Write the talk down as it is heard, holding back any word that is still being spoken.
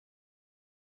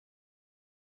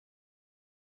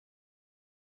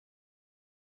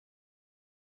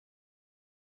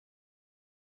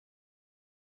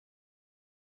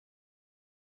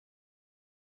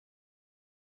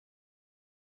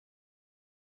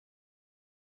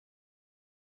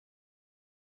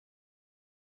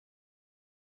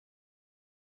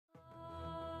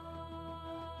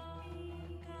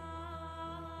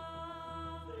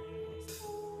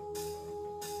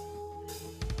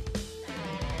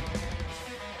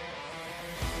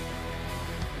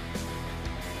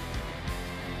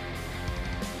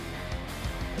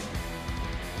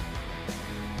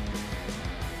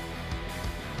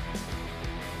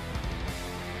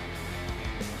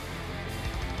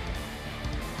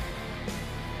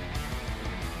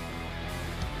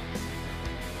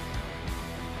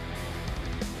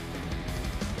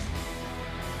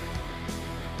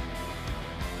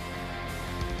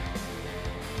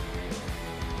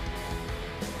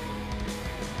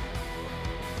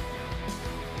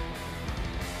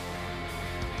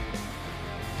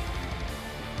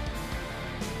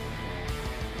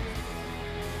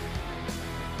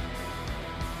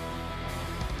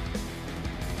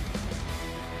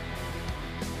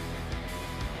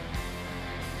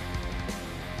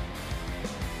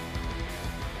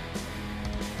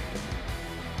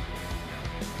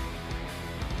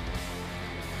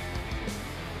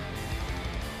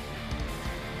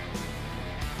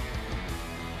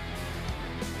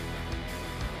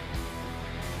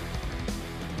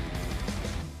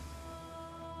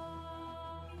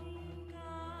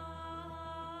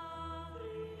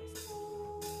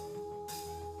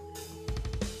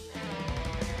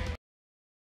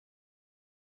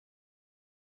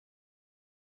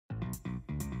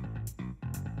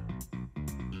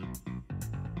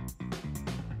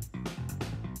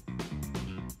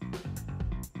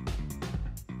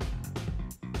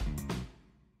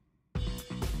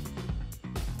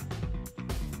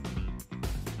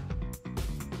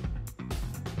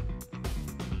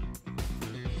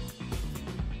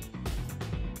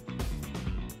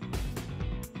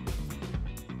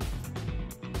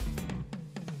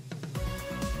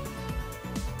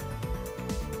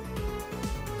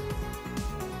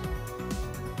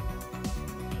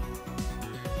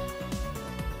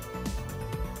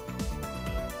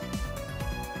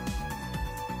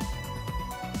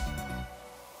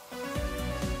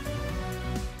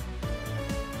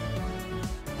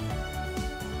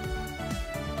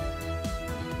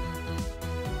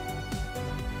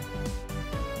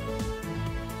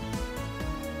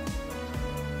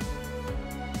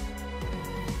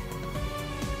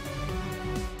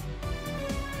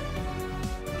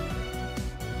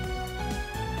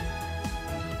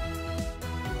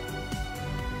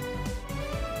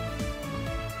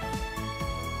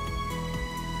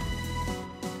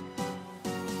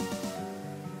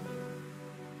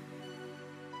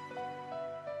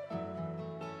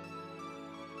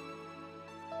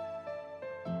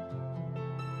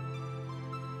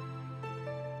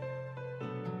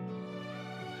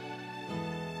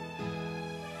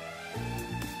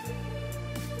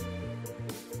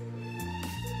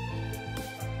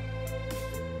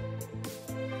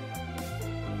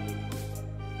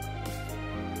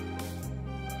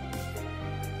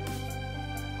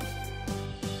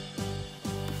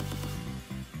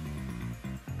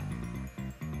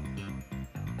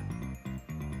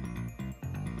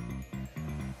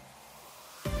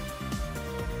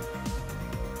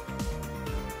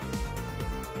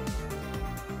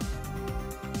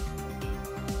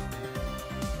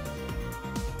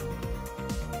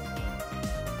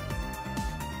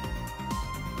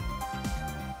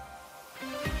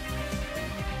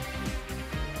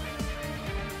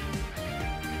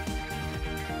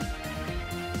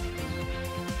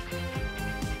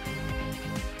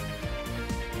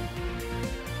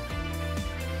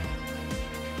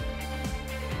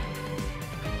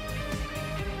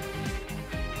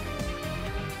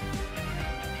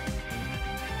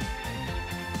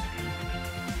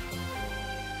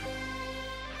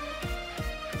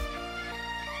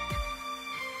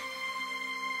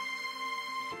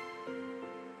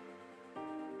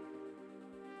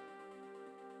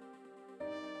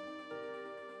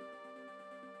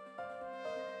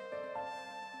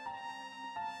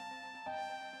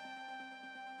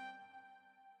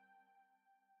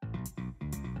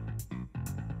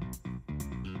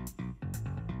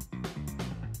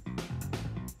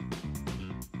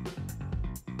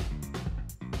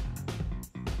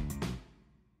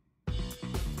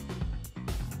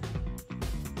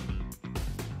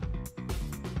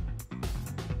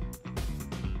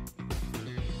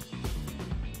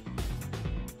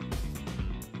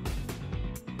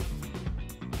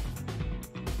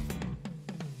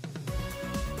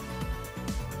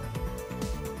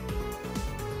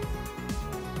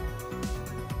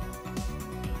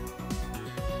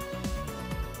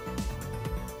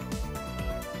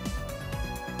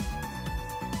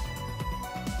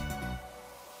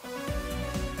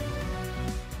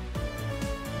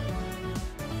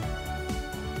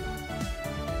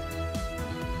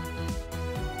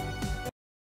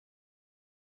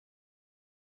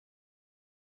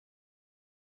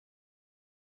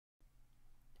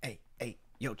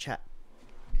Yo, chat.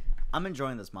 I'm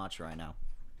enjoying this matcha right now.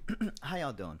 How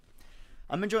y'all doing?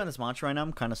 I'm enjoying this matcha right now.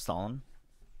 I'm kind of stalling.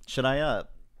 Should I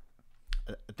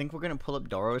think we're gonna pull up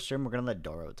Doro's stream. We're gonna let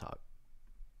Doro talk.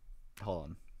 Hold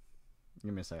on.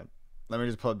 Give me a second. Let me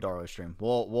just pull up Doro's stream.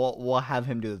 We'll have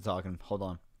him do the talking. Hold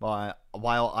on.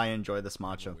 While I enjoy this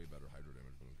matcha. Way better hydro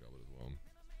damage from this goblet as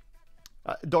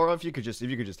well. Doro, if you could just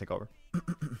take over.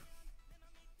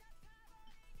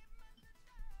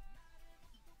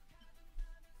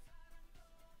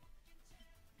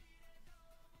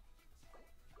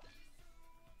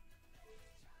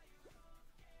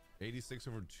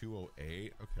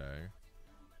 $86/208. Okay.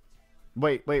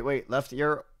 Wait. Left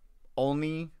ear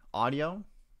only audio?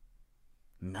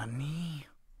 Nani?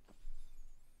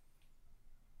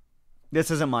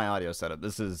 This isn't my audio setup.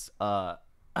 This is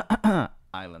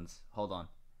Islands. Hold on.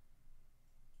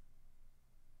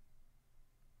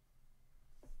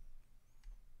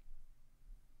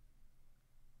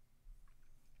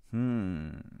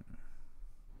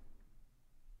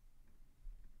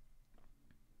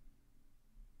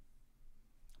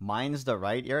 Mine's the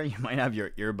right ear? You might have your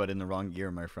earbud in the wrong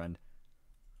ear, my friend.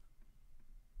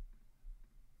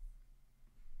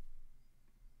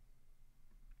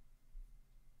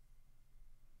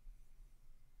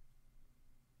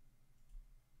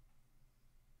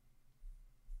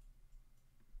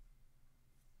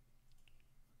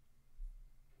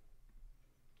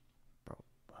 Bro,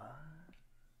 what?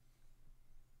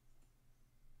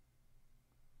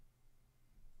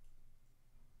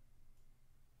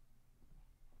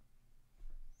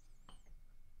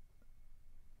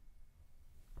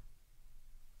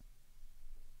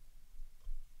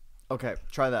 Okay,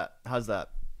 try that. How's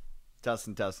that?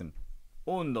 Testing.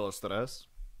 1, 2, 3.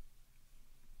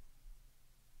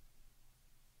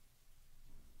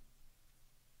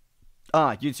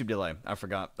 Ah, YouTube delay. I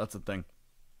forgot. That's a thing.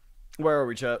 Where are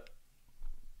we, chat?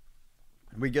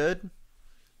 We good?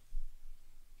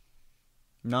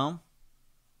 No?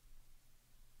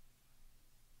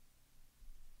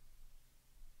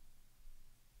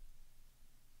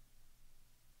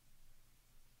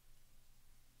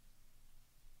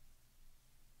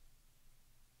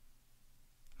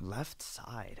 Left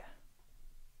side.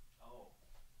 Oh.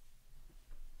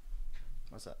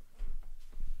 What's that?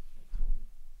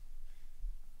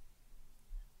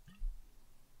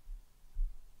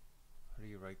 How do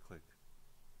you right click?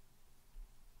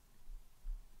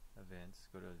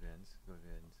 Advanced, go to advanced, go to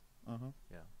advanced.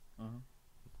 Yeah.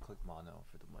 Click mono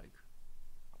for the mic.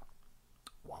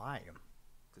 Why?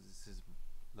 Because it says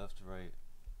left to right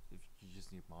if you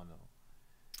just need mono.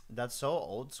 That's so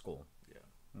old school. Yeah.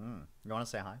 You want to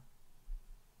say hi?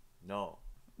 No.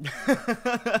 It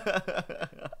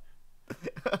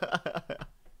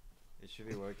should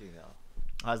be working now.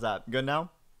 How's that? Good now?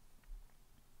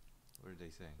 What are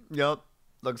they saying? Yep.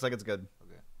 Looks like it's good.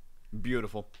 Okay.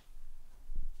 Beautiful.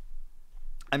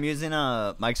 I'm using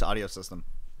Mike's audio system,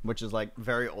 which is like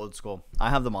very old school. I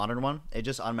have the modern one. It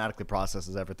just automatically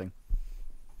processes everything.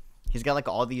 He's got like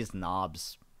all these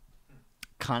knobs.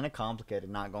 Kind of complicated,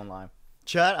 not gonna lie.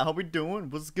 Chat, how we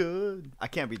doing? What's good? I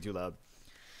can't be too loud.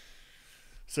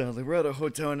 Sadly, we're at a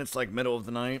hotel and it's like middle of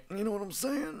the night. You know what I'm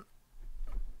saying?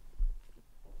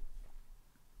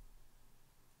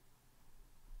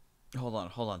 Hold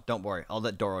on. Don't worry. I'll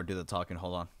let Doro do the talking.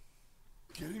 Hold on.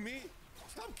 Kidding me?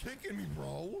 Stop kicking me,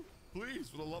 bro. Please,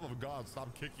 for the love of God,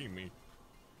 stop kicking me.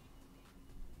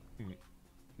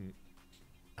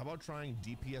 How about trying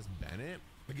DPS Bennett?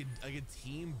 Like a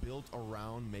team built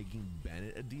around making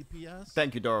Bennett a DPS?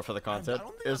 Thank you, Doro, for the content.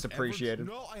 It's I've appreciated.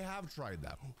 No, I have tried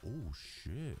that. Oh,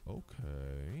 shit.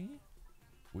 Okay.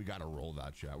 We gotta roll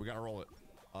that, chat. We gotta roll it.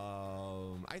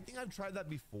 I think I've tried that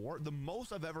before. The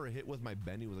most I've ever hit with my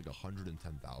Benny was like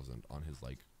 110,000 on his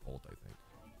like ult,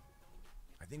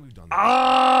 I think we've done that.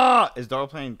 Ah! Is Doro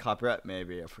playing copyright?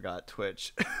 Maybe. I forgot.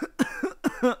 Twitch.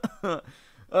 I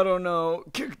don't know.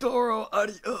 Kick Doro.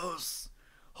 Adios.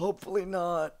 Hopefully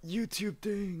not. YouTube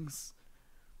things.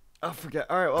 I forget.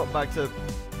 Alright, well, back to...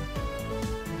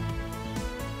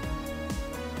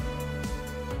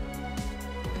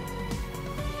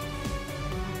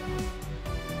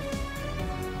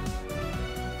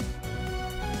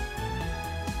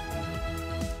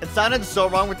 It sounded so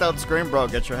wrong without scream, bro.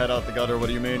 Get your head out the gutter. What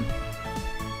do you mean?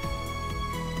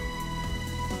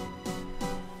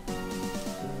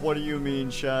 What do you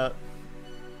mean, chat?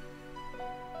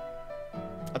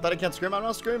 I thought I can't scream. I'm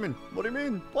not screaming. What do you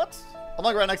mean? What? I'm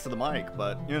like right next to the mic,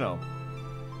 but you know.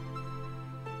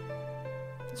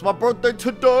 It's my birthday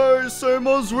today. Same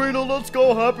as Rita. Let's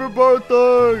go. Happy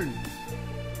birthday.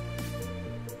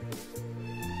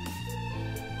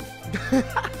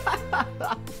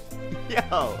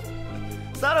 Yo.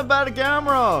 that a bad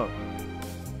camera?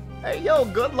 Hey, yo,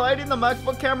 good lighting. The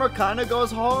MacBook camera kind of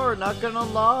goes hard, not gonna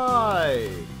lie.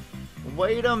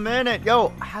 Wait a minute. Yo,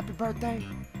 happy birthday.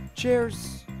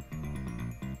 Cheers.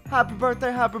 Happy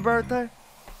birthday, happy birthday.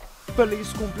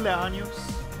 Feliz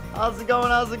cumpleaños. How's it going,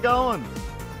 how's it going?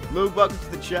 Luke, welcome to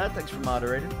the chat. Thanks for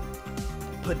moderating.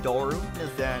 Padoru,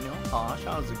 Miss Daniel. Posh,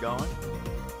 how's it going?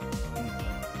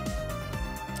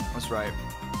 That's right.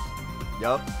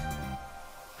 Yup.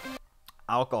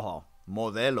 Alcohol.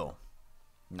 Modelo.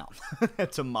 No.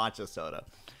 It's a matcha soda.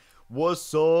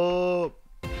 What's up?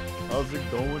 How's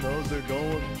it going? How's it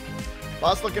going?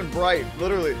 Boss looking bright.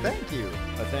 Literally. Thank you.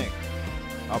 I think.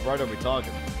 How bright are we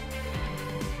talking?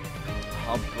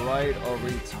 How bright are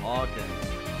we talking?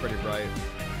 Pretty bright.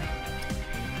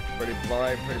 Pretty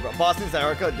bright, pretty bright. Boss needs that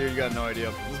haircut? Dude, you got no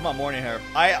idea. This is my morning hair.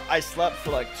 I slept for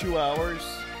like 2 hours.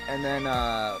 And then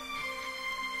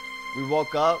we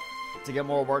woke up to get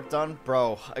more work done.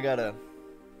 Bro, I gotta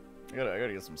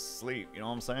get some sleep. You know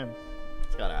what I'm saying?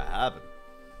 It's gotta happen.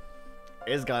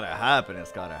 It's gotta happen.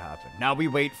 It's gotta happen. Now we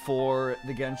wait for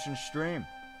the Genshin stream.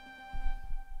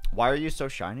 Why are you so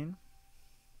shining?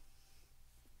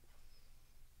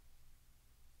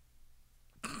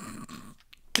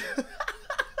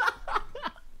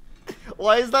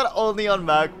 Why is that only on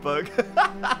MacBook?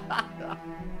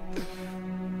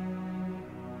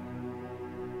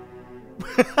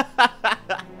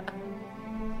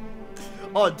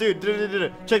 Oh, dude,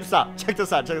 check this out. Check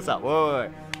this out. Check this out.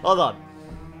 Wait. Hold on.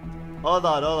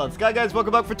 Sky guys,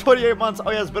 welcome back for 28 months.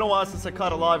 Oh yeah, it's been a while since I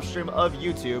caught a live stream of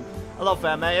YouTube. Hello,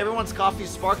 fam. May everyone's coffee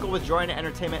sparkle with joy and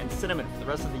entertainment and cinnamon for the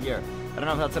rest of the year. I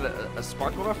don't know if that's a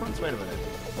sparkle reference. Wait a minute.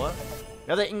 What? You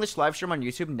have the English live stream on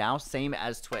YouTube now, same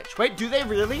as Twitch. Wait, do they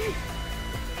really?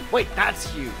 Wait,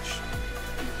 that's huge.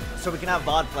 So we can have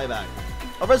VOD playback.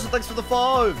 Oh, Rizzo, thanks for the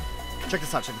follow. Check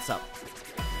this out.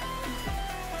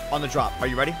 On the drop. Are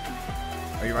you ready?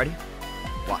 Are you ready?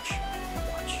 Watch.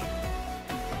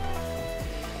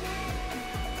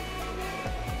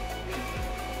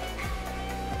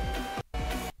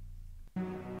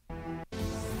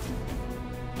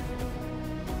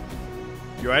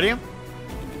 You ready?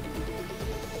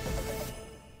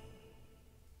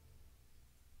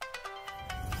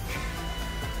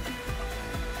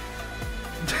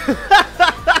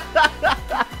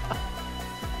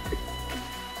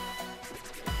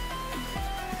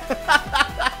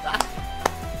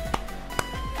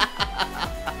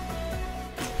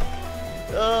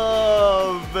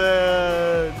 Oh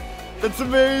man, that's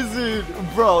amazing,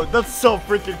 bro. That's so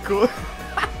freaking cool.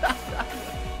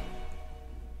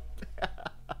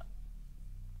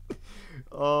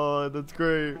 Oh, that's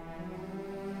great.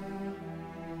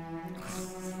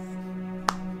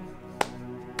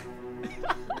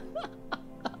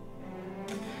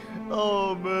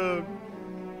 Oh man.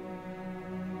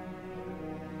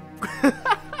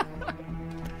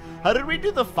 How did we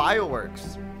do the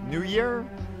fireworks? New Year?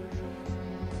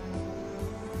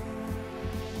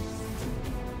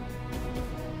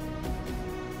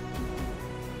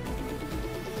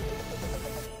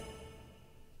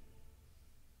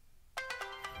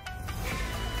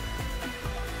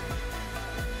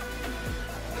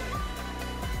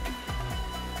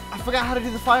 I forgot how to do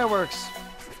the fireworks.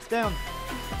 Damn.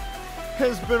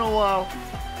 It's been a while.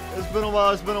 It's been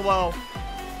a while.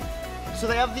 So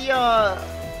they have the,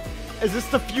 is this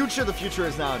the future? The future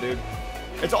is now, dude.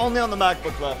 It's only on the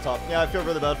MacBook laptop. Yeah, I feel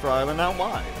really bad for Island now.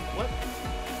 Why? What?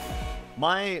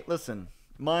 Listen,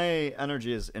 my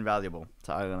energy is invaluable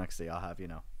to Island XD, I'll have you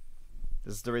know.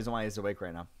 This is the reason why he's awake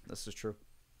right now. This is true.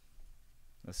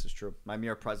 This is true. My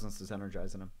mere presence is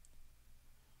energizing him.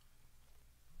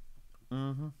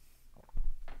 Mm-hmm.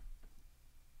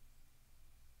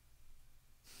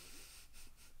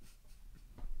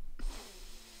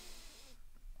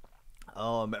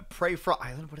 Pray for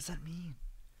Island? What does that mean?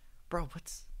 Bro,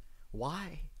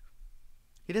 why?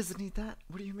 He doesn't need that.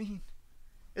 What do you mean?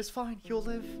 It's fine. He'll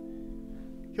live.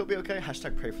 He'll be okay.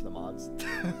 Hashtag pray for the mods.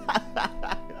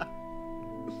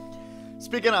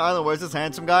 Speaking of Island, where's this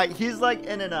handsome guy? He's like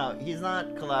in and out. He's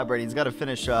not collaborating. He's got to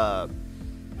finish,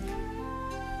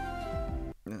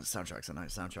 soundtrack's a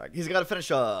nice soundtrack. He's got to finish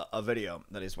a video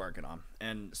that he's working on.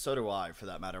 And so do I, for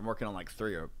that matter. I'm working on like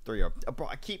three or bro,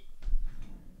 I keep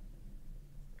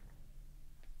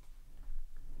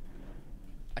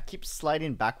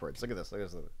sliding backwards. Look at this. Look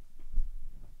at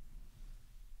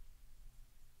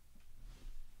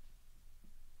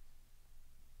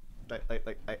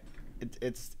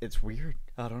this. It's weird.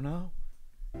 I don't know.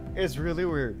 It's really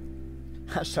weird.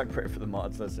 Hashtag pray for the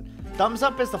mods. Listen. Thumbs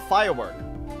up is the firework.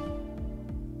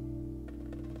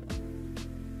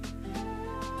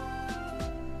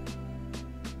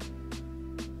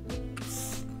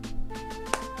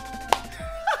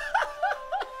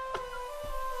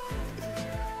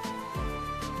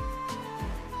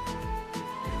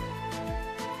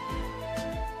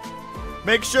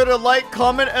 Make sure to like,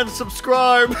 comment, and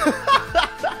subscribe.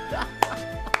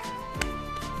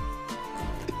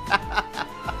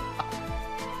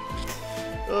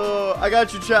 Oh, I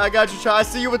got you, chat. I got you, chat. I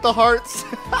see you with the hearts.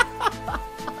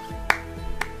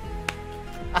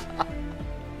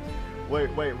 Wait.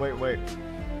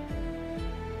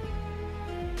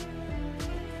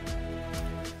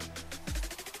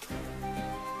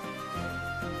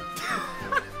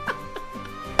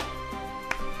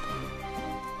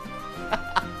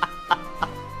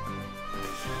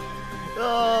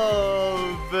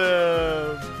 Oh,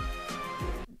 man.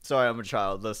 Sorry, I'm a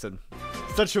child. Listen.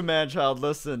 Such a man child.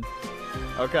 Listen.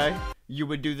 Okay? You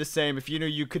would do the same if you knew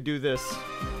you could do this.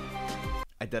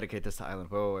 I dedicate this to Island.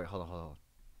 Wait. Hold on.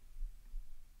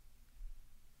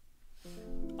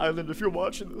 Island, if you're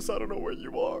watching this, I don't know where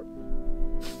you are.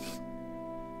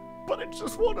 But I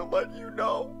just want to let you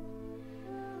know.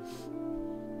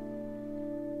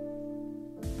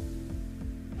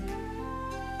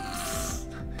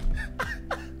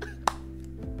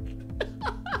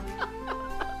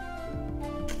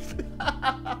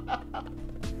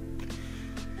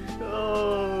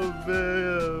 Oh,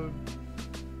 man.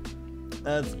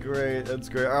 That's great. That's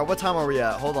great. All right, what time are we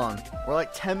at? Hold on. We're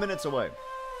like 10 minutes away.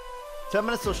 10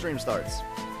 minutes till stream starts.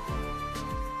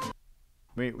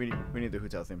 We need the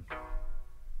hotel theme.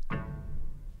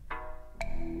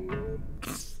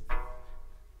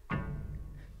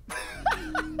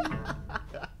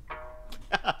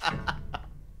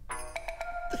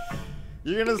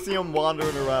 You're gonna see him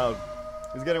wandering around.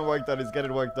 He's getting work done. He's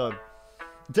getting work done.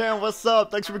 Damn, what's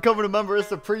up? Thanks for becoming a member.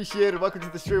 It's appreciated. Welcome to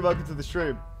the stream. Welcome to the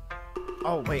stream.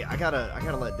 Oh wait, I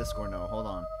gotta let Discord know. Hold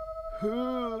on.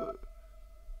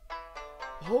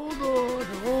 Hold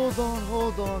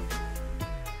on.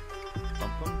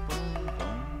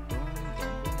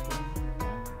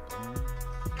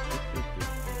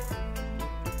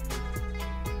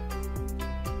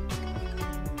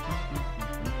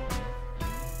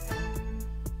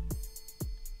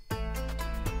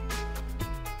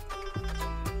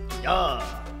 Yeah.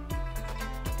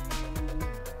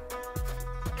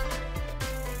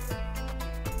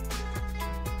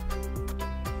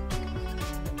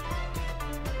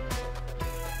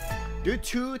 Do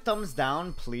 2 thumbs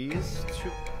down, please.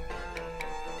 2.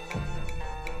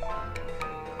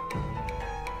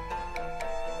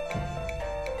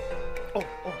 Oh,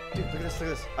 dude, look at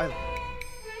this.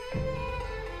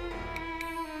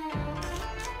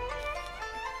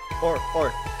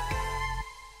 Or.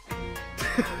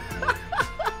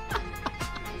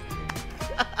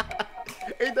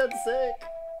 Ain't that sick?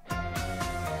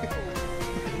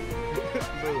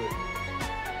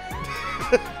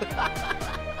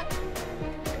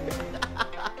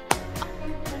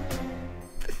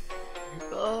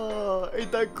 Oh,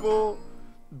 ain't that cool?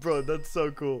 Bro, that's so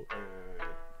cool.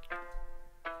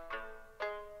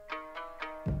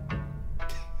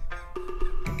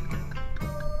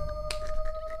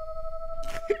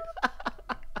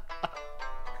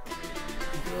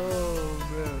 Oh,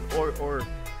 man. Or.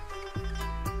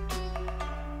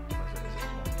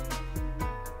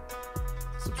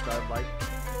 Subscribe, like.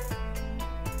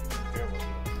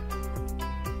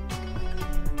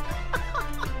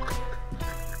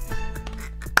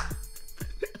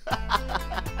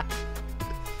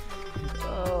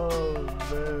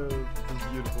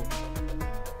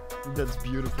 That's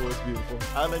beautiful. It's beautiful.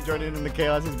 Island joining in the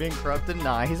chaos is being corrupted.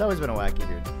 Nah, he's always been a wacky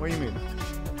dude. What do you mean?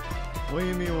 What do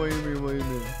you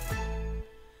mean?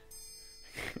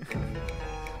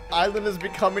 Island is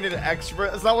becoming an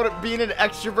extrovert. That's not what being an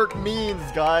extrovert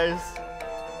means, guys.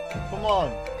 Come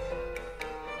on.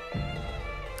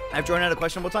 I've joined at a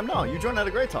questionable time. No, you joined at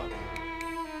a great time.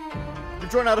 You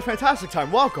joined at a fantastic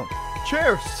time. Welcome.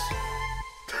 Cheers.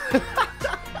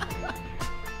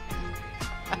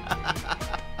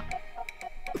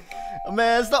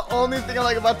 Man, it's the only thing I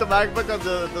like about the MacBook of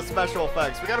the special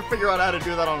effects. We gotta figure out how to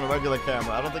do that on a regular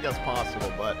camera. I don't think that's possible,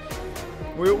 but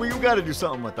we gotta do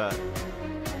something with that.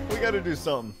 We gotta do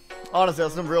something. Honestly,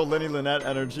 that's some real Lenny Lynette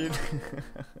energy.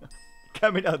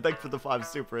 Coming out, thanks for the 5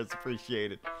 super. It's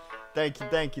appreciated. Thank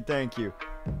you.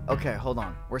 Okay, hold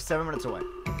on. We're 7 minutes away.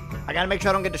 I gotta make sure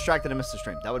I don't get distracted and miss the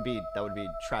stream. That would be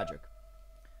tragic.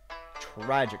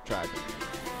 Tragic.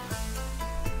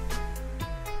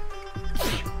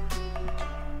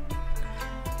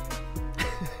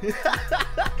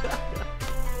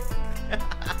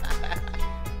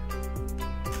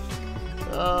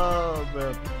 Oh,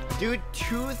 man. Dude,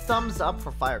 2 thumbs up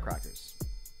for firecrackers.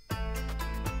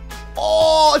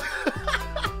 Oh!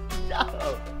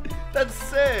 No! That's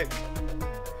sick!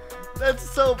 That's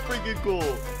so freaking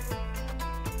cool.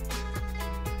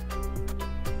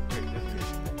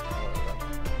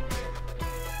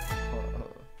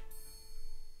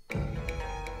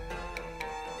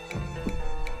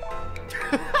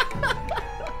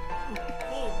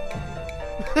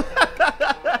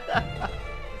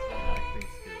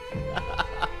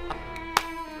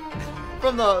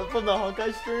 from the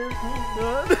Honkai stream.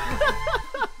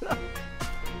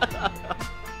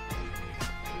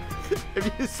 If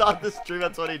you saw the stream,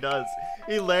 that's what he does.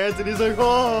 He lands and he's like,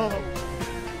 oh.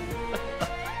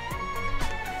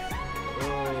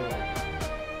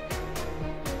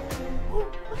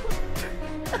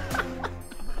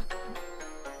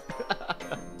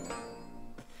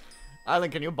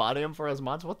 Island, can you body him for his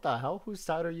mods? What the hell? Whose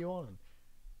side are you on?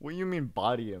 What do you mean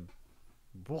body him?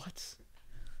 What?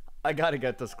 I gotta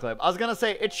get this clip. I was gonna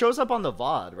say, it shows up on the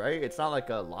VOD, right? It's not like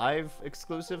a live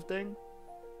exclusive thing.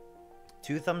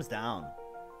 2 thumbs down.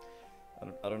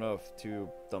 I don't know if 2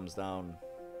 thumbs down.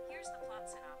 Here's the plot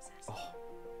synopsis. Oh.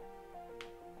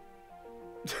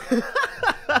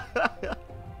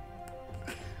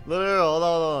 Literally, hold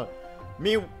on.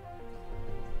 Me.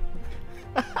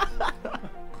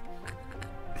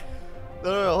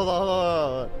 No, hold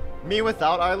on. Me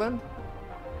without Island?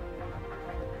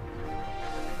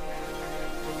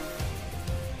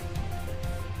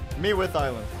 Me with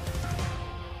Island.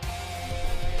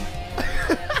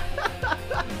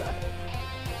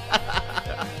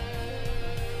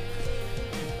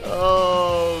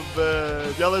 Oh,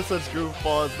 man. Y'all are such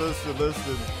goofballs.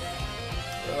 Listen.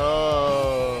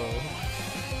 Oh.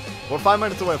 We're 5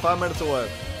 minutes away.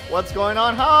 What's going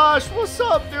on? Hosh, what's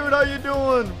up, dude? How you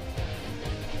doing?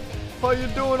 How you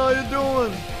doing?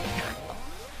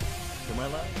 Am I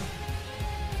loud?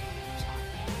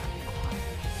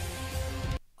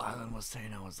 Island was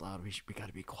saying I was loud. We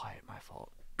gotta be quiet. My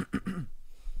fault.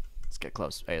 Let's get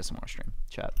close. ASMR stream.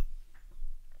 Chat.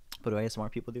 What do ASMR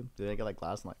people do? Do they get like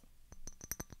glass light?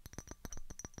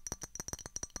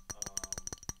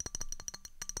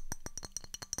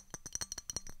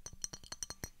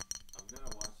 I'm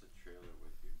gonna watch the trailer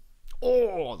with you.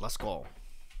 Oh, let's go.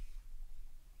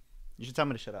 You should tell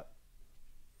me to shut up.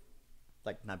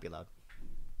 Like, not be loud.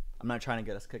 I'm not trying to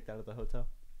get us kicked out of the hotel.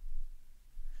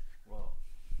 Well,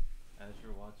 as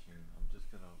you're watching, I'm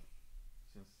just gonna,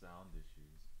 since sound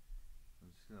issues,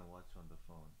 I'm just gonna watch on the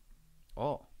phone.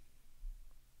 Oh.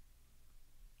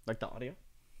 Like the audio?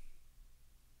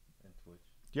 And Twitch.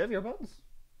 Do you have earbuds?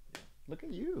 Yeah. Look at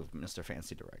you, Mr.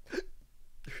 Fancy Direct.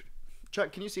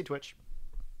 Chuck, can you see Twitch?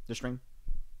 The stream?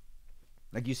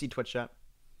 Like, you see Twitch chat?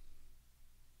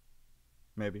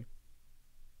 Maybe.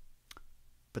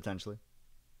 Potentially.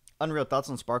 Unreal thoughts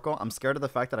on Sparkle. I'm scared of the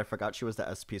fact that I forgot she was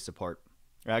the SP support.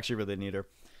 I actually really need her.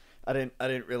 I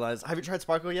didn't realize. Have you tried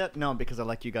Sparkle yet? No, because I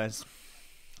like you guys.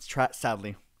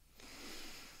 Sadly.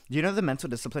 Do you know the mental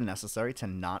discipline necessary to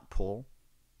not pull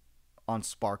on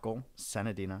Sparkle,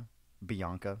 Senadina,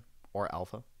 Bianca, or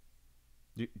Alpha?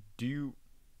 Do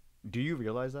you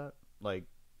realize that? Like,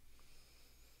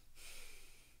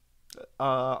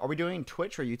 are we doing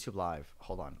Twitch or YouTube Live?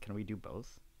 Hold on, can we do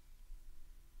both?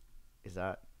 Is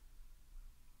that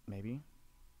maybe?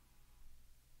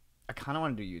 I kind of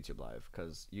want to do YouTube Live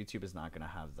because YouTube is not gonna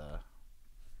have the.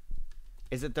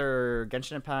 Is it their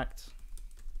Genshin Impact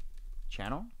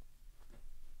channel?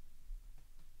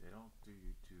 They don't do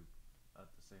YouTube at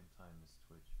the same time as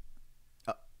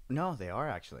Twitch. No, they are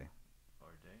actually.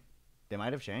 Are they? They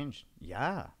might have changed.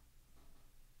 Yeah.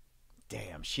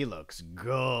 Damn, she looks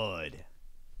good.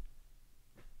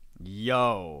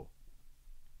 Yo.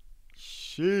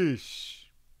 Sheesh.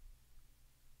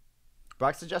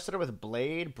 Brock suggested her with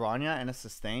Blade, Bronya, and a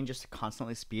sustain just to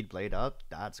constantly speed Blade up.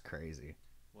 That's crazy.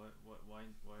 Why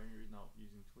are you not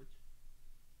using Twitch?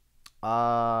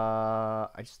 I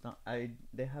just not.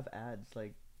 They have ads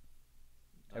like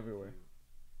everywhere.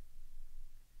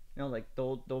 You know, like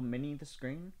they'll mini the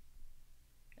screen,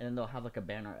 and then they'll have like a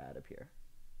banner ad appear,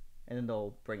 and then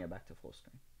they'll bring it back to full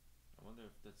screen. I wonder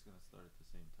if that's gonna start at the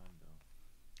same time though.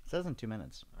 It says in 2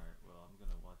 minutes. All right. Well, I'm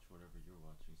gonna watch whatever you're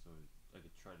watching, so I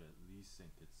could try to at least sync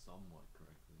it somewhat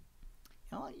correctly.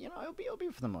 You know, it'll be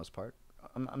for the most part.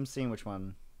 I'm seeing which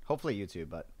one. Hopefully YouTube,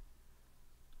 but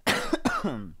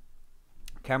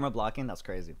camera blocking, that's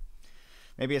crazy.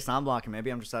 Maybe it's not blocking. Maybe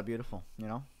I'm just that beautiful. You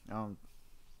know. Hold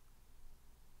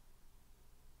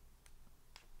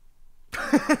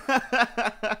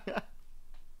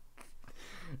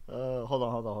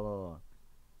on.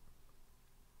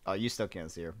 Oh, you still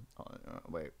can't see her.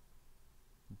 Wait,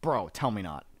 bro, tell me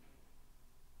not.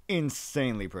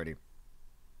 Insanely pretty.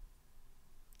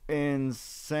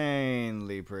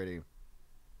 Insanely pretty.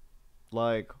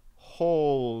 Like,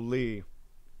 holy.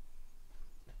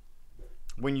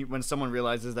 When someone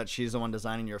realizes that she's the one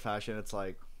designing your fashion, it's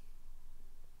like,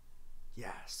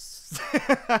 yes.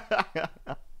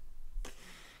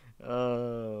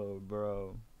 Oh,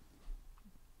 bro.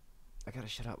 I gotta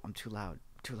shut up. I'm too loud.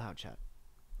 Too loud, chat.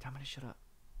 Tell me to shut up.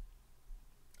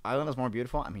 Island is more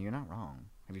beautiful? I mean, you're not wrong.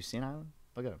 Have you seen Island?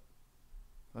 Look at him.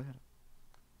 Look at it.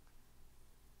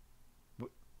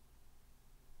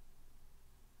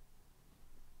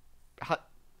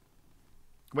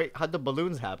 Wait, how'd the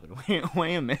balloons happen?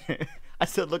 Wait a minute. I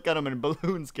said look at them and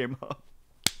balloons came up.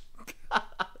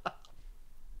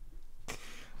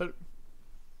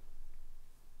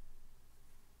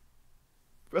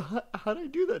 How'd I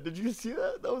do that? Did you see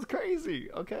that? That was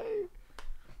crazy. Okay.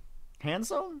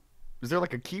 Handsome? Is there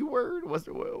like a keyword? What's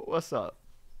up?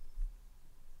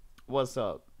 What's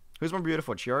up? Who's more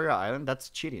beautiful, CHIORI or Island? That's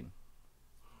cheating.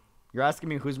 You're asking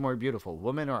me who's more beautiful,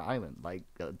 woman or Island? Like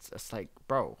it's like,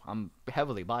 bro, I'm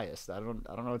heavily biased. I don't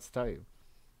know what to tell you.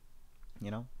 You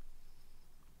know?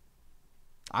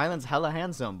 Island's hella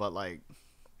handsome, but like,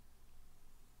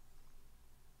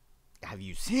 have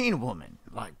you seen woman?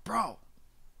 Like, bro,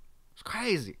 it's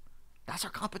crazy. That's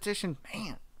our competition,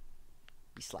 man.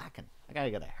 Be slacking. I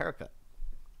gotta get a haircut.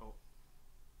 Oh.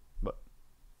 But.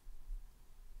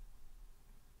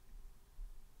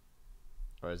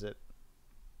 Or is it?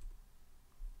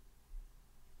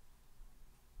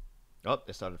 Oh,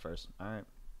 they started first. Alright.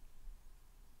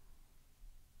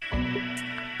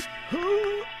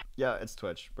 Yeah, it's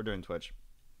Twitch. We're doing Twitch.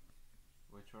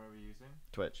 Which one are we using?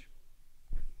 Twitch.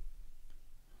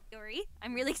 CHIYORI,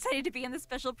 I'm really excited to be in this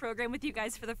special program with you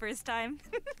guys for the first time.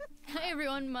 Hi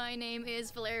everyone, my name is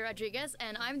Valeria Rodriguez,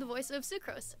 and I'm the voice of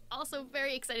Sucrose. Also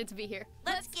very excited to be here.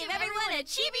 Let's give everyone a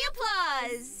chibi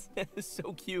applause!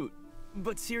 So cute.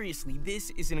 But seriously, this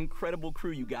is an incredible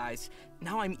crew, you guys.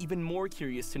 Now I'm even more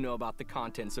curious to know about the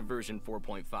contents of version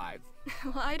 4.5.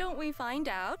 Why don't we find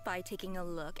out by taking a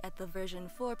look at the version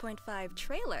 4.5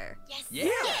 trailer? Yes!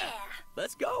 Yeah!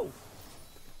 Let's go!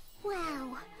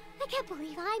 Wow, I can't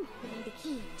believe I'm holding the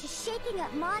key to shaking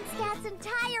up Mondstadt's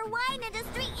entire wine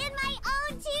industry in my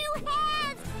own two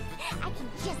hands! I can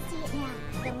just see it now.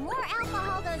 The more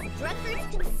alcohol those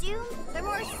drunkards consume, the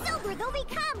more sober they'll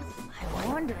become! I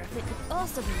wonder if it could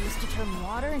also be used to turn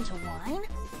water into wine?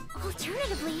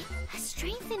 Alternatively, a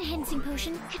strength-enhancing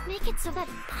potion could make it so that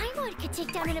Paimon could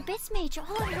take down an Abyss Mage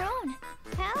all on her own.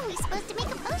 How are we supposed to make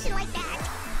a potion like that?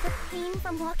 The pain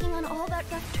from walking on all that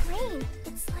rough terrain.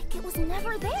 It's like it was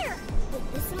never there.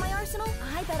 With this in my arsenal,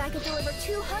 I bet I could deliver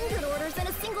 200 orders in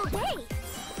a single day.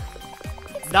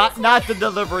 Not the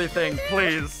delivery thing,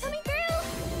 please. Coming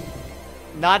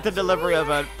through. Not the delivery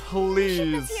event, please.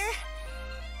 Shipment's here.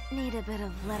 Need a bit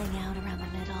of letting out around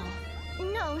the middle.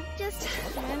 No, just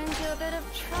Ran into a bit of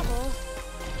trouble.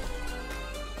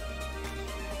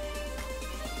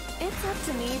 It's up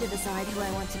to me to decide who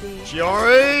I want to be.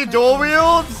 CHIORI, dual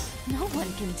wields. No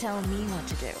one can tell me what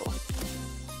to do.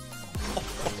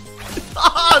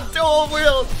 Ah, dual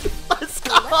wields. Let's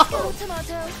go. Let's go,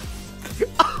 Tomato.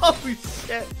 Oh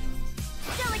shit.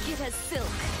 Delicate as silk.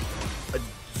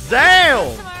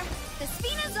 Damn. Tamar, the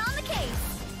Spina's on the case.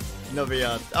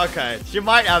 Navia. Okay, she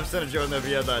might have synergy with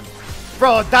Navia then.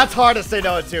 Bro, that's hard to say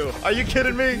no to. Are you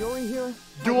kidding me? CHIORI here.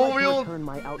 Dual I'd like to wield? return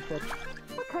my outfit.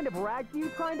 What kind of rags are you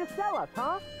trying to sell us,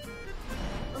 huh?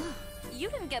 You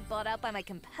didn't get bought out by my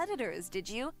competitors, did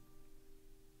you?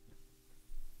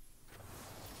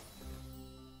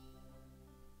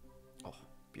 Oh,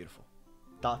 beautiful.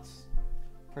 Thoughts?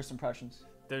 First impressions?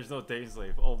 There's no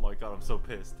Daneslave. Oh my god, I'm so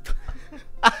pissed.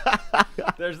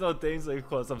 There's no Daneslave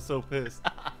quest. I'm so pissed.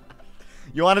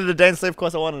 You wanted a Dane Slave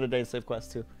quest? I wanted a Dane Slave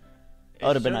quest too. That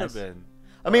would have been nice.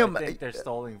 I mean, I think they're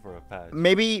stalling for a patch.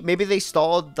 maybe they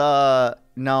stalled the...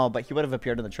 No, but he would have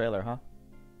appeared in the trailer, huh?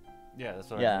 Yeah, that's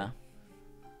what I Yeah. mean.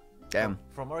 Damn.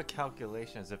 From our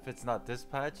calculations, if it's not this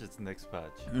patch, it's next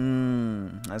patch.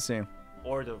 I see.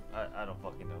 Or the... I don't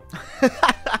fucking know.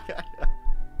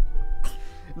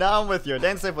 No, I'm with you.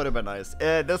 Dane Slave would have been nice.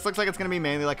 This looks like it's going to be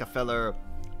mainly like a filler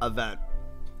event.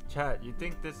 Chat, you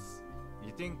think this...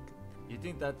 You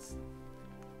think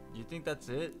that's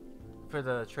it for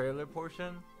the trailer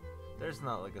portion? There's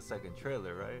not like a second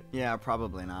trailer, right? Yeah,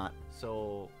 probably not.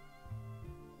 So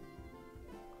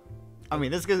I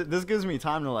mean, this gives me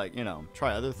time to, like, you know,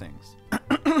 try other things.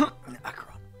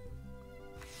 Acheron.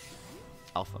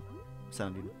 Alpha.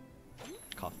 70.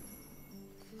 Cough.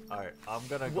 alright, I'm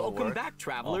gonna go Welcome work. back,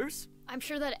 travelers. I'm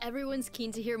sure that everyone's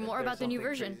keen to hear If more there's about the new something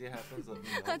version. crazy happens, let me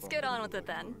know Let's if get I'm on gonna with it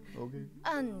go then.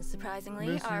 Okay.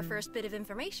 Unsurprisingly, our Listen. first bit of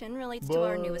information relates to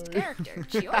our newest character,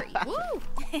 CHIORI. Woo!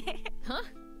 Huh?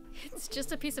 It's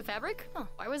just a piece of fabric? Huh,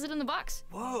 why was it in the box?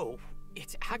 Whoa,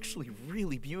 it's actually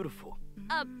really beautiful.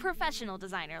 A professional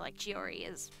designer like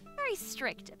CHIYORI is very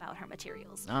strict about her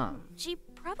materials. Ah. She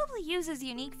probably uses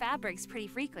unique fabrics pretty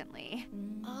frequently.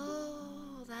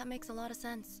 Oh, that makes a lot of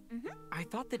sense. I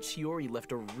thought that CHIORI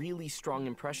left a really strong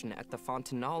impression at the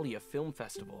Fontanalia Film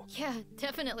Festival. Yeah,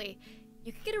 definitely.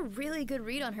 You could get a really good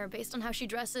read on her based on how she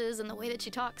dresses and the way that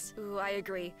she talks. Ooh, I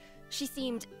agree. She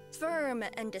seemed firm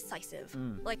and decisive.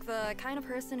 Like the kind of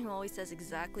person who always says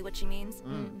exactly what she means.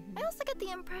 I also get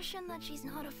the impression that she's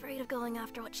not afraid of going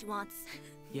after what she wants.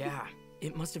 Yeah,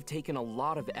 it must have taken a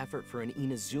lot of effort for an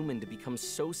Inazuman to become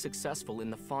so successful in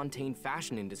the Fontaine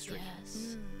fashion industry.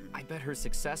 Yes. I bet her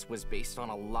success was based on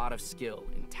a lot of skill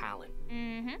and talent.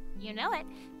 You know it.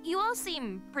 You all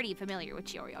seem pretty familiar with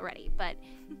CHIORI already, but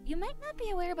you might not be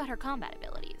aware about her combat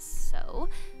abilities, so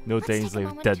No let's take a Dainsley,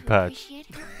 moment dead to pack.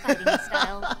 appreciate her fighting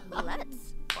style.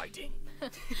 Let's. Fighting.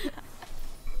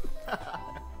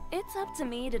 It's up to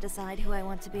me to decide who I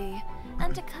want to be,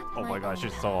 and to cut Oh my own gosh,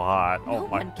 you're path. so hot. No Oh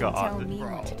my one can tell god. me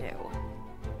what to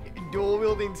do. Dual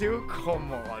wielding too?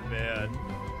 Come on, man.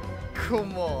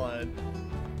 Come on.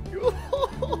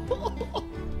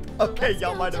 Okay, Let's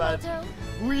y'all go, might have Tomato.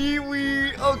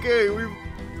 okay,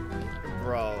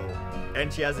 bro.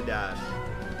 And she has a dash.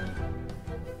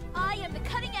 I am the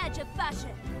cutting edge of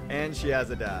fashion. And she has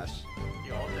a dash.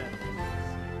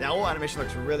 That whole animation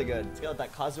looks really good. It's got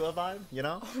that Kazuha vibe, you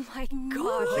know? Oh my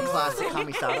gosh. The classic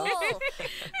Kamisada.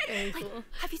 Like,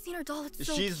 have you seen her doll? It's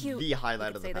so She's cute. the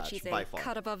highlight You of could the say that patch, she's by a far.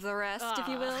 cut above the rest, if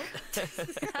you will.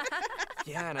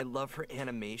 Yeah, and I love her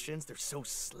animations. They're so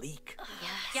sleek.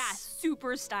 Yeah,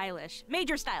 super stylish.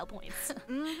 Major style points.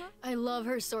 I love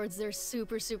her swords. They're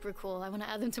super, super cool. I want to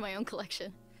add them to my own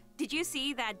collection. Did you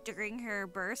see that during her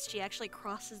burst, she actually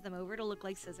crosses them over to look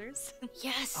like scissors?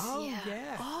 Yes.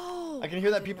 yeah. I can hear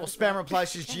that people spam reply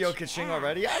she's geocacheing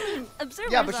already. I mean,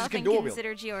 Observers yeah, but she can often dual wield.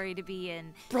 consider CHIORI to be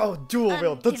an Bro, dual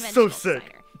wield. That's so unconventional sick.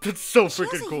 designer. That's so She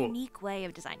has freaking a cool. unique way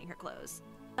of designing her clothes.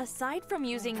 Aside from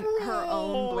using her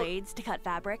own blades to cut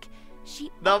fabric, she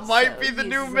That also might be the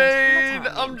new uses an maid.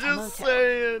 automaton I'm named just Tamoto.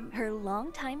 saying. Her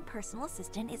longtime personal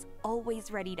assistant is always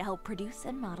ready to help produce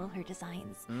and model her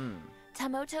designs.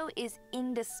 Tamoto is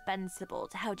indispensable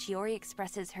to how CHIORI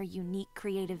expresses her unique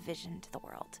creative vision to the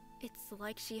world. It's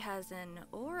like she has an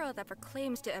aura that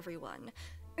proclaims to everyone,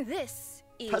 this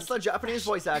is Tesla Japanese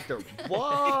voice actor.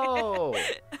 Whoa.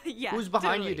 Yeah, Who's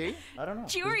behind totally. you, D? I don't know.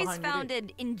 Who's CHIORI's behind you, D? found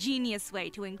an ingenious way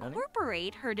to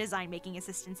incorporate her design-making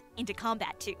assistants into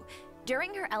combat too.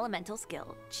 During her elemental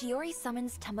skill, CHIORI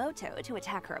summons Tamoto to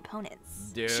attack her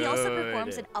opponents. She also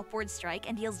performs an upward strike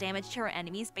and deals damage to her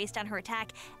enemies based on her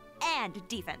attack and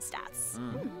defense stats.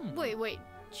 Wait.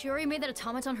 CHIORI made that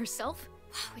automaton herself?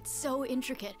 Wow, it's so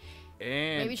intricate.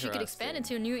 Maybe she could expand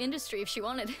into a new industry if she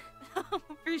wanted.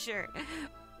 For sure.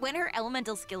 When her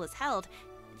elemental skill is held,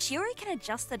 CHIORI can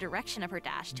adjust the direction of her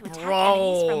dash to attack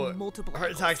enemies from multiple her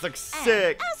angles. attacks look And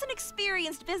sick. as an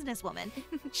experienced businesswoman,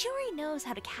 CHIORI knows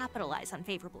how to capitalize on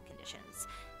favorable conditions.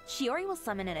 CHIORI will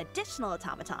summon an additional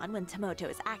automaton when Tamoto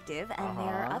is active, and there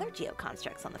are other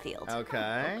geoconstructs on the field.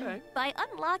 Okay. By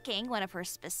unlocking one of her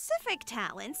specific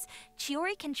talents,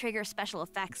 CHIORI can trigger special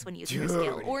effects when using her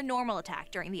skill Dude. or normal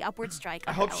attack during the upward strike.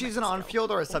 I of her hope she's an elemental skill.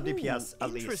 on-field or a sub-DPS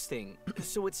at least. Interesting.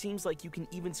 So it seems like you can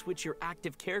even switch your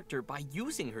active character by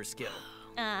using her skill.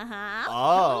 Uh-huh.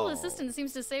 Little Oh. assistant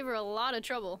seems to save her a lot of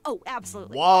trouble. Oh,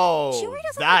 absolutely. Whoa. CHIORI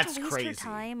doesn't That's like to waste crazy. her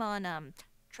time on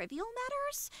trivial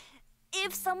matters.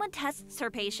 If someone tests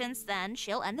her patience, then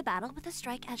she'll end the battle with a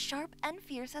strike as sharp and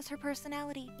fierce as her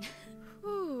personality.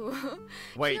 Ooh.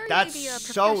 Wait, CHIORI that's may be a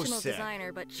so professional sick.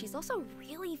 designer, but she's also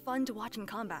really fun to watch in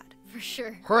combat. For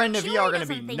sure. Her and Navia CHIORI are gonna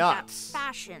doesn't be think nuts. That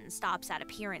fashion stops at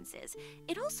appearances.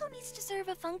 It also needs to serve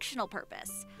a functional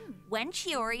purpose. When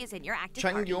CHIORI is in your active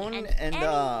party Changyun and and, any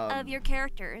of your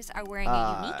characters are wearing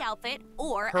a unique outfit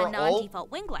or her a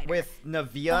non-default wing glider, With the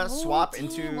Navia whole swap team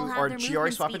into, will have or their CHIORI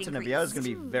movement swap speed into Navia increased. is gonna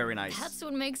be very nice. That's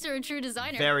what makes her a true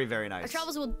designer. Very, very Her nice.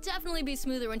 travels will definitely be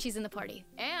smoother when she's in the party.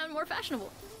 And more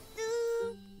fashionable.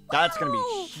 That's gonna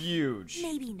well, be huge.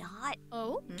 Maybe not.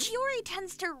 Oh? CHIORI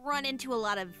tends to run into a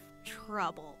lot of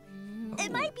trouble. It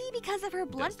might be because of her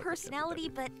blunt personality,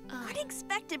 but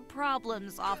unexpected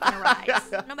problems often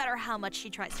arise, no matter how much she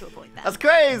tries to avoid them. That's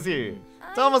crazy.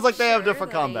 It's almost like they have Sure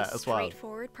different that a combat as well.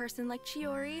 straightforward person like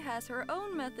CHIORI has her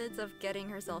own methods of getting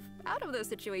herself out of those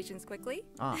situations quickly.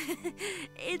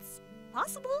 It's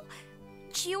possible.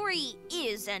 CHIORI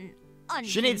is an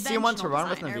She needs someone to unconventional run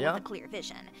with designer Navia? with a clear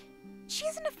vision. She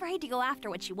isn't afraid to go after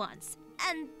what she wants,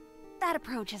 and that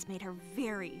approach has made her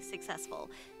very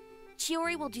successful.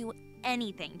 CHIORI will do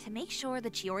anything to make sure the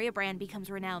CHIORIA brand becomes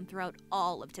renowned throughout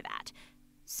all of Teyvat.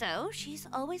 So she's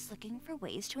always looking for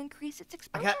ways to increase its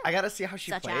exposure. I gotta see how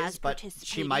she such plays, as but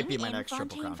she might be my participating in next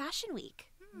Triple Fontaine Crown. Fashion Week.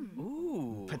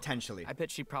 Ooh. Potentially. I bet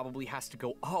she probably has to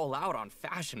go all out on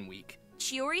Fashion Week.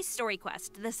 CHIYORI's story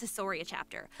quest, the CHIYORI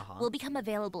chapter, will become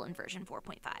available in version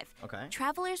 4.5. Okay.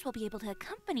 Travelers will be able to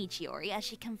accompany CHIYORI as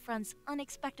she confronts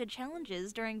unexpected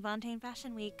challenges during Fontaine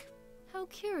Fashion Week. How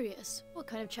curious. What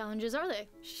kind of challenges are they?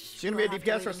 She's gonna be a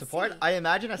DPS or support? I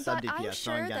imagine a sub DPS. I'm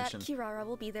sure that Genshin. Kirara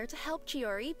will be there to help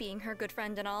CHIYORI, being her good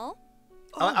friend and all.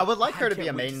 I would like her to be a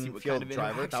can't wait to see main what field kind of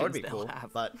driver. That would be interactions cool. they'll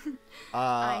have. But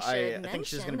I think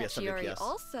she's gonna be a sub CHIYORI DPS.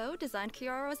 also designed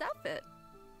Kirara's outfit.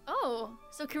 Oh,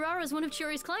 so Kirara is one of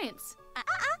CHIYORI's clients.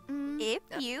 If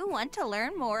you want to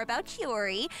learn more about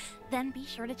CHIYORI, then be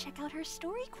sure to check out her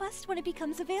story quest when it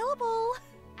becomes available.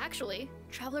 Actually,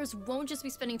 travelers won't just be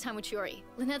spending time with CHIYORI.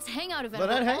 Lynette's Hangout event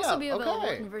Lynette will also Hangout, be available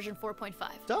okay. in version 4.5.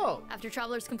 Dope. After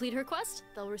travelers complete her quest,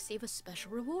 they'll receive a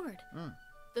special reward.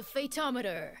 The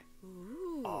Phaetometer.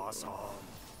 Awesome.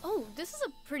 Oh, this is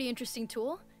a pretty interesting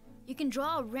tool. You can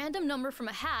draw a random number from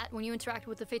a hat when you interact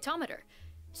with the Phaetometer.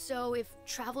 So if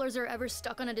travelers are ever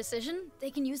stuck on a decision,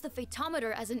 they can use the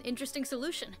Phaetometer as an interesting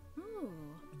solution.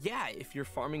 Yeah, if you're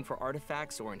farming for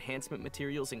artifacts or enhancement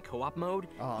materials in co-op mode,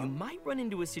 you might run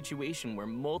into a situation where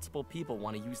multiple people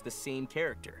want to use the same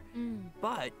character.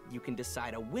 But you can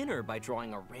decide a winner by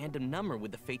drawing a random number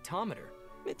with the Phaetometer.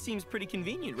 It seems pretty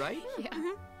convenient, right?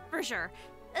 Yeah. For sure.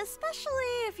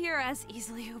 Especially if you're as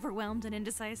easily overwhelmed and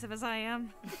indecisive as I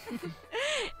am.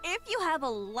 If you have a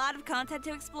lot of content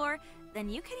to explore, then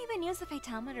you can even use the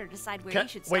Phaetometer to decide where you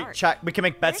should start. Wait, chat. We can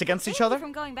make bets It against can each save you other?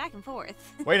 from going back and forth.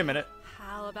 Wait a minute.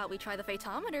 How about we try the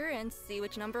Phaetometer and see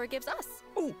which number it gives us?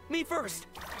 Oh, me first.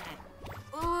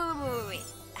 Wait.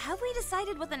 Have we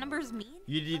decided what the numbers mean?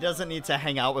 He doesn't need to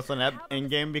hang out with Lynette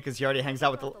in-game because he already hangs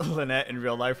out with Lynette in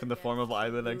real life in the form of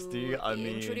Island XD. I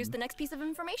mean... Introduce the next piece of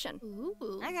information. Ooh.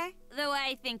 Okay. Though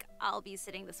I think I'll be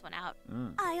sitting this one out.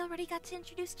 I already got to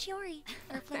introduce CHIYORI.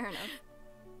 Fair enough.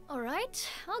 All right,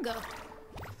 I'll go.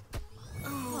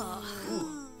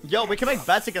 Yo, we can make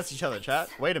bets against each other, chat.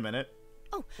 Wait a minute.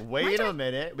 Oh, Wait a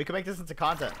minute. We can make this into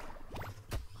content.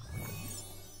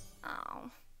 Oh.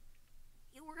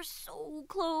 You were so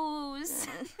close.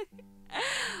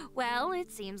 Well,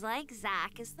 it seems like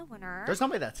Zach is the winner. There's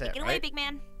nobody that's it, Take it away, right? big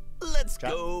man. Let's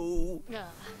Chat. go.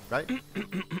 Right?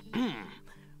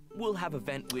 We'll have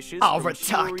event wishes I'll from retake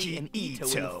CHIORI and Ito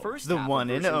in the Ito, first the half one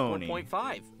of and version only.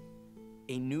 4.5.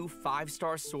 A new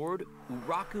 5-star sword,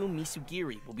 Uraku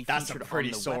Misugiri, will be That's a featured pretty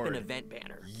on the sword. weapon event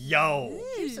banner. Yo.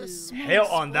 Here's a small Hit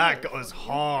on that spoiler. goes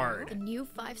hard. The new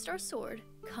 5-star sword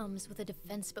comes with a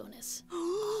defense bonus.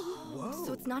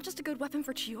 So it's not just a good weapon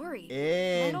for CHIYORI.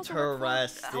 Might also work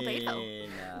for Interesting.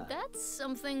 That's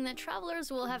something that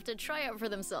travelers will have to try out for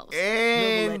themselves.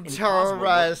 Novelet and Cosmo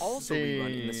will also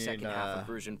rerun in the second half of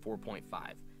version 4.5.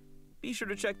 Be sure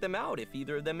to check them out if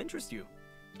either of them interest you.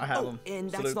 I have them. And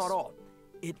that's Salutes. not all.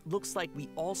 It looks like we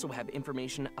also have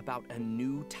information about a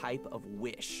new type of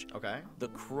wish. Okay. The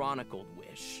Chronicled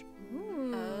Wish.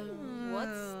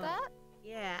 What's that?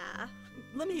 Yeah.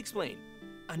 Let me explain.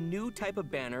 A new type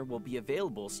of banner will be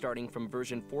available starting from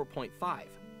version 4.5.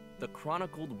 The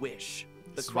Chronicled Wish. The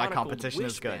This is why Chronicled competition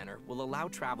Wish is good. banner will allow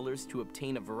travelers to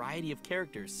obtain a variety of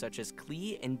characters such as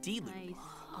𝙃𝙐𝙂𝙀 and 𝙃𝙐𝙂𝙀.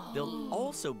 They'll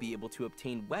also be able to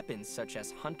obtain weapons such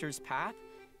as Hunter's Path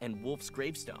and Wolf's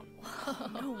Gravestone.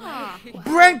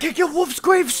 Bran can get Wolf's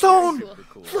Gravestone!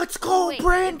 Cool. Let's go, Wait,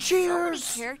 Bran! so many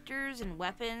Cheers! characters and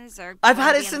weapons are. I've gonna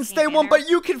had be it on the since same day one, banner? but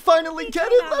you can finally It's get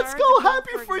kinda it! Let's hard go! to vote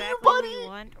Happy for you, exactly what buddy!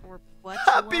 want or what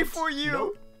you Happy want. for you!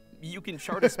 Nope. You can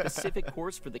chart a specific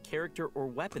course for the character or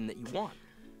weapon that you want.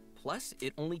 Plus,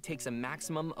 it only takes a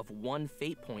maximum of 1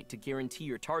 fate point to guarantee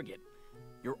your target.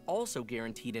 You're also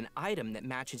guaranteed an item that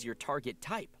matches your target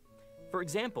type. For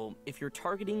example, if you're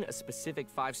targeting a specific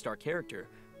 5-star character,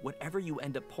 whatever you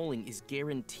end up pulling is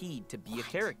guaranteed to be a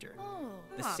character.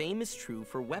 The same is true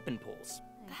for weapon pulls.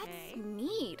 That's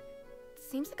neat.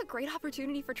 Seems like a great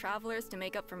opportunity for travelers to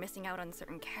make up for missing out on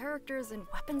certain characters and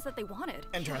weapons that they wanted.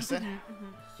 Interested?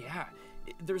 Yeah,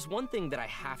 there's one thing that I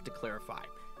have to clarify.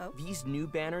 These new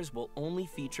banners will only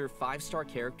feature 5-star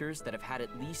characters that have had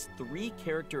at least 3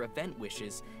 character event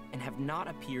wishes and have not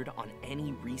appeared on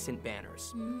any recent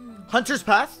banners. Hunter's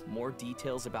Path? More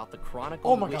details about the Chronicle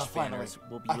Oh my Wish god, finally. banners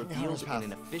will be I think revealed Hunter's Path.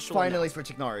 in an official Finally for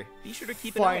announcement. Tignari. Be sure to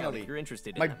keep an eye out Finally. if you're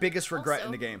interested in My them. biggest regret Also,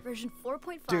 in the game. Version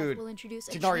 4.5 Dude, will introduce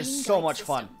a Tignari is training so guide much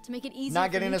system fun. to make it easier Not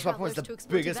for getting new this weapon was travelers the to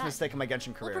explore biggest Tibet. mistake in my Genshin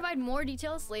We'll career. provide more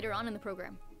details later on in the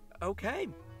program. Okay,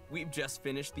 we've just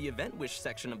finished the event wish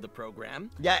section of the program.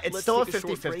 Yeah, it's Let's still a take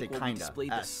short 50-50 break while we kinda, display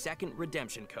the S. second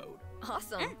redemption code.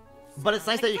 Awesome. But it's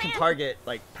nice that you can plan. target,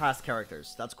 like, past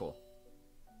characters. That's cool.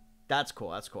 That's cool,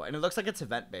 that's cool. And it looks like it's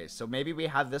event-based. So maybe we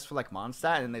have this for, like,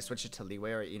 Mondstadt, and then they switch it to Liyue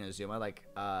or Inazuma, like,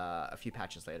 a few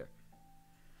patches later.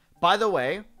 By the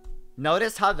way,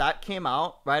 Notice how that came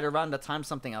out right around the time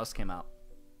something else came out.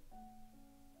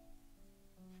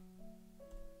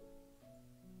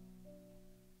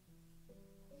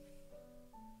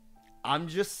 I'm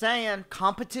just saying,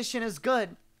 competition is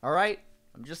good, all right?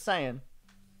 I'm just saying.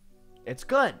 It's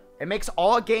good. It makes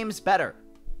all games better.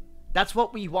 That's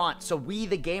what we want, so we,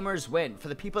 the gamers, win. For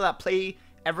the people that play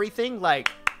everything, like...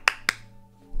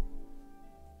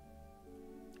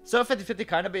 So 50-50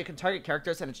 kind of, but you can target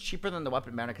characters, and it's cheaper than the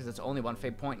weapon banner because it's only 1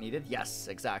 fate point needed. Yes,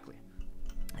 exactly.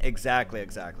 Exactly.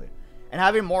 And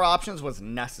having more options was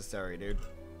necessary, dude.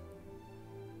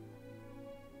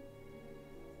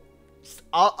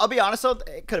 I'll be honest though,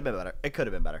 it could have been better. It could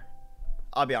have been better.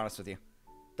 I'll be honest with you.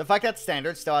 The fact that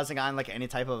standard still hasn't gotten like any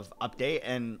type of update,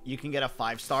 and you can get a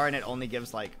 5-star and it only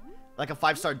gives like a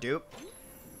 5-star dupe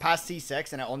past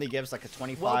C6, and it only gives like a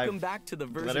 25. Welcome back to the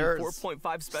version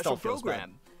 4.5 special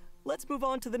program. Let's move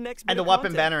on to the next. And the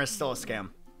weapon banner is still a scam.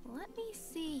 Let me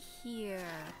see here.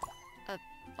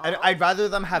 I'd rather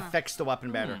them have fixed the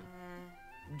weapon banner.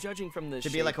 Judging from the to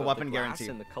shape be like a of weapon the glass guarantee,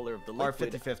 and the color of the or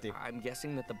liquid, 50-50. I'm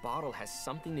guessing that the bottle has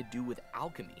something to do with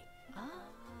alchemy.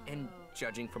 And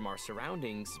judging from our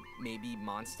surroundings, maybe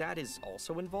Mondstadt is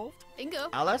also involved? Bingo.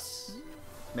 Alice?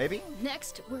 Maybe?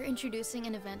 Next, we're introducing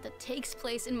an event that takes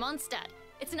place in Mondstadt.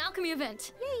 It's an alchemy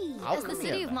event. Yay! As the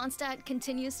city of Mondstadt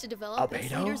continues to develop,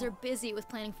 its leaders are busy with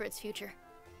planning for its future.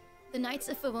 The Knights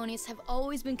of Favonius have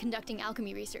always been conducting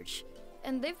alchemy research,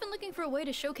 and they've been looking for a way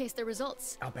to showcase their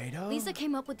results. Lisa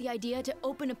came up with the idea to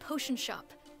open a potion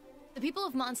shop. The people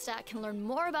of Mondstadt can learn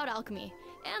more about alchemy,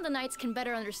 and the Knights can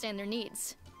better understand their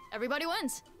needs. Everybody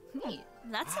wins. Hey,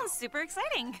 that sounds super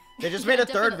exciting. They just made a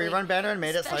third rerun banner and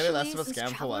made it slightly less of a scam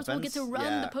for weapons. Will get to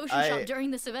run the potion shop during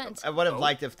this event. I would have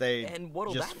liked if they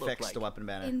just fixed fixed the weapon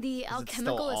banner. In the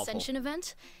Alchemical Ascension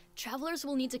event, travelers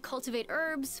will need to cultivate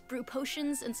herbs, brew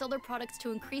potions, and sell their products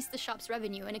to increase the shop's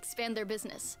revenue and expand their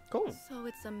business. Cool. So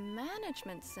it's a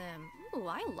management sim. Ooh,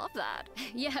 I love that.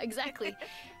 Yeah, exactly.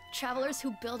 Travelers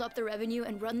who build up the revenue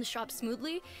and run the shop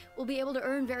smoothly will be able to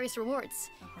earn various rewards.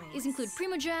 These include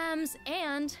Primo Gems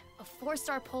and a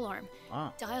 4-star polearm.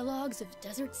 Dialogues of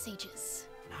Desert Sages.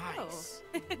 Nice.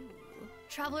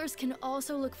 Travelers can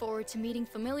also look forward to meeting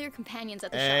familiar companions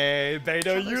at the shop. Hey,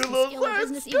 Beta, you love scale their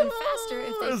business even faster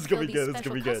if they fulfill these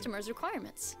special customers'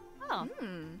 requirements. Oh,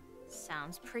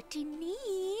 sounds pretty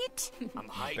neat. I'm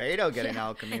hyped. Beto getting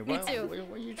alchemy. Me too. What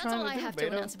are you That's trying all to I do, have Beto? to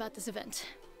announce about this event.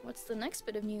 What's the next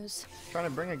bit of news? Trying to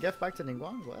bring a gift back to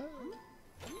Ningguang? What?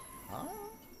 Huh?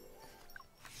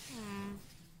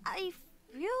 I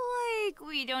feel like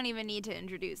we don't even need to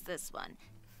introduce this one.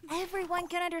 Everyone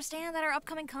can understand that our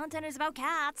upcoming content is about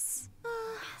cats.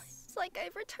 It's like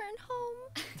I've returned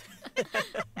home.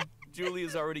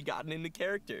 Julia's already gotten into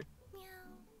character.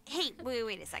 Hey,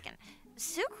 wait a second.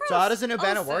 Sucrose So how does a new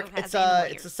banner also work? has It's animal a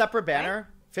ears, separate banner,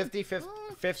 right?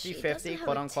 50-50,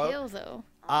 quote Tail, unquote. though.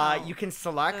 You can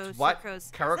select what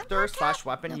Sucrose character doesn't /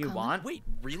 weapon you want, Wait,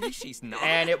 really? She's not?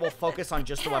 and it will focus on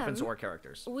just the weapons or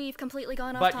characters. We've completely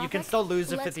gone off But topic. you can still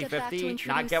lose a Let's get back to 50-50,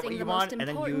 not get what introducing you the want, most and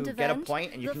then you important get a event,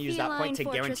 point, and you the can use that point to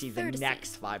Feline guarantee the Fortress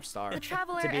next 5-star The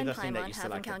traveler to be and the thing that you Paimon have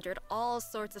selected. encountered all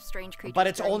sorts of strange creatures. But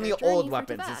it's during only their journey old for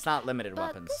weapons, Teyvat. it's not limited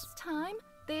But weapons. this time,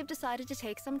 they've decided to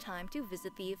take some time to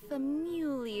visit the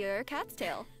familiar Cat's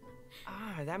Tail.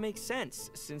 That makes sense.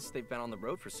 Since they've been on the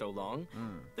road for so long,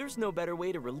 there's no better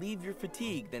way to relieve your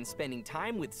fatigue than spending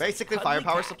time with some Basically, cuddly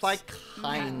firepower cats. supply,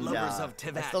 Lovers kinda. of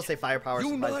Teyvat. I still say firepower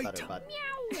supply is Unite. better, but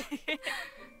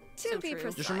To be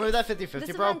precise, just remove that 50-50,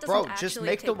 this bro. event Bro, doesn't just actually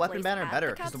make the take weapon place banner at better,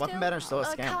 the because the Cat's weapon Tail. banner is still a A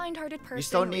scam. kind-hearted person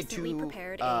still need recently 2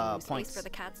 prepared a new points. space for the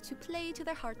cats to play to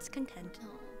their heart's content.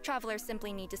 Travelers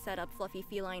simply need to set up fluffy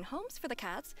feline homes for the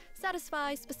cats,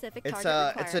 satisfy specific It's target a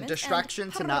requirements, distraction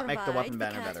and to not make the provide weapon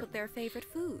banner cats better. with their favorite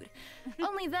food.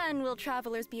 Only then will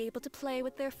travelers be able to play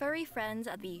with their furry friends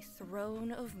at the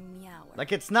Throne of Meower.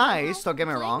 Like, it's nice, don't get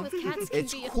me playing wrong. with cats can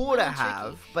It's be a cool little to have,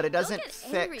 tricky. but it They'll doesn't get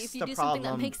angry fix if you the do something that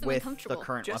problem makes them with the uncomfortable.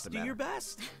 current Just weapon do banner. your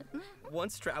best.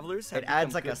 Once travelers have It adds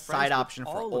become like a good side friends with option for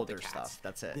all of the older cats, stuff,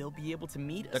 that's it. They'll be able to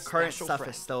meet The a current special stuff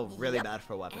friend. is still really Yep. bad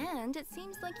for weapons. And it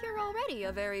seems like you're already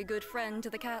a very good friend to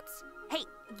the cats. Hey,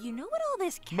 you know what all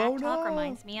this cat Mona. talk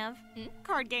reminds me of?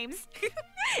 Card games.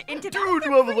 In Dude, Teyvat,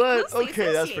 they're level pretty that. closely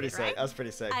Okay, that's pretty associated, sick. right? That's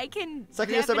pretty sick. I can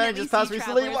Second year submarine definitely just passed see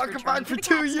recently. travelers Welcome returning back for to the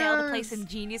 2 Cat's Tail to play years. some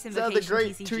genius Sounds like invocation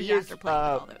great. TCG 2 years, after playing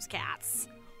with all those cats.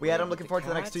 We had him With looking the forward to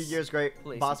the next 2 cats, years. Great.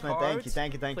 play Boss some man, thank you, cards,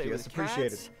 thank you, thank play you. with It's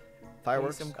appreciated. cats,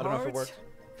 Fireworks. some I don't know if it cards. worked.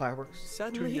 Fireworks. 2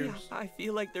 Suddenly, years. I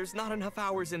feel like there's not enough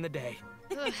hours in the day.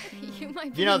 You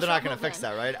might be You know in they're not trouble gonna fix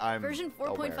then. that, right? I'm Version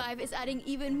aware. 4.5 is adding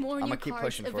even more I'ma new keep cards,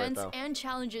 pushing for it, events, though. and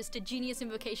challenges to Genius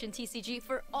Invocation TCG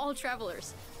for all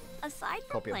travelers. Aside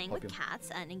from Copium, playing with copium.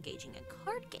 cats and engaging in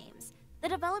card games, the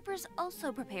developers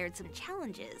also prepared some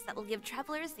challenges that will give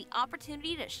travelers the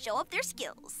opportunity to show up their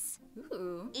skills.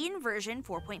 Ooh. In version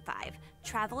 4.5,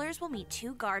 travelers will meet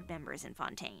 2 guard members in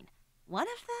Fontaine. One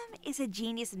of them is a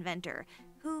genius inventor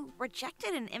who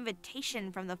rejected an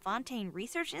invitation from the Fontaine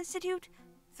Research Institute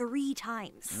 3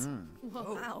 times.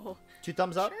 Whoa. Wow. 2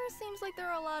 thumbs up. Sure seems like there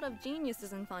are a lot of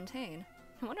geniuses in Fontaine.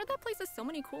 I wonder if that place has so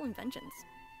many cool inventions.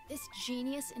 This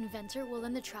genius inventor will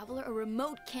lend the traveler a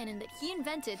remote cannon that he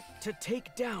invented. To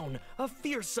take down a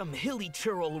fearsome hilly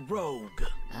churl rogue.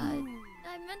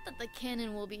 I meant that the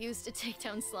cannon will be used to take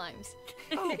down slimes.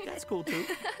 Oh, that's cool too.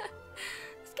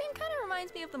 This game kind of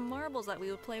reminds me of the marbles that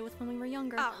we would play with when we were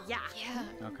younger. Oh, yeah.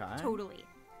 Yeah. Okay. Totally.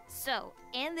 So,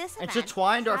 in this event,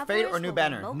 Intertwined or Fate or travelers New will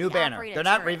banner? remotely New banner. operate a They're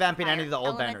not turret revamping to any of the fire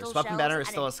old banners. elemental Weapon banner shells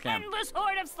is still a at scam. an endless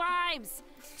horde of slimes.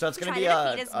 So it's gonna Try be to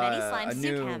a defeat as many slimes a as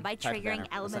you new can by type of triggering banner,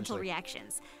 elemental essentially.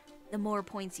 reactions. The more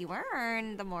points you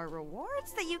earn, the more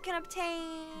rewards that you can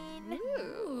obtain.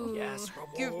 Ooh. Yes,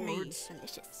 Give me rewards.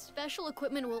 delicious. Special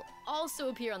equipment will also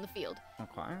appear on the field.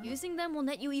 Okay. Using them will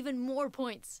net you even more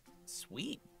points.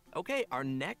 Sweet. Okay, our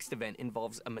next event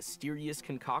involves a mysterious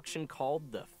concoction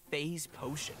called the Phase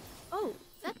Potion. Oh,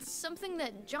 that's something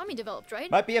that Jami developed,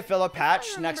 right? Might be a filler If I patch.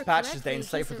 remember Next patch is correctly, Dane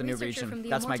Slate he's with a a new researcher from region. the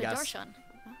That's my Immortal guess. Darshan.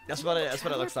 That's what it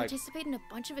Traveler looks like. participate in a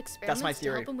bunch of experiments That's my to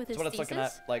theory. help him with That's his what it's looking at.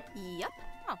 thesis? Like, Yep.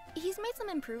 Oh. He's made some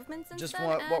improvements since just then,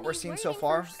 what and we're he's seeing so waiting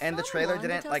far. for And the trailer someone to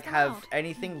didn't test like them have out.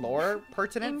 anything lore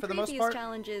pertinent for the most part. In previous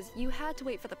challenges, you had to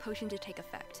wait for the potion to take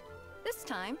effect. This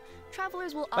time,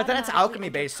 travelers will But then it's automatically alchemy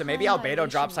enter based, so maybe time Albedo dilation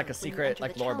drops like a mode when you secret enter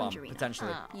like the lore bomb challenge arena.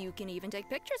 potentially. You can even take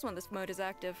pictures when this mode is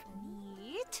active.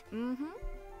 Neat.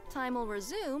 Time will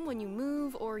resume when you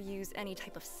move or use any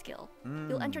type of skill.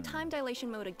 You'll enter time dilation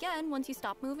mode again once you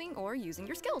stop moving or using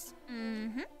your skills.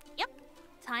 Yep.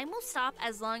 Time will stop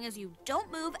as long as you don't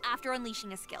move after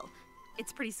unleashing a skill.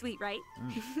 It's pretty sweet, right?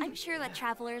 I'm sure that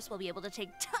travelers will be able to take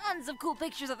tons of cool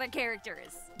pictures of their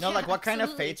characters. No, Yeah, like what kind of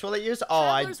absolutely. fates will it use? Oh,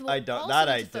 Travelers will I don't. also That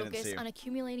need I to didn't focus see. on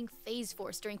accumulating phase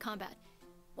force during combat.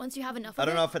 Once you have enough I of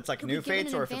don't it, know if it's like you'll be new given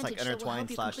fates an or if it's like advantage that will help intertwined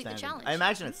you slash complete the standard. challenge. I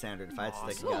imagine it's standard if I had to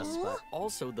take a guess, but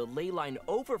Also, the Leyline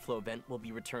Overflow event will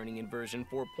be returning in version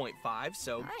 4.5,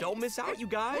 so don't miss out, you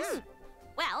guys.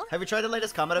 Well, have you tried the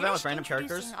latest combat event with finish random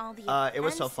characters? introducing all the It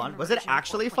was so events fun. in Was it version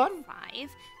actually fun? 4.5.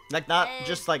 Like not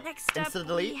just like Next up, instant we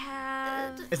delete?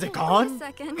 have... Is it Wait gone? a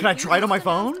second. Can I try it on my You just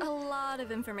phone? announced a lot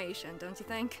of information, don't you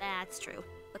think? That's true.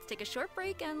 Let's take a short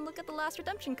break and look at the last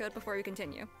redemption code before we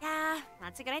continue. Yeah,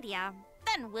 that's a good idea.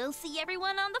 Then we'll see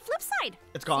everyone on the flip side.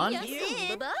 It's gone? Yes,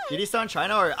 bye-bye. Did he still in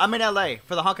China or I'm in LA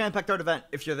for the Honkai Impact Art event.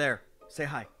 If you're there, say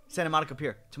hi. Santa Monica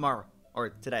Pier tomorrow or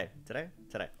today. Today.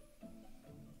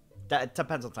 That it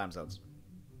depends on time zones.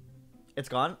 It's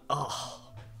gone.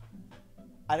 Oh,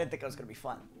 I didn't think it was gonna be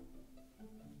fun.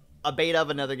 A beta of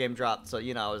another game dropped, so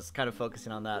you know I was kind of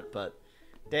focusing on that. But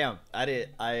damn, I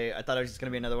thought it was just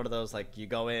gonna be another one of those like you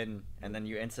go in and then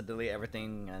you instant delete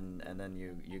everything and then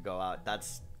you go out.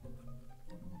 That's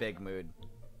big mood.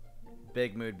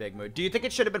 Big mood. Do you think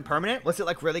it should have been permanent? Was it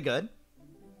like really good?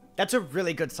 That's a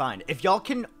really good sign. If y'all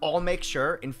can all make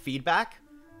sure in feedback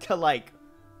to like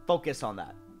focus on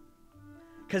that.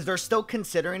 Because they're still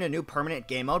considering a new permanent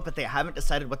game mode, but they haven't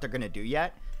decided what they're going to do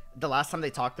yet. The last time they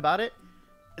talked about it,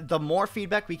 the more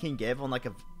feedback we can give on like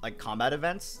combat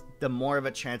events, the more of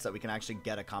a chance that we can actually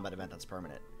get a combat event that's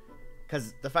permanent.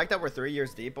 Because the fact that we're 3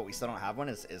 years deep, but we still don't have one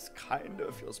is kind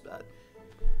of feels bad.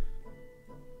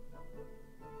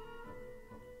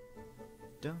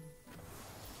 Done.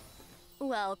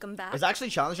 Welcome back. It's actually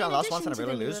challenging on the last ones and I In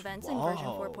really addition lose. to the new events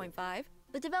in version 4.5,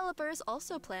 the developers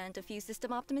also planned a few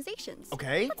system optimizations.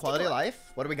 Okay, Let's quality take of a look.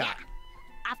 life. What do we got?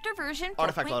 After version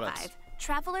Artifact 4.5, loadouts.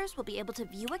 travelers will be able to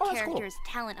view a Oh, that's cool. character's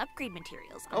talent upgrade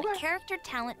materials on Okay. the character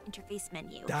talent interface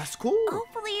menu. That's cool.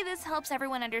 Hopefully, this helps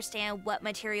everyone understand what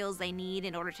materials they need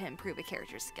in order to improve a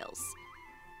character's skills.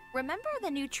 Remember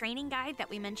the new training guide that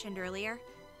we mentioned earlier?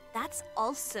 That's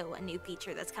also a new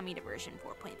feature that's coming to version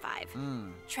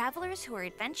 4.5. Travelers who are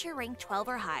adventure rank 12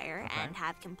 or higher and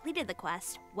have completed the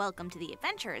quest, Welcome to the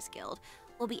Adventurers Guild,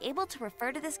 will be able to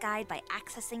refer to this guide by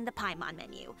accessing the Paimon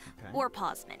menu, or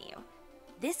pause menu.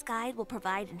 This guide will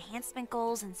provide enhancement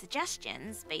goals and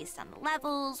suggestions based on the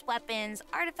levels, weapons,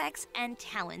 artifacts, and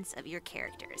talents of your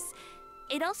characters.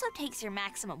 It also takes your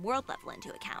maximum world level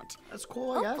into account. That's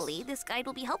cool, I guess. Hopefully, this guide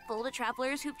will be helpful to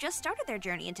travelers who've just started their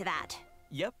journey into that.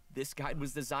 Yep, this guide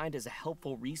was designed as a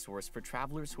helpful resource for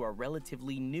travelers who are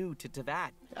relatively new to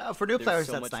Teyvat. Yeah, for new There's players,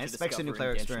 so that's much to nice. Makes the new discover player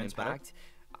in Genshin experience better. Impact.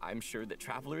 I'm sure that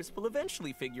travelers will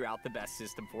eventually figure out the best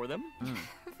system for them.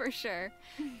 For sure.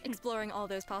 Exploring all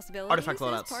those possibilities Artifact is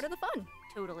loadouts. part of the fun.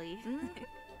 Totally.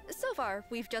 So far,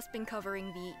 we've just been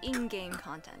covering the in-game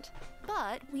content.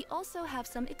 But we also have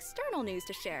some external news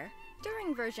to share.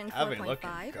 During version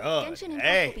 4.5, Genshin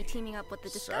Impact will be teaming up with the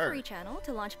Discovery Channel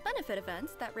to launch benefit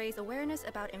events that raise awareness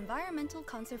about environmental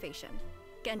conservation.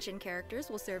 Genshin characters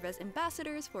will serve as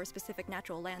ambassadors for specific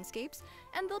natural landscapes,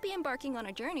 and they'll be embarking on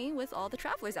a journey with all the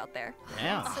travelers out there.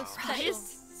 Damn. That is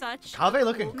such Caesa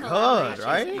looking good,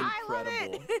 right?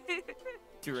 Incredible.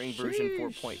 During version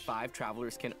 4.5,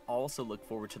 travelers can also look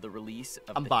forward to the release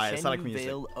of the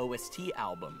Chen OST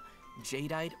album,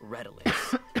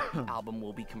 𝙃𝙖𝙬𝙧𝙚. The album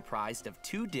will be comprised of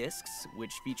 2 discs,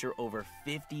 which feature over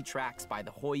 50 tracks by the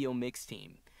Hoyo Mix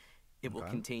team. It will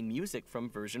contain music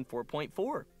from version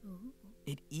 4.4.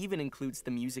 It even includes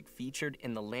the music featured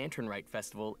in the Lantern Rite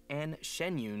Festival and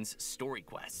Shenyun's Story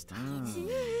Quest. so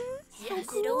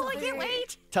cool. I can't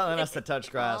wait. Telling us to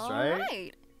touch grass, right?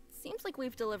 Right. Seems like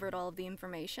we've delivered all of the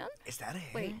information. Is that it?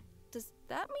 Wait, does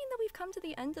that mean that we've come to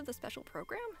the end of the special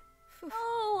program?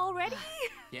 Oh, already?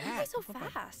 Yeah. Why so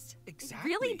fast?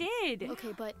 Exactly. It really did.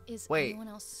 Okay, but is Wait. anyone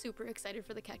else super excited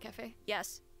for the Cat Cafe?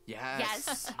 Yes.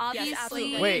 Yes, obviously. Yes,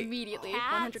 absolutely. Wait. Immediately.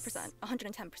 100%.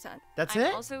 110%. That's I'm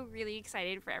it? also really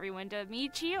excited for everyone to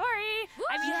meet CHIORI.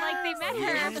 I mean, like, they met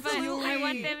her, but I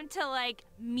want them to, like,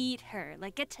 meet her.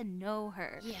 Like, get to know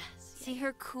her. Yes. See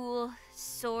her cool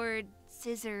sword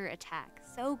scissor attack.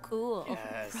 So cool.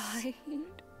 Yes. Right.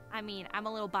 I mean, I'm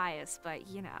a little biased, but,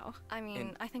 you know. I mean,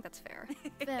 And- I think that's fair.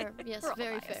 Fair. Yes, We're all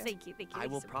very biased. fair. Thank you, thank you. I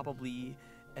will probably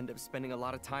end up spending a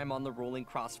lot of time on the Rolling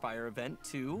Crossfire event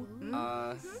too.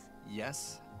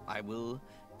 Yes, I will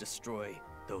destroy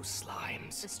those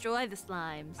slimes. Destroy the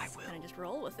slimes. I will. Kind of just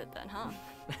roll with it then, huh?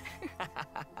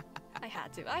 I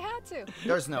had to.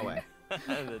 There's no way.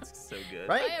 That's so good.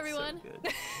 Right? Bye, everyone. So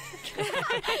good.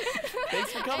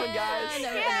 Thanks for coming, guys.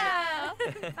 Yeah.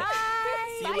 Bye.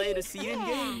 See you later. See you in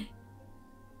game.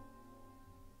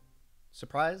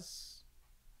 Surprise.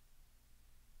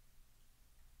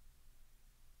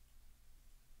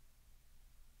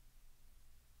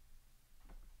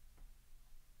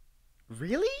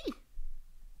 Really?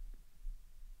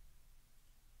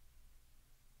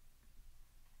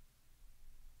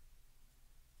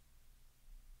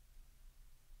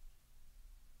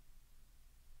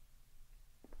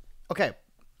 Okay.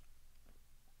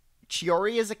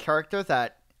 CHIORI is a character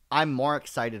that I'm more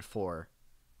excited for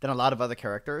than a lot of other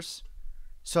characters.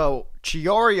 So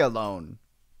CHIORI alone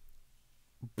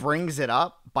brings it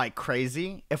up by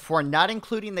crazy. If we're not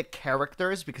including the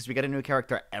characters, because we get a new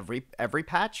character every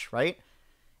patch, right?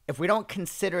 If we don't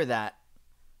consider that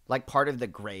like part of the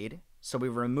grade, so we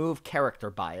remove character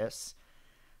bias,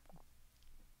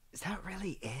 is that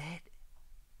really it?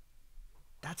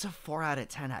 That's a 4 out of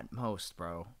 10 at most,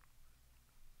 bro.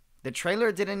 The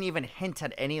trailer didn't even hint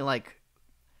at any like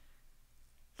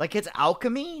it's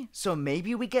alchemy, so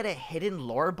maybe we get a hidden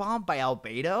lore bomb by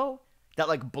Albedo that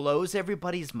like blows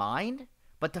everybody's mind.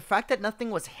 But the fact that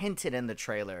nothing was hinted in the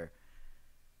trailer,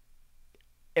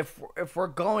 if we're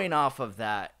going off of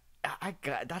that,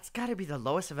 that's got to be the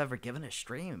lowest I've ever given a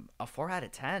stream, a 4 out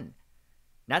of 10.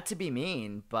 Not to be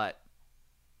mean, but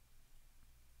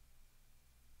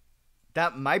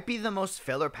that might be the most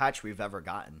filler patch we've ever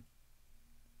gotten.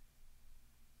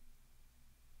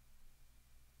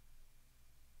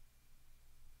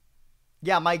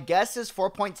 Yeah, my guess is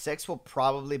 4.6 will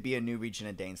probably be a new region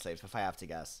of Daneslaves, if I have to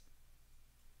guess.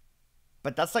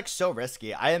 But that's like so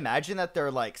risky. I imagine that they're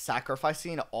like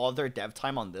sacrificing all their dev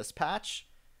time on this patch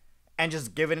and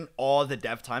just giving all the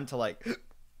dev time to like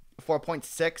 4.6,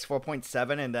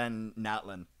 4.7, and then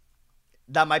Natlin.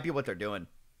 That might be what they're doing.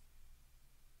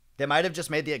 They might have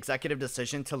just made the executive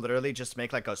decision to literally just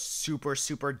make like a super,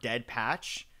 super dead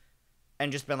patch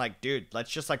and just been like, dude,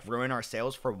 let's just like ruin our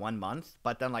sales for 1 month,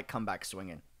 but then like come back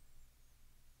swinging.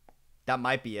 That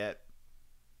might be it.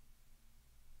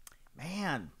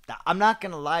 Man, I'm not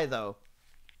going to lie though.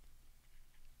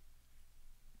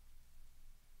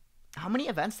 How many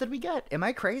events did we get? Am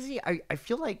I crazy? I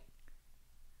feel like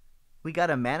we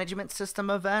got a management system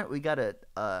event. We got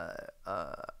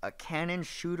a cannon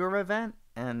shooter event.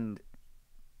 And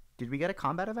did we get a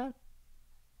combat event?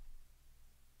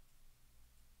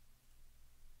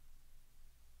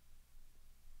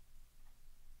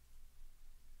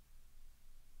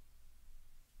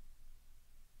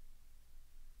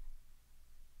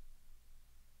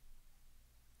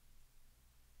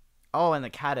 Oh, and the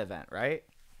cat event, right?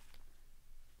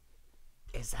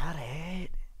 Is that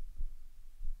it?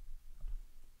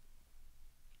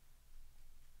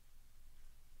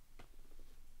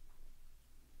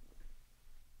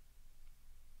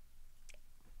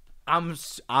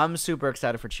 I'm super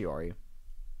excited for CHIORI.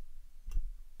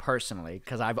 personally,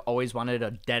 because I've always wanted a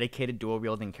dedicated dual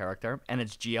wielding character, and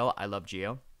it's Geo. I love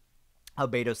Geo.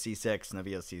 Albedo C6,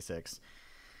 Navia C6.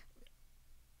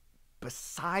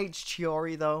 Besides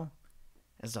CHIORI, though,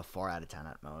 it's a 4 out of 10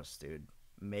 at most, dude.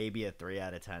 Maybe a 3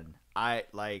 out of 10. I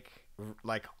like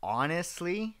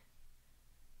honestly,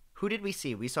 who did we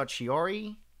see? We saw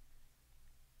CHIORI,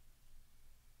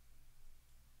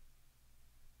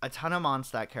 a ton of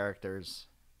Mondstadt characters,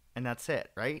 and that's it,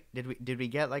 right? Did we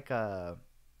get like a?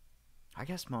 I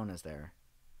guess Mona's there.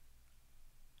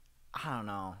 I don't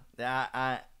know.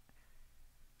 I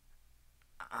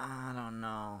don't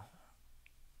know.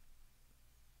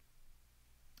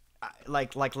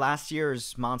 Like last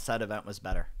year's Mondstadt event was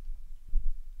better.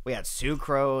 We had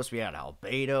Sucrose, we had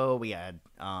Albedo, we had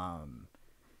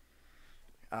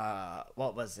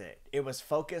what was it? It was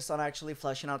focused on actually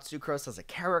fleshing out Sucrose as a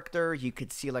character. You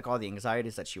could see like all the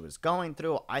anxieties that she was going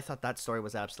through. I thought that story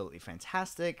was absolutely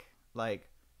fantastic. Like,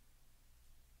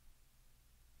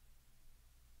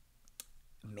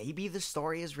 maybe the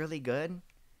story is really good.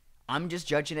 I'm just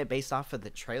judging it based off of the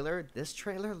trailer. This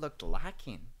trailer looked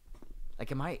lacking.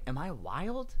 Like, am I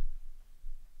wild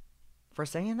for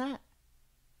saying that?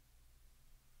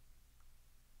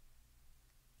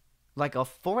 Like a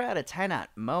 4 out of 10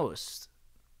 at most.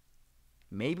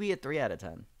 Maybe a 3 out of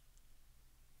 10.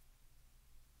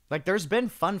 Like, there's been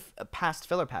fun past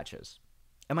filler patches.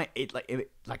 Am I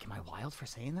wild for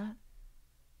saying that?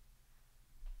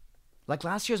 Like,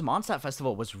 last year's Mondstadt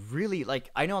Festival was really, like,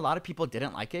 I know a lot of people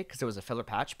didn't like it because it was a filler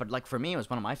patch, but, like, for me, it was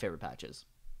one of my favorite patches.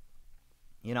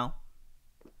 You know?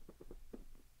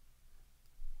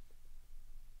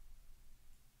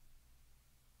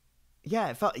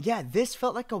 Yeah, this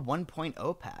felt like a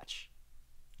 1.0 patch.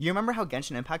 You remember how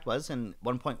Genshin Impact was in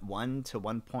 1.1 to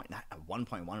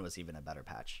 1.1 was even a better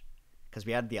patch. Because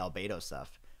we had the Albedo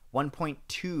stuff. 1.2,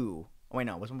 oh wait,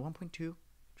 no, wasn't 1.2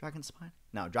 Dragon Spine?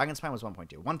 No, Dragon Spine was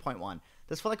 1.2. 1.1.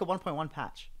 This felt like a 1.1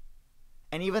 patch.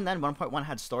 And even then, 1.1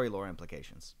 had story lore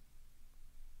implications.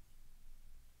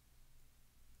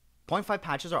 0.5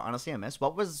 patches are honestly a miss.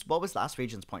 What was last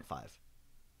region's 0.5?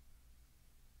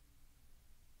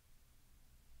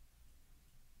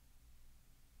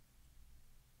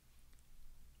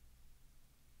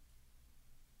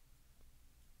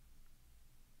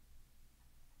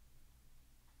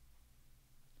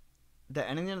 The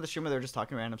ending of the stream where they're just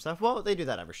talking random stuff. Well, they do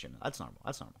that every stream. That's normal.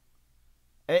 That's normal.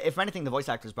 If anything, the voice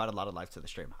actors brought a lot of life to the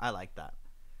stream. I like that.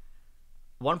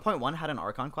 1.1 had an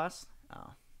Archon quest.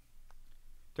 Oh.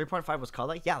 3.5 was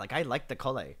𝙃𝙀. Yeah, like I liked the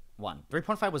𝙃𝙀 one.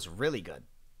 3.5 was really good.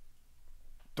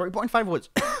 3.5 was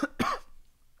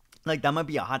like, that might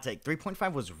be a hot take.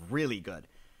 3.5 was really good.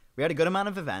 We had a good amount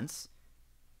of events.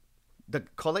 The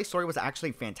𝙃𝙀 story was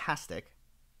actually fantastic.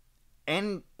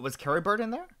 And was Carrie Bird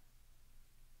in there?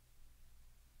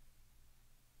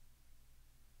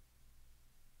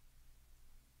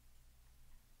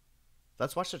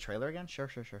 Let's watch the trailer again. Sure.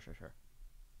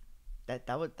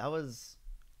 That was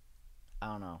I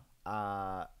don't know.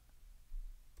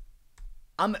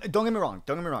 Don't get me wrong.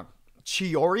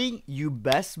 CHIORI, you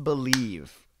best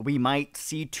believe we might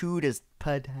see 2 to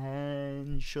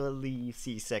potentially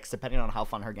C6, depending on how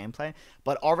fun her gameplay.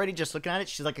 But already just looking at it,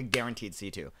 she's like a guaranteed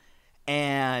C2.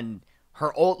 And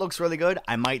her ult looks really good.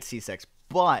 I might C6.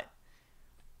 But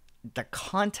the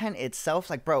content itself,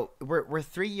 like, bro, we're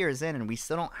 3 years in and we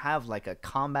still don't have like a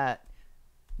combat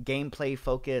gameplay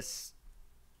focus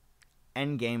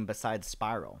end game besides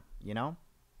Spiral, you know?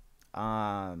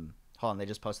 Hold on, they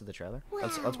just posted the trailer.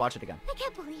 Wow. Let's watch it again. I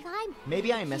can't believe I'm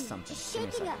maybe I missed something.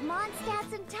 Shaking up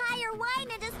Mondstadt's entire wine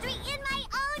industry in my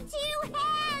own 2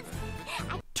 hands.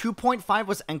 2.5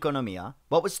 was Enkonomiya.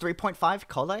 What was 3.5?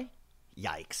 𝙃𝙀?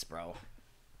 Yikes, bro.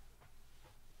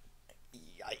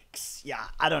 Yikes. Yeah,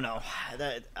 I don't know.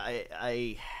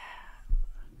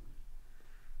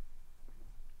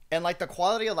 And like, the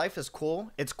quality of life is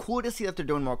cool. It's cool to see that they're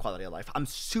doing more quality of life. I'm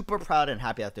super proud and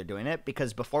happy that they're doing it,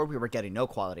 because before we were getting no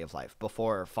quality of life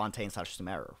before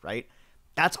Fontaine/Sumeru, right?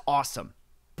 That's awesome.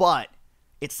 But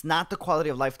it's not the quality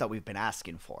of life that we've been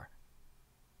asking for.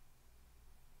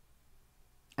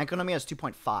 Enkonomiya is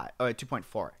 2.5 or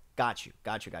 2.4. Got you.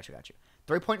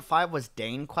 3.5 was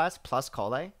Dane quest plus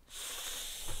𝙃𝙀.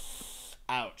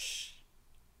 Ouch.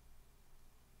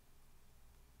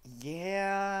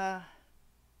 Yeah.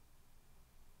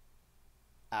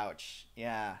 Ouch.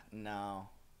 Yeah, no.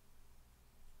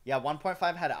 Yeah,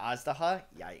 1.5 had 𝙃𝙀.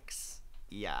 Yikes.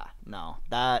 Yeah, no.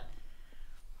 That's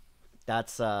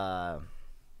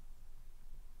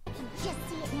Just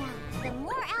see it now. The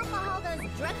more alcohol those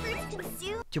drug fruits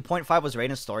consume. 2.5 was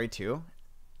Raiden's story too.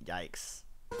 Yikes.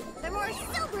 The more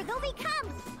sober they'll become!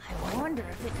 I wonder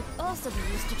if it could also be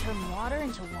used to turn water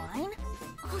into wine?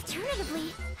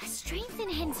 Alternatively, a strength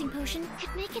enhancing potion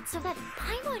could make it so that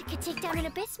Paimon could take down an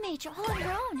Abyss Mage all on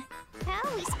her own. How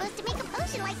are we supposed to make a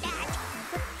potion like that?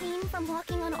 The pain from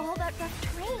walking on all that rough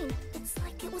terrain. It's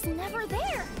like it was never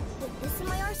there. With this in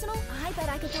my arsenal, I bet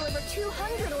I could deliver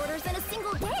 200 orders in a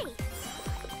single day.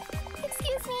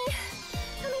 Excuse me.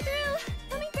 Coming through.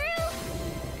 Coming through.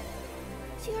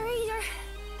 CHIORI, your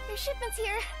shipment's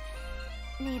here.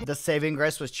 The saving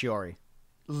grace was CHIORI.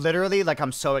 Literally, like,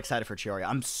 I'm so excited for CHIORI.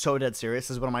 I'm so dead serious.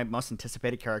 This is one of my most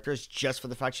anticipated characters just for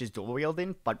the fact she's dual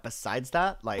wielding. But besides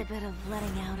that, like... A bit of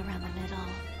letting out around the middle.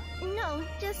 No,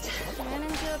 just ran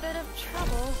into a bit of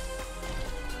trouble.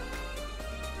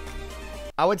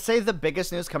 I would say the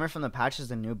biggest news coming from the patch is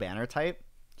the new banner type.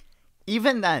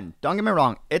 Even then, don't get me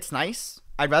wrong, it's nice.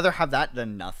 I'd rather have that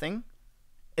than nothing.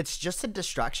 It's just a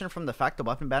distraction from the fact the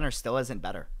weapon banner still isn't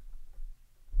better.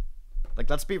 Like,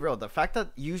 let's be real. The fact that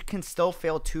you can still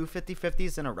fail 2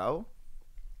 50-50s in a row,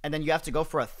 and then you have to go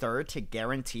for a third to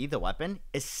guarantee the weapon,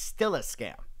 is still a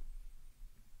scam.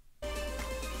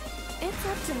 It's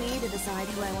up to me to decide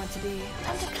who I want to be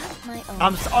and to cut my own.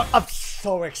 I'm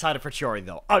so excited for CHIORI,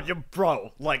 though.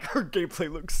 Bro, like, her gameplay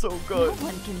looks so good. No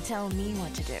one can tell me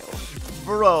what to do.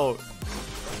 Bro.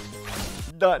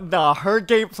 Nah, her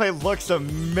gameplay looks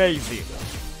amazing.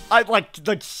 I like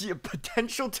the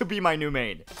potential to be my new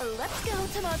main. Let's go,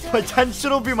 Tomato.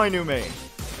 Potential to be my new main.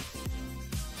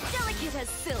 Delicate as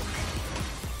silk.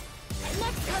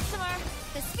 Next customer.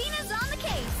 The Spina's on the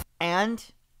case. And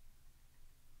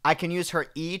I can use her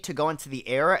E to go into the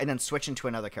air and then switch into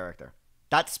another character.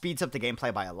 That speeds up the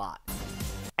gameplay by a lot.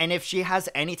 And if she has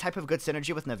any type of good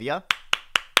synergy with Navia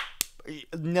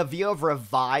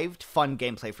revived fun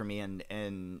gameplay for me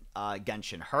in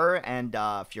Genshin. Her and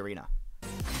Fiorina.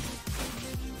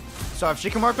 So if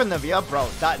she can work with Navia, bro,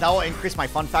 that will increase my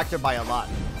fun factor by a lot.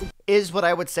 Is what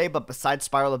I would say, but besides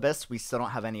Spiral Abyss, we still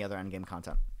don't have any other endgame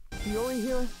content. CHIORI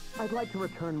here. I'd like to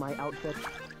return my outfit.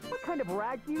 What kind of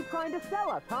rags are you trying to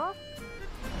sell us, huh?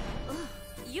 Ugh,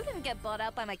 you didn't get bought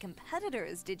out by my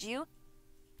competitors, did you?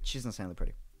 She's insanely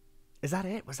pretty. Is that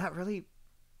it? Was that really...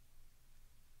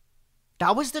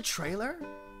 That was the trailer?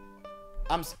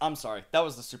 I'm sorry. That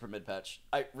was the super mid patch.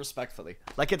 I respectfully.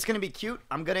 Like, it's gonna be cute.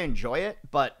 I'm gonna enjoy it,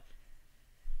 but...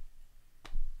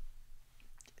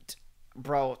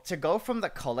 Bro, to go from the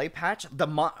𝙃𝙖𝙀 patch,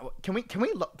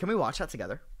 can we watch that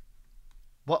together?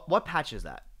 What patch is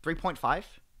that? 3.5?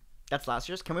 That's last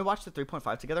year's. Can we watch the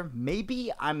 3.5 together? Maybe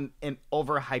I'm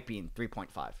overhyping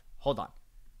 3.5. Hold on.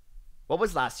 What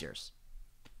was last year's?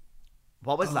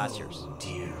 What was last year's?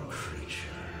 Dear creature,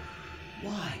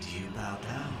 why do you bow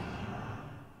down?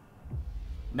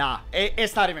 Nah,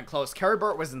 it's not even close.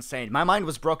 Caribert was insane. My mind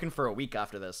was broken for a week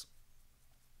after this.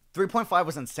 3.5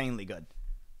 was insanely good.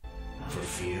 For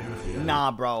fear of the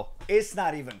Nah, bro. It's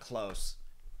not even close.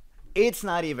 It's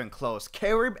not even close.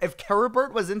 If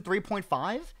Caribert was in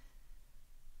 3.5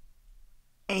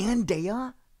 and Dea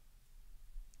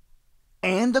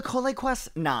and the 𝙃𝙀𝙀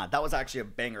quest, nah, that was actually a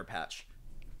banger patch.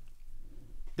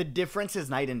 The difference is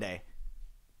night and day.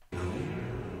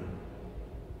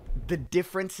 The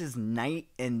difference is night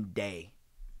and day.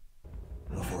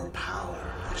 For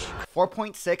power.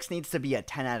 4.6 needs to be a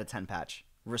 10 out of 10 patch,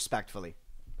 respectfully.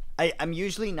 I'm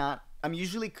usually not.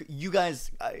 You guys,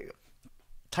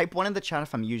 type 1 in the chat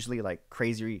if I'm usually like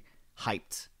crazy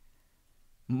hyped.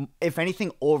 If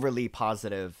anything, overly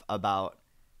positive about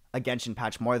a Genshin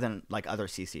patch more than like other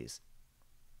CCs.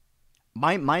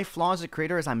 My flaw as a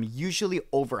creator is I'm usually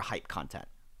overhyped content.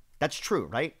 That's true,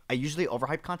 right? I usually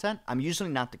overhype content. I'm usually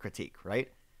not the critique,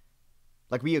 right?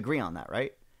 Like, we agree on that,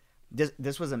 right?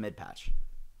 This was a mid patch.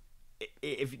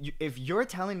 If you're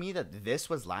telling me that this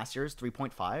was last year's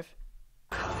 3.5,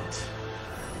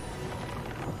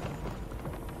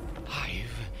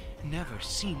 I've never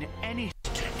seen any.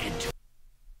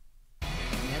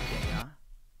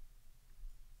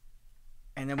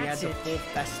 And then we had the full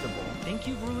festival. Think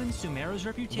you've ruined Sumeru's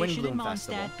reputation in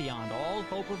Mondstadt beyond all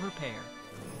hope of repair.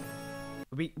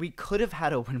 We could have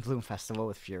had a Windbloom Festival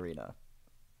with Fiorina.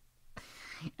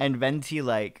 And Venti,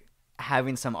 like,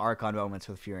 having some Archon moments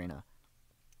with Fiorina.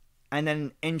 And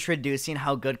then introducing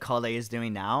how good 𝙃𝙀𝙀 is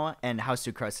doing now and how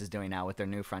Sucrose is doing now with their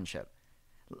new friendship.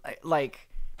 Like,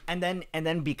 and then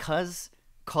because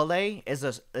𝙃𝙀𝙀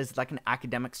is like an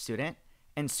academic student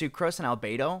and Sucrose and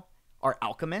Albedo are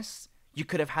alchemists, you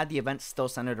could have had the event still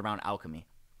centered around alchemy.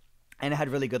 And it had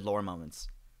really good lore moments.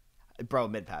 Bro,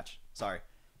 mid-patch. Sorry.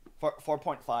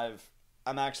 4.5,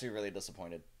 I'm actually really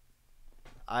disappointed.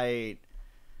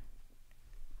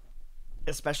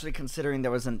 Especially considering there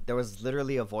was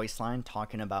literally a voice line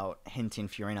talking about hinting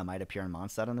Fiorina might appear in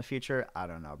Mondstadt in the future. I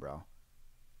don't know, bro.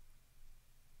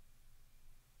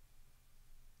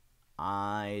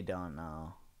 I don't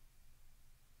know.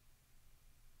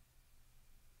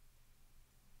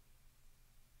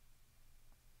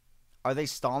 Are they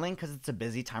stalling because it's a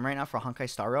busy time right now for Honkai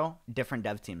Star Rail? Different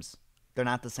dev teams. They're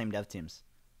not the same dev teams.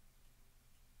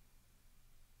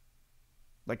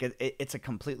 Like, it's a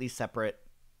completely separate...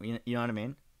 You know what I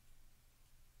mean?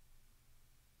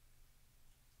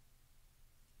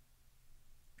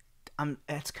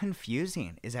 It's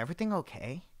confusing. Is everything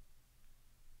okay?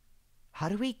 How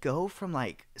do we go from,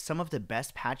 like, some of the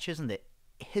best patches in the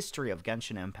history of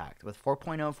Genshin Impact with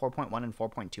 4.0, 4.1, and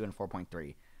 4.2, and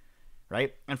 4.3,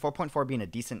 right? And 4.4 being a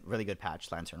decent, really good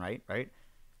patch, Lantern, right?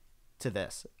 To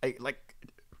this.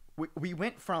 We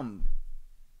went from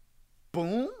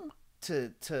boom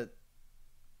to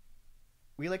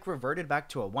we, like, reverted back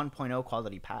to a 1.0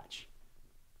 quality patch.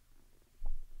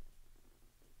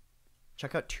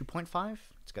 Check out 2.5.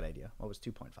 It's a good idea. What was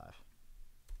 2.5?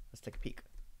 Let's take a peek.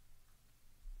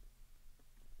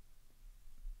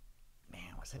 Man,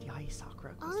 was it Yai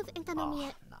Sakura? All of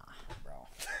Enkanomiya. Oh, nah, bro.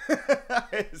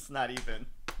 It's not even.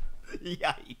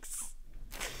 Yikes.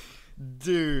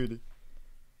 Dude.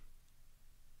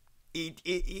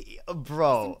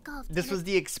 Bro, this was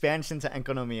the expansion to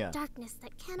Enkanomiya. Darkness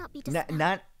that cannot be dispelled.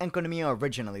 Not Enkanomiya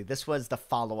originally. This was the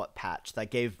follow-up patch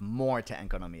that gave more to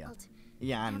Enkanomiya.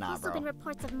 Yeah, there nah, have also bro. been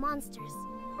reports of monsters,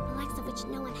 the likes of which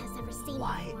no one has ever seen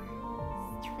before.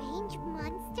 Strange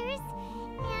monsters,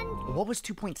 and... What was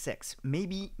 2.6?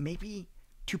 Maybe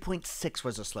 2.6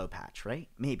 was a slow patch, right?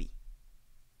 Maybe.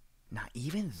 Not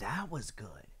even that was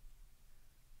good.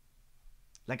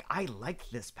 Like, I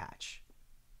liked this patch.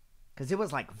 Because it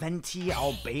was like Venti,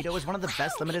 Albedo was one of the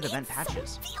best limited event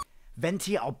patches.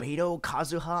 Venti, Albedo,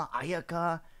 Kazuha,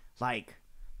 Ayaka, like...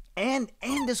 And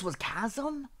this was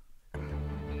Chasm?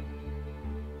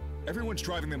 Everyone's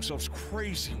driving themselves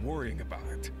crazy worrying about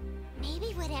it.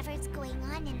 Maybe whatever's going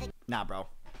on in the... Nah, bro.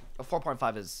 A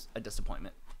 4.5 is a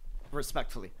disappointment.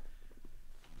 Respectfully.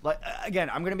 Like, again,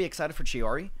 I'm going to be excited for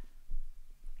CHIYORI.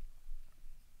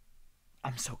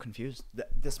 I'm so confused.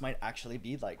 This might actually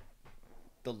be, like,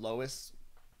 the lowest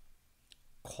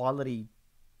quality...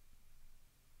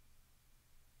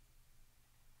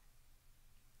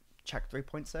 Check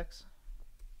 3.6?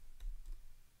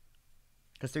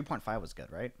 Because 3.5 was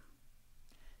good, right?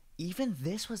 Even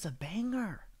this was a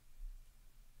banger.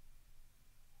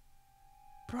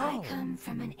 Bro. I come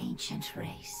from an ancient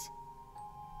race.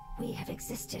 We have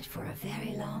existed for a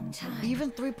very long time.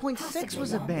 Even 3.6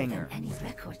 was a banger. Any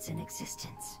records in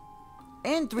existence.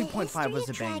 And 3.5 was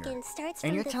a banger.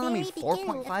 And you're telling me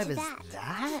 4.5 is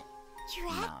that?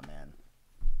 Nah, man.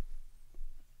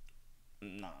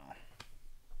 No.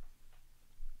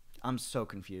 I'm so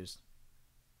confused.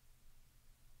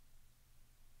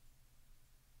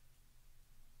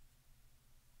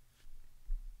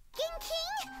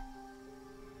 King?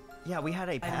 Yeah, we had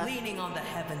a path. I'm leaning on the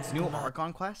heavens. New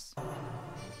Archon quest?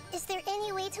 Is there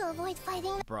any way to avoid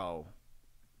fighting? Bro,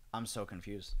 I'm so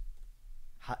confused.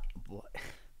 What?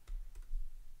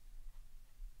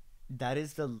 That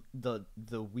is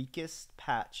the weakest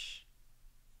patch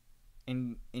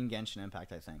in Genshin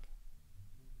Impact, I think.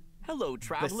 Hello,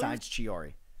 travelers. Besides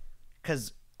CHIYORI.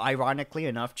 Because, ironically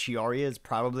enough, CHIYORI is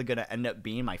probably going to end up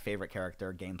being my favorite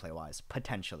character gameplay-wise.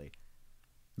 Potentially.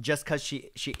 Just because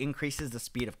she increases the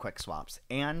speed of quick swaps.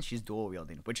 And she's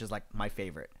dual-wielding, which is, like, my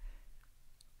favorite.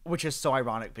 Which is so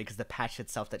ironic because the patch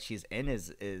itself that she's in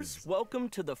is... Welcome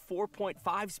to the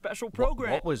 4.5 special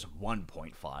program. What was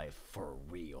 1.5 for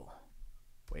real?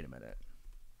 Wait a minute.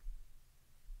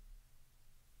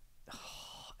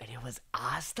 Oh, and it was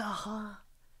Asta?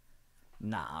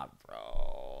 Nah,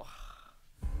 bro.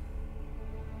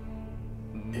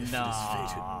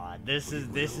 Nah, this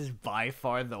is by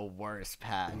far the worst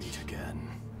patch. Meet again.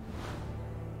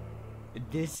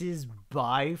 This is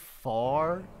by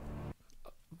far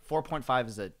 4.5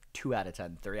 is a 2 out of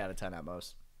 10, 3 out of 10 at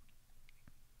most.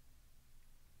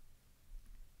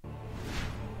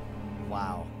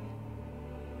 Wow.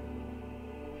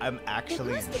 I'm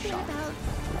actually It must have been about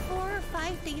 4 or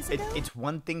 5 days ago. It's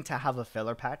one thing to have a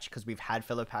filler patch because we've had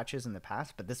filler patches in the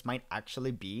past, but this might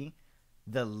actually be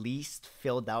the least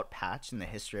filled out patch in the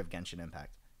history of Genshin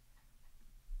Impact.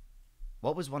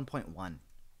 What was 1.1?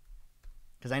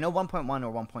 Because I know 1.1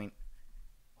 or 1. What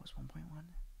was 1.1?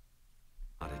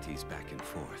 Oddities back and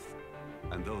forth,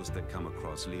 and those that come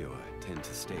across Liyue tend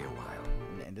to stay a while.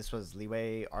 And this was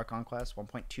Liyue Archon Quest.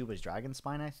 1.2 was Dragon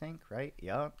Spine, I think, right?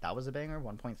 Yeah, that was a banger.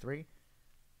 1.3.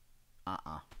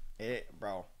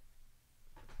 Bro.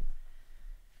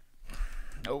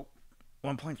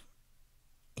 1 point.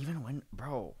 Even when,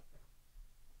 bro.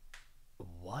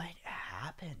 What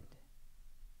happened?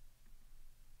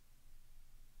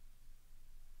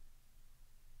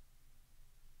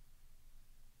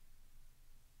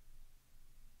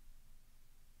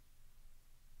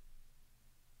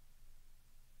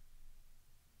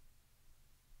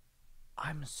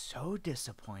 I'm so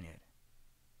disappointed.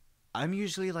 I'm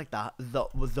usually like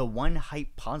the one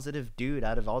hype positive dude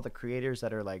out of all the creators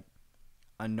that are like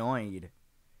annoyed.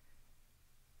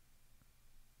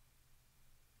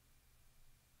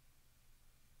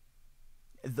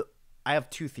 I have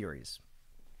two theories.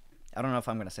 I don't know if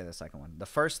I'm going to say the second one. The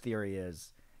first theory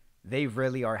is they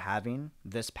really are having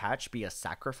this patch be a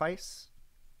sacrifice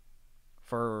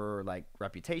for like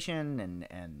reputation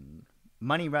and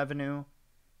money revenue,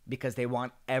 because they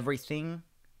want everything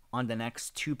on the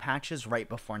next two patches right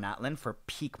before Natlan for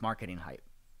peak marketing hype.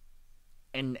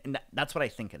 And that's what I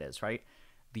think it is, right?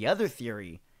 The other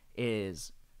theory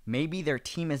is maybe their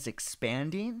team is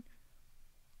expanding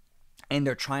and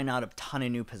they're trying out a ton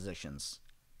of new positions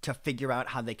to figure out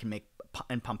how they can make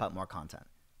and pump out more content.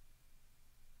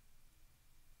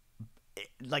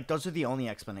 Like, those are the only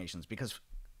explanations, because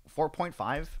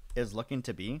 4.5 is looking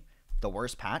to be the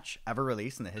worst patch ever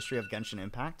released in the history of Genshin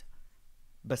Impact.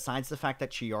 Besides the fact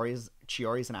that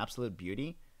CHIYORI is an absolute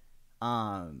beauty,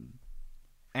 and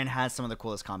has some of the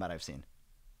coolest combat I've seen,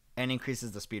 and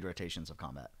increases the speed rotations of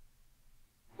combat.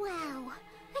 Wow,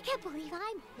 I can't believe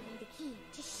I'm holding the key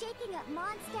to shaking up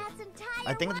Mondstadt's entire.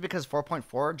 I think it's because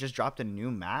 4.4 just dropped a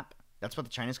new map. That's what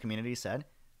the Chinese community said.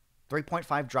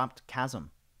 3.5 dropped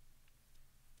Chasm.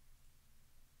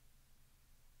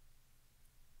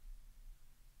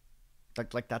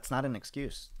 Like that's not an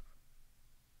excuse.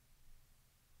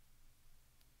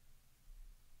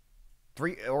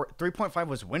 3.5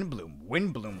 was Windbloom.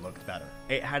 Windbloom looked better.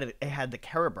 It had the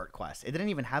Caribert quest. It didn't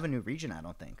even have a new region, I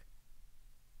don't think.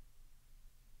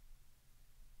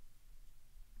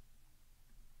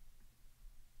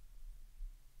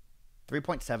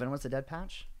 .7 was the dead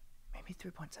patch? Maybe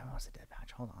 3.7 was the dead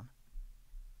patch. Hold on.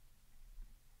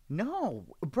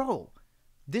 No, bro.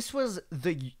 This was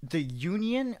the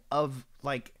union of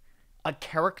like a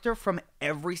character from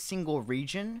every single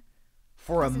region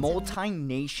for a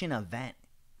multi-nation event.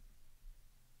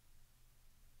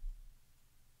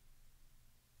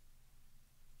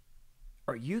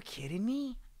 Are you kidding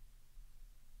me?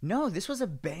 No, this was a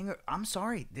banger. I'm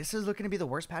sorry. This is looking to be the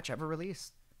worst patch ever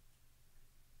released.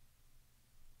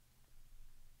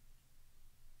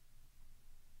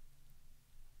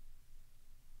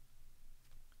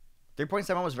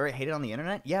 .7 was very hated on the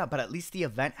internet. Yeah, but at least the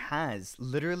event has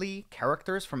literally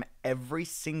characters from every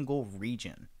single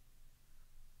region.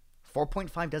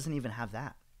 4.5 doesn't even have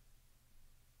that.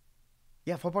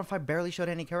 Yeah, 4.5 barely showed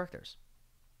any characters.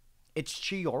 It's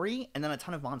CHIYORI and then a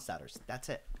ton of Mondstadters. That's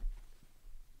it.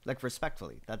 Like,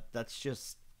 respectfully, that's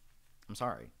just... I'm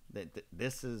sorry.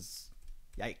 This is...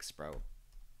 Yikes, bro.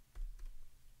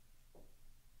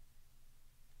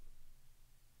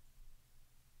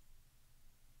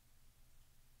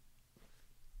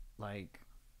 Like...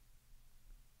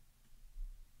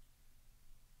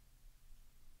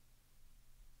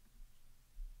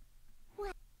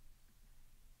 What?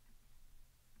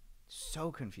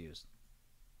 So confused.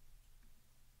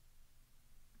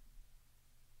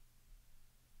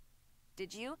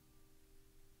 Did you?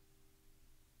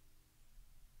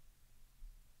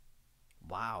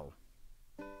 Wow.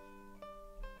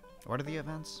 What are the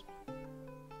events?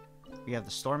 We have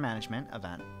the store management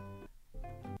event.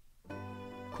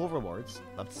 Cool rewards.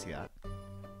 Love to see that.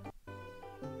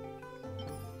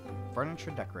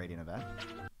 Furniture decorating event.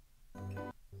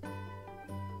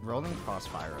 Rolling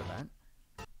crossfire event.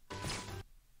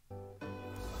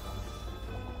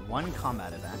 One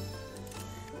combat event,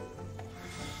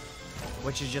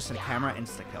 which is just a camera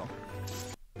insta-kill.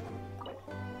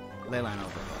 Leyline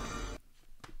overload.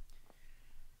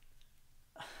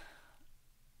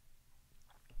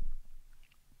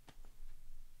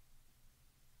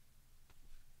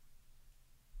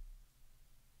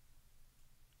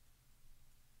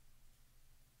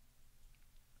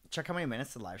 Check how many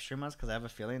minutes the live stream was, because I have a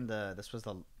feeling this was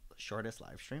the shortest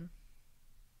live stream.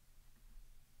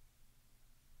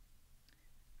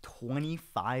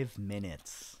 25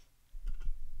 minutes.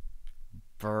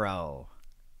 Bro.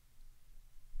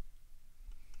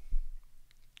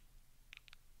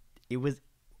 It was...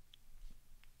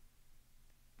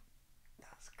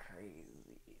 That's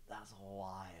crazy. That's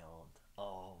wild.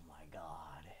 Oh my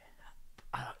god.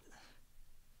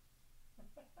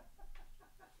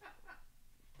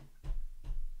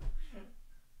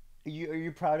 Are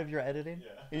you proud of your editing?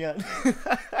 Yeah.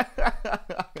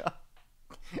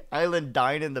 Island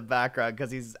dying in the background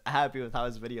because he's happy with how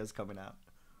his video's coming out.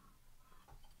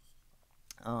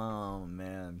 Oh,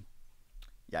 man.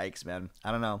 Yikes, man.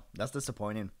 I don't know. That's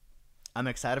disappointing. I'm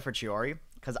excited for CHIYORI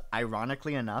because,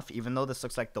 ironically enough, even though this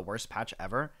looks like the worst patch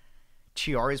ever,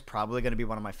 CHIYORI is probably going to be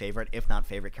one of my favorite, if not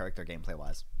favorite, character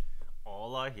gameplay-wise.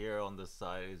 All I hear on the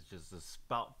side is just a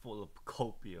spout full of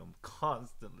copium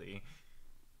constantly.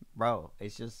 Bro,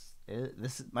 it's just...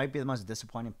 this might be the most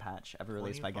disappointing patch ever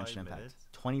released by Genshin Impact.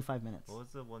 25 minutes. What was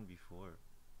the one before?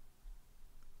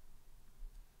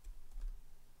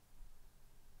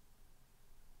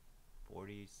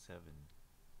 $47.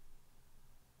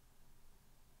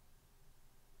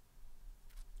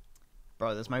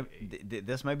 Bro, this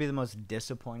might be the most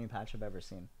disappointing patch I've ever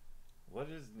seen. What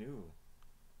is new?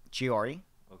 CHIYORI.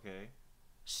 Okay.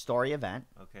 Story event.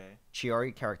 Okay.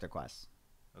 CHIYORI character quests.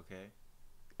 Okay.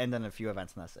 And then a few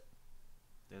events, and that's it.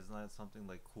 Isn't that something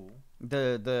like cool?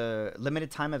 The limited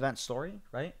time event story,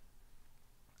 right?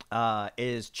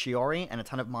 Is CHIYORI and a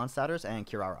ton of Mondstatters and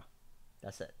Kirara.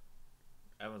 That's it.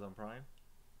 Amazon Prime?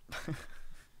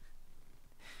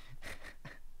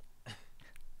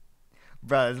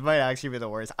 Bro, this might actually be the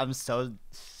worst. I'm so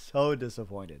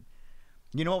disappointed.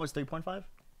 You know what was 3.5?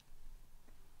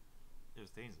 It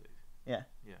was Dainsleif. Yeah.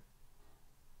 Yeah.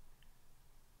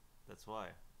 That's why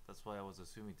I was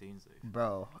assuming Dainsleif.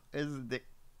 Bro, is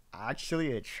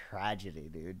actually a tragedy,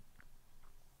 dude.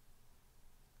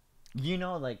 You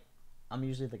know, like, I'm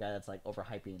usually the guy that's like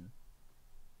overhyping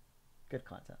good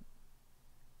content.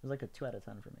 It was like a 2 out of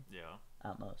 10 for me. Yeah.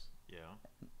 At most. Yeah.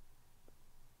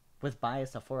 With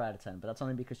bias, a 4 out of 10, but that's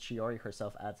only because CHIYORI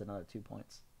herself adds another 2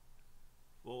 points.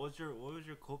 What was your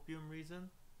copium reason?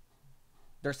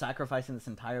 They're sacrificing this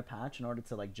entire patch in order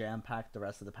to like jam pack the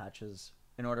rest of the patches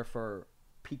in order for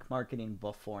peak marketing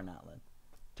before Natlan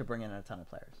to bring in a ton of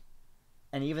players.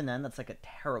 And even then, that's like a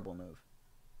terrible move.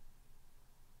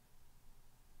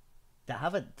 To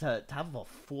have a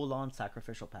full-on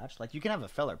sacrificial patch, like you can have a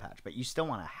filler patch, but you still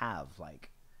want to have like.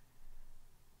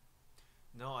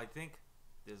 No, I think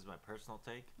this is my personal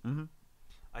take. Mm-hmm.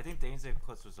 I think the Dainsleif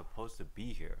quest was supposed to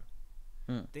be here.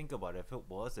 Think about it. If it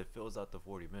was, it fills out the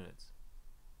 40 minutes.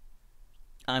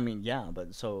 I mean, yeah,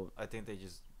 but so I think they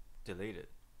just delayed it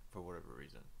for whatever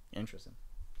reason. Interesting.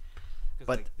 Because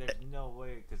But like, there's no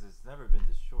way, because it's never been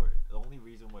this short. The only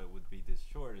reason why it would be this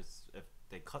short is if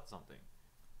they cut something.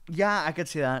 Yeah, I could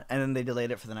see that, and then they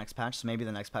delayed it for the next patch. So maybe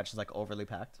the next patch is like overly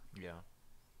packed. Yeah.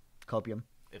 Copium.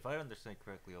 If I understand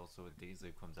correctly, also when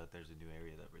Dainsleif comes out, there's a new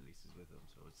area that releases with them.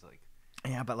 So it's like.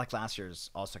 Yeah, but like last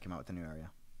year's also came out with a new area.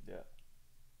 Yeah.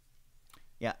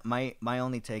 Yeah, my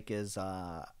only take is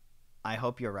I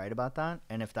hope you're right about that,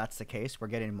 and if that's the case, we're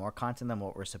getting more content than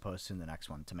what we're supposed to in the next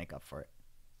one to make up for it.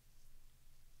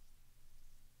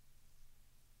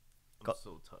 I'm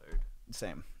so tired.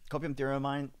 Same. Copium Theory of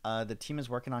Mine, the team is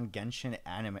working on Genshin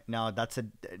anime. No, that's a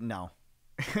no.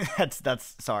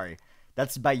 that's sorry.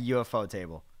 That's by UFO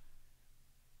Table.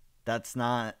 That's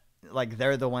not like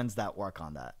they're the ones that work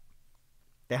on that.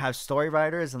 They have story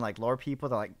writers and like lore people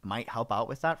that like might help out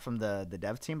with that from the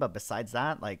dev team, but besides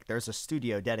that, like there's a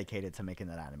studio dedicated to making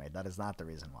that anime. That is not the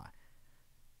reason why.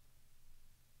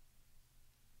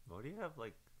 Why do you have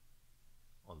like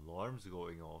alarms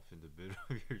going off in the middle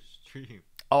of your stream?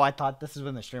 Oh, I thought this is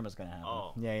when the stream was gonna happen.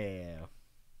 Oh. Yeah.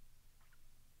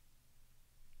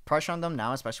 Pressure on them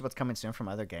now, especially what's coming soon from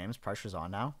other games. Pressure's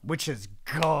on now, which is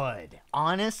good.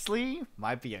 Honestly,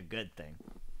 might be a good thing.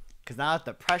 Because now that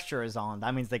the pressure is on,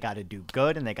 that means they got to do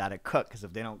good and they got to cook. Because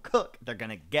if they don't cook, they're going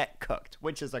to get cooked,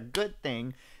 which is a good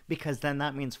thing. Because then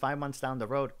that means 5 months down the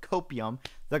road, Copium,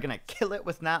 they're going to kill it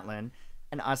with Natlan.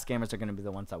 And us gamers are going to be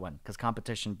the ones that win. Because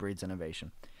competition breeds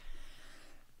innovation.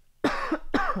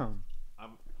 I'm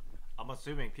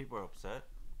assuming people are upset.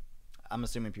 I'm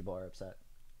assuming people are upset.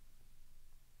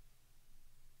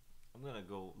 I'm going to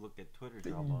go look at Twitter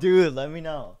drama. Dude, let me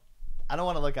know. I don't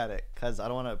want to look at it because I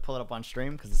don't want to pull it up on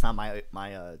stream because it's not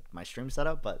my stream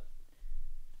setup. But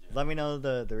let me know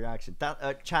the reaction.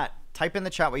 Chat, type in the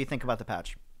chat what you think about the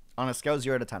patch on a scale of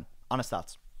 0 to 10. Honest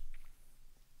thoughts.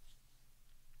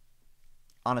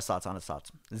 Honest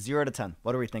thoughts. 0 to 10.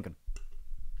 What are we thinking?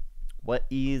 What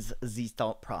is the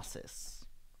thought process?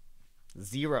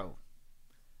 0.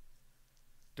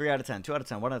 3 out of 10. 2 out of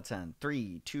 10. 1 out of 10.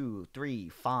 3, 2, 3,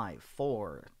 5,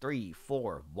 4, 3,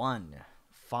 4, 1.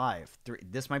 5, 3.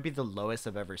 This might be the lowest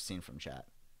I've ever seen from chat.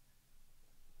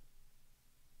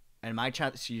 And my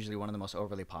chat is usually one of the most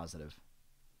overly positive.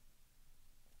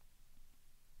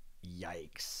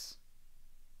 Yikes.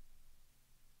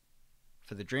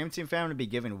 For the Dream Team fam to be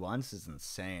given 1s is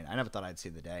insane. I never thought I'd see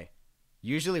the day.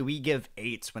 Usually we give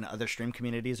 8s when other stream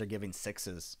communities are giving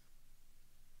 6s.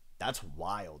 That's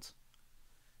wild.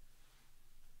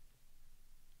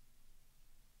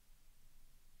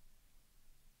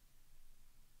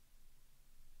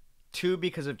 Two,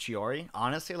 because of CHIORI.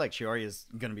 Honestly, like, CHIORI is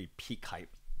gonna be peak hype.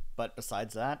 But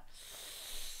besides that,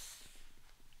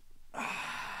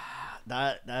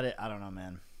 I don't know,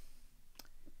 man.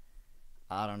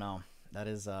 I don't know. That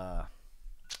is a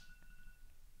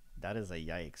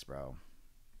yikes, bro.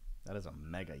 That is a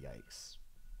mega yikes.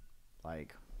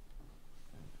 Like,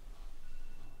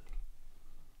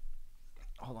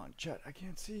 hold on, Chet, I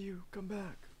can't see you. Come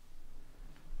back.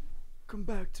 Come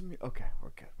back to me. Okay, we're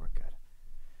good. We're good.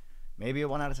 Maybe a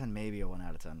 1 out of 10. Maybe a 1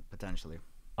 out of 10, potentially.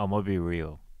 I'm gonna be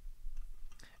real.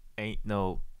 Ain't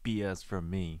no BS from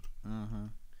me. Mm-hmm.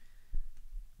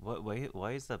 What? Wait,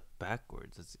 why is that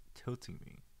backwards? It's tilting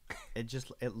me.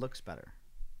 It looks better.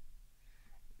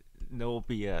 No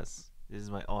BS. This is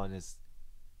my honest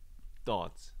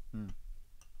thoughts.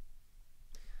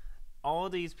 All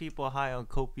these people high on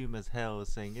copium as hell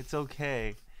saying it's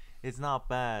okay, it's not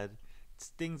bad,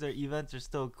 events are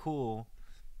still cool.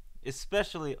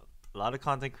 Especially a lot of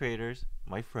content creators,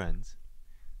 my friends,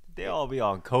 they all be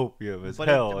on copium as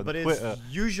hell. But it's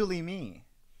usually me.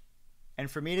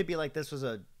 And for me to be like, this was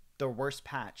the worst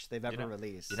patch they've ever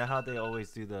released. You know how they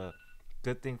always do the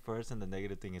good thing first and the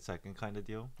negative thing in second kind of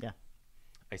deal? Yeah.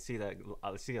 I see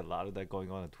a lot of that going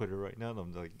on Twitter right now, and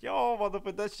I'm like, yo,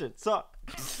 motherfucker, that shit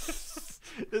sucks.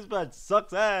 This patch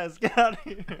sucks ass. Get out of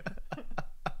here.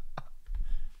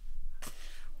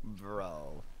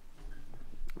 Bro.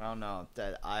 I don't know.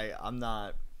 I'm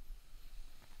not.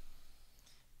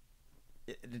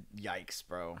 Yikes,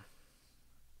 bro.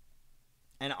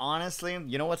 And honestly,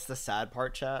 you know what's the sad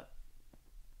part, chat?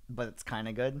 But it's kind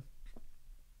of good.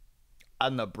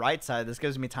 On the bright side, this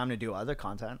gives me time to do other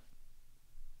content.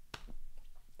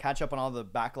 Catch up on all the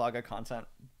backlog of content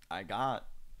I got.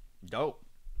 Dope.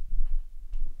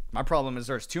 My problem is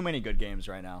there's too many good games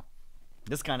right now.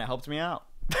 This kind of helped me out.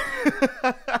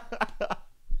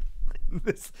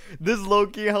 This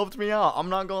low-key helped me out. I'm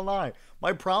not gonna lie.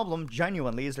 My problem,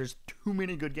 genuinely, is there's too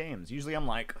many good games. Usually I'm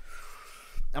like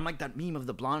that meme of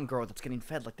the blonde girl that's getting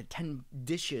fed like the 10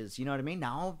 dishes. You know what I mean?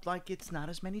 Now, like, it's not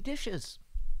as many dishes.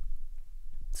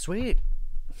 Sweet.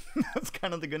 That's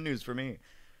kind of the good news for me.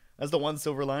 That's the one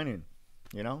silver lining,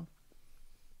 you know?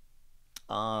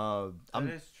 That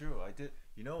is true. I did.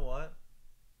 You know what?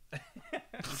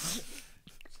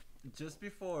 Just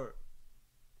before,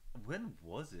 when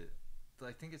was it?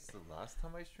 I think it's the last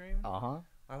time I streamed.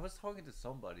 I was talking to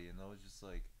somebody and I was just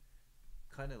like,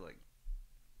 kind of like,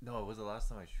 no, it was the last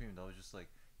time I streamed. I was just like,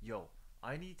 yo,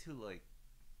 I need to like,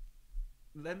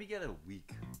 let me get a week.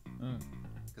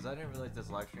 Because I didn't realize this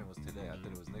live stream was today. I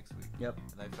thought it was next week. Yep.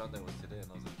 And I found that it was today,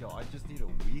 and I was like, yo, I just need a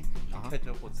week to catch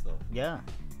up with stuff. Yeah.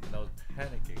 And I was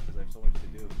panicking because I have so much to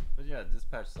do. But yeah, this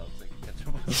patch sucks. I can catch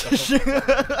up with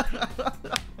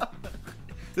stuff.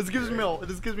 This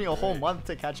gives me a whole month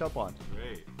to catch up on.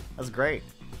 Great. That's great.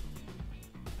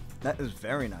 That is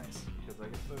very nice. Because I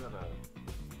still gotta.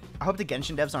 I hope the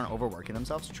Genshin devs aren't overworking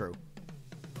themselves. True.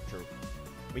 True.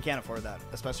 We can't afford that,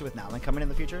 especially with Nalan coming in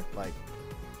the future. Like,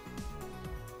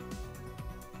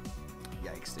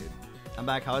 yikes, dude. I'm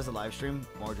back. How was the live stream?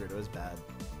 Mordred, it was bad.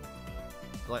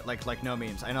 Like no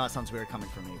memes. I know that sounds weird coming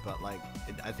from me, but like,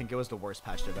 I think it was the worst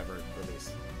patch they've ever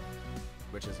released,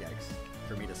 which is yikes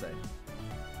for me to say.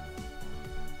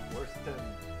 Worse than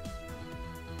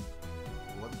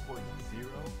 1.0?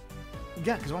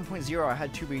 Yeah, because 1.0 I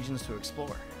had 2 regions to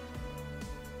explore.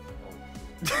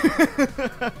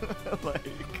 Like,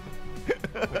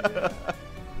 yeah.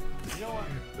 You know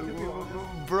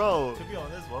what? Bro. To be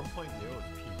honest, 1.0 was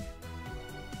peak.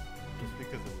 Just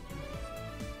because it was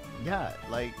released. Yeah,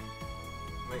 like.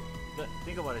 Wait,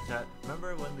 think about it, chat.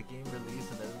 Remember when the game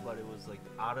released and everybody was like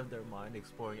out of their mind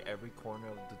exploring every corner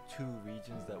of the 2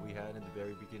 regions that we had in the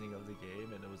very beginning of the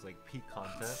game, and it was like peak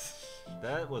content?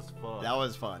 That was fun. That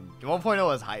was fun. 1.0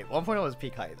 was hype. 1.0 was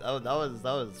peak hype. That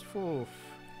was. Whew.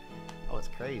 That was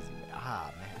crazy.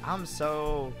 Ah, man. I'm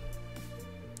so...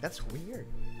 That's weird.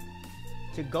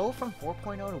 To go from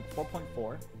 4.0 to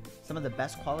 4.4, some of the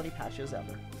best quality patches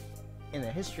ever in the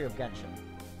history of Genshin,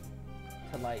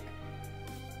 to, like,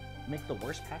 make the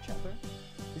worst patch ever?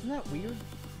 Isn't that weird?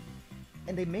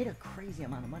 And they made a crazy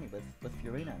amount of money with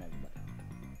Fiorina and everybody.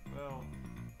 Well,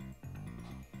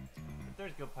 if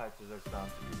there's good patches, there's bound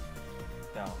to be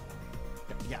down.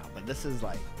 Yeah, but this is,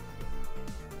 like...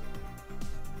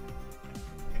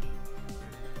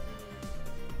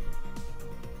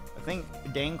 I think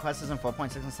Dane Quest is in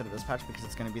 4.6 instead of this patch because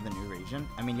it's going to be the new region.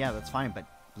 I mean, yeah, that's fine, but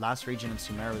last region in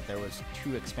Sumeru, there was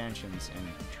 2 expansions in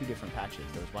 2 different patches.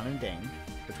 There was one in Dane,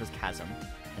 which was Chasm,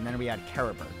 and then we had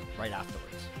Caribert right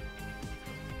afterwards.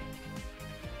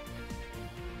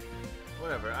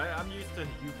 Whatever. I'm used to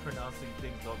you pronouncing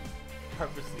things on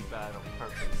purposely bad on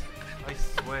purpose. I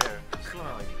swear. I just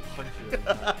wanna like punch you in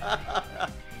the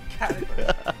mouth.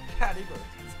 Caribert. Caribert.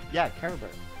 Yeah,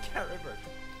 Caribert. Caribert.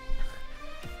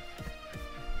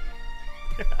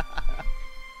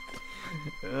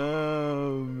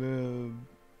 Oh man.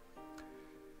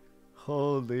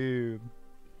 Holy.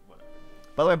 Whatever.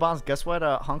 By the way, boss, guess what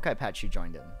Honkai patch you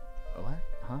joined in? What?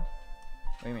 Huh?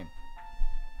 What do you mean?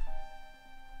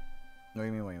 What do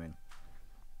you mean? What do you mean?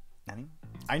 Nothing?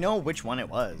 I know which one it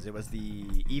was. It was the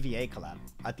EVA collab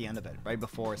at the end of it, right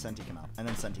before Senti came out. And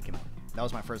then Senti came out. That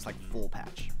was my first like full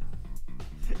patch.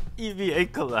 EVA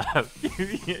collab.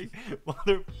 EVA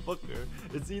motherfucker.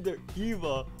 It's either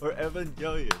Eva or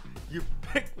Evangelion. You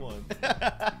pick one.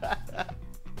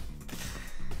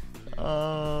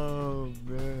 Oh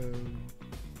man.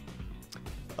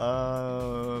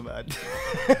 Oh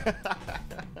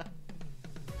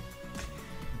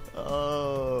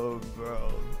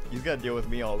bro. He's gotta deal with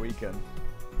me all weekend.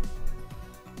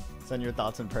 Send your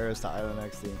thoughts and prayers to Island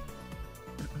XD.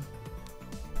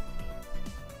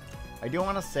 I do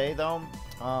want to say though,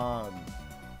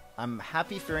 I'm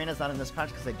happy Furina's not in this patch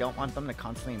because I don't want them to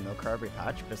constantly milk her every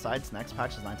patch. Besides, next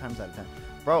patch is 9 times out of 10.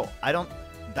 Bro, I don't...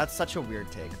 That's such a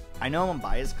weird take. I know I'm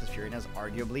biased because Furina's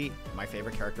arguably my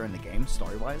favorite character in the game,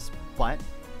 story-wise. But,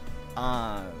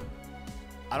 I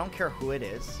don't care who it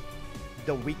is.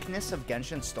 The weakness of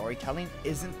Genshin storytelling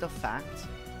isn't the fact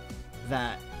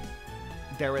that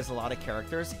there is a lot of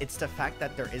characters. It's the fact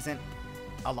that there isn't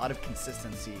a lot of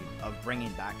consistency of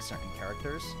bringing back certain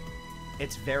characters.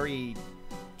 It's very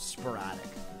sporadic.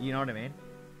 You know what I mean?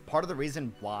 Part of the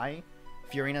reason why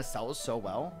Furina sells so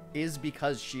well is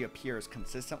because she appears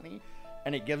consistently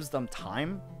and it gives them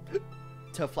time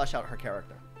to flesh out her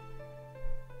character.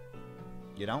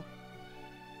 You know?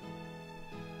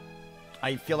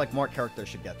 I feel like more characters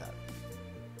should get that.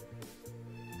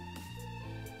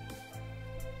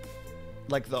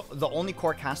 Like the only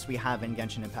core cast we have in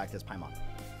Genshin Impact is Paimon.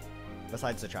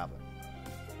 Besides the Traveler.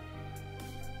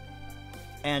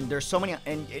 And there's so many,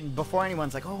 and before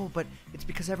anyone's like, oh, but it's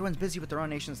because everyone's busy with their own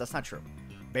nations. That's not true.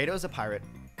 Beidou is a pirate.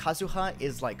 Kazuha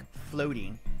is like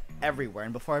floating everywhere.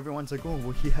 And before everyone's like, oh,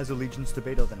 well, he has allegiance to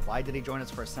Beidou. Then why did he join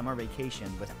us for a summer vacation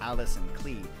with Alice and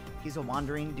Klee? He's a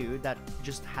wandering dude that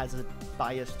just has a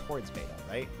bias towards Beidou,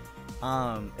 right?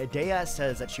 Dea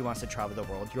says that she wants to travel the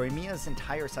world. Yorimiya's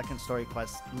entire second story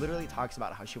quest literally talks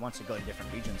about how she wants to go to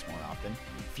different regions more often.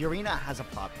 Furina has a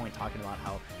plot point talking about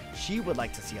how she would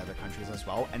like to see other countries as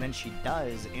well, and then she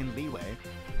does in Leeway.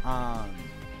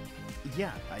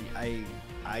 Yeah,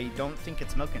 I don't think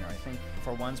it's milking her. I think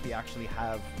for once we actually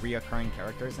have reoccurring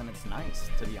characters, and it's nice,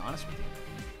 to be honest with you.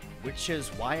 Which is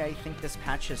why I think this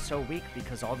patch is so weak,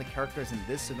 because all the characters in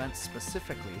this event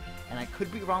specifically, and I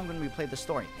could be wrong when we play the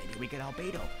story, maybe we get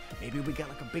Albedo, maybe we get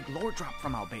like a big lore drop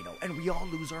from Albedo, and we all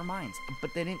lose our minds.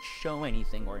 But they didn't show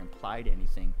anything or implied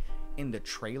anything in the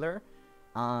trailer,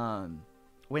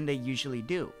 when they usually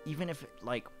do. Even if,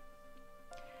 like,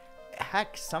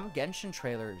 heck, some Genshin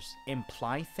trailers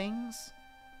imply things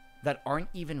that aren't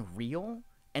even real,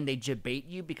 and they debate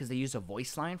you because they use a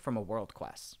voice line from a world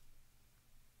quest,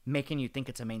 making you think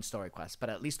it's a main story quest, but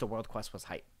at least the world quest was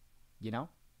hype. You know?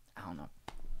 I don't know.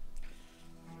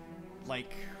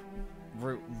 Like,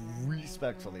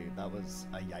 respectfully, that was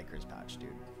a yikers patch,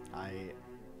 dude.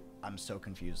 I'm so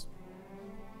confused.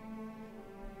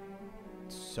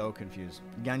 So confused.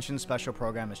 Genshin's special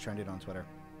program is trending on Twitter.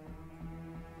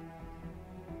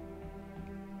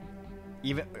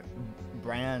 Even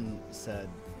Bran said,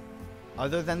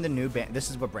 other than the new this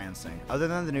is what Brand's saying. Other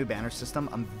than the new banner system,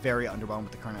 I'm very underwhelmed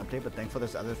with the current update, but thankful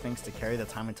there's other things to carry the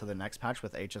time until the next patch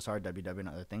with HSR, WW, and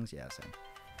other things. Yeah, same.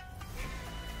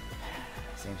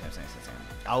 Same.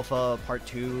 Alpha, Part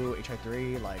 2,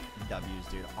 HI3, like, W's,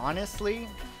 dude. Honestly,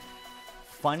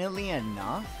 funnily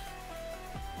enough,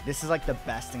 this is, like, the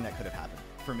best thing that could have happened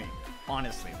for me.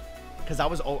 Honestly. Because I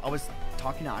was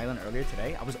talking to Island earlier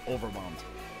today. I was overwhelmed.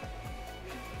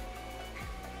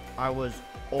 I was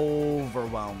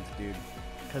overwhelmed, dude,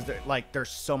 because there's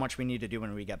so much we need to do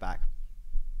when we get back.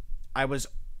 I was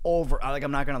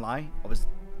I'm not gonna lie,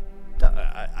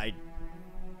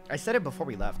 I said it before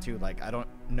we left too, like, I don't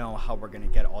know how we're gonna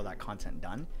get all that content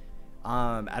done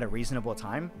at a reasonable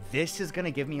time. This is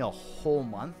gonna give me a whole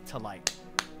month to, like,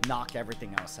 knock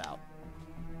everything else out.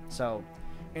 So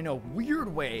in a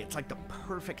weird way, it's like the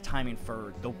perfect timing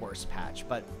for the worst patch.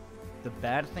 But the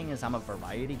bad thing is I'm a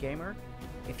variety gamer.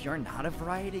 If you're not a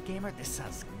variety gamer, this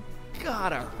has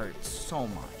gotta hurt so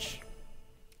much.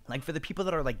 Like, for the people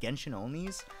that are, like, Genshin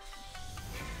onlys.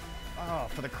 Oh,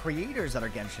 for the creators that are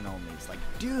Genshin onlys. Like,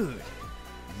 dude.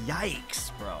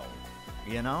 Yikes, bro.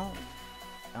 You know?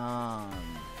 Yeah.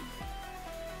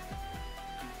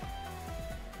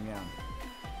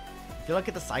 If you look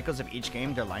at the cycles of each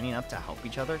game, they're lining up to help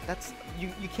each other. That's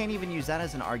you can't even use that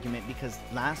as an argument because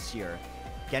last year,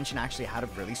 Genshin actually had a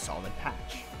really solid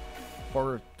patch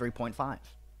for 3.5.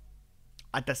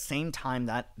 At the same time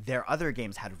that their other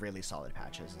games had really solid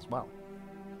patches as well.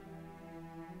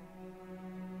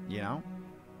 You know?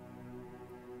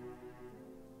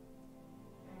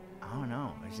 I don't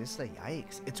know. It's just like,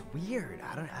 yikes. It's weird.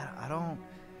 I don't...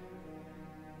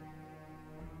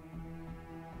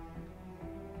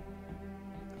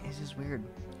 It's just weird.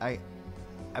 I've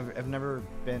never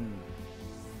been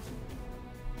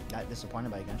that disappointed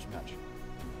by a Genshin patch.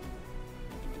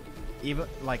 Even,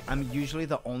 like, I'm usually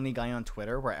the only guy on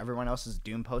Twitter where everyone else is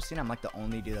doom posting. I'm, like, the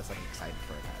only dude that's, like, excited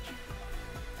for a patch.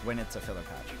 When it's a filler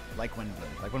patch. Like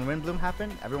Windbloom. Like, when Windbloom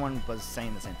happened, everyone was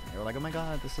saying the same thing. They were like, oh my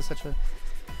god, this is such a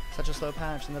slow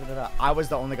patch, and da-da-da-da. I was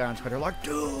the only guy on Twitter like,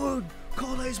 dude,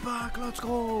 Cole's back, let's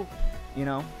go. You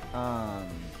know? Yeah.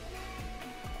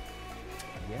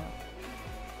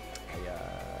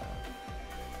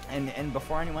 And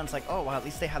before anyone's like, oh, well, at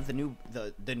least they have the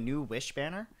new Wish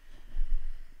banner.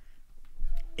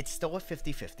 It's still a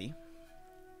 50-50,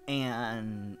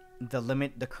 and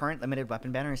the current limited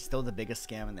weapon banner is still the biggest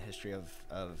scam in the history of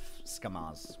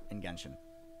scammers in Genshin.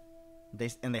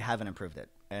 They haven't improved it,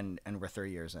 and we're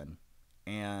 3 years in,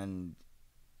 and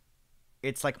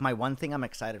it's like my one thing I'm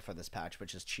excited for this patch,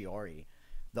 which is CHIYORI.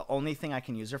 The only thing I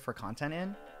can use her for content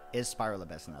in is Spiral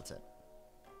Abyss, and that's it.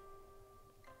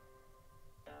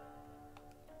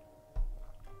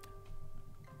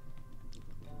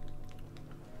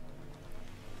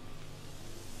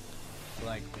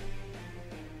 Like,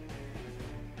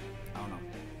 I don't know.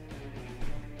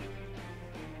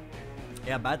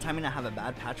 Yeah, bad timing to have a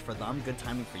bad patch for them. Good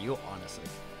timing for you, honestly.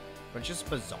 But it's just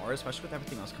bizarre, especially with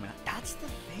everything else coming out. That's the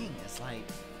thing. It's like,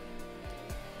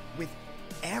 with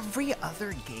every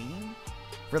other game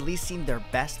releasing their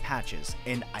best patches,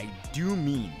 and I do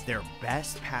mean their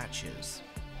best patches,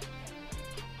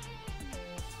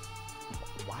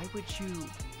 why would you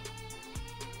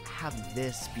have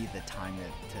this be the time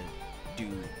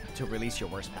to release your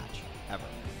worst patch ever?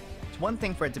 It's one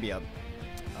thing for it to be a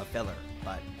filler,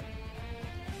 but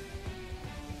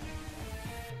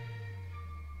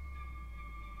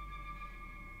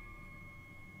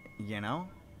you know,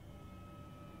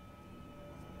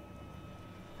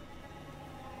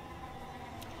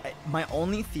 my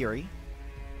only theory,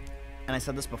 and I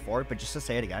said this before, but just to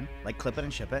say it again, like, clip it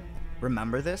and ship it,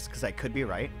 remember this because I could be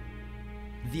right.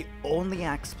 The only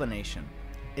explanation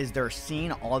is they're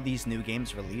seeing all these new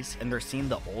games release, and they're seeing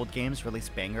the old games release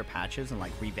banger patches and,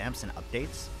 like, revamps and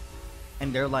updates,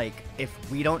 and they're like, if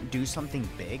we don't do something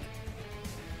big,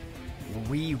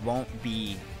 we won't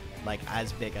be, like,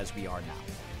 as big as we are now.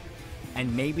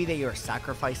 And maybe they are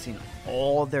sacrificing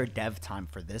all their dev time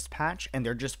for this patch, and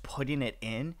they're just putting it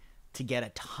in to get a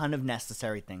ton of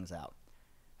necessary things out.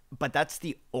 But that's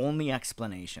the only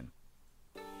explanation.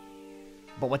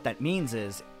 But what that means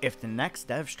is, if the next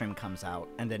dev stream comes out,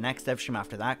 and the next dev stream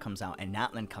after that comes out, and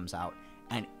Natlan comes out,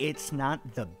 and it's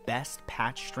not the best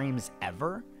patch streams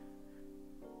ever,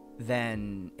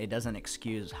 then it doesn't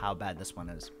excuse how bad this one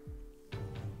is.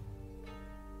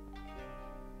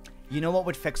 You know what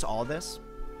would fix all this?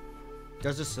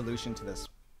 There's a solution to this.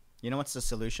 You know what's the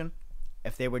solution?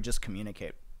 If they would just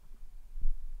communicate.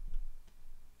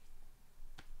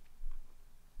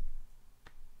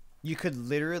 You could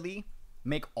literally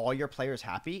make all your players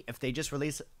happy if they just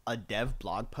release a dev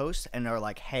blog post and are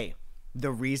like, hey,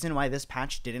 the reason why this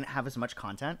patch didn't have as much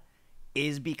content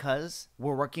is because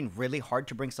we're working really hard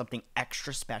to bring something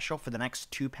extra special for the next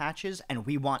 2 patches, and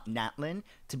we want Natlan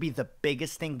to be the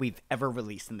biggest thing we've ever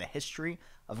released in the history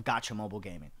of gacha mobile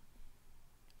gaming.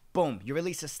 Boom, you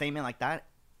release a statement like that,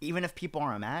 even if people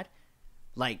aren't mad,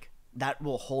 like, that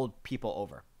will hold people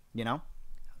over, you know?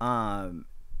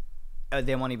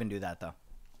 They won't even do that, though.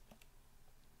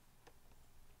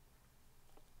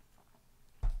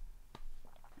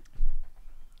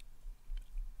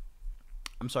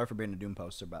 I'm sorry for being a Doom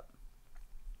poster, but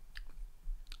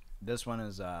this one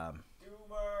is Doomer.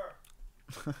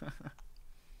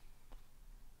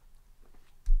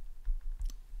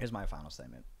 Here's my final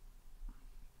statement.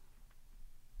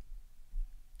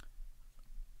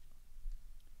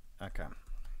 Okay.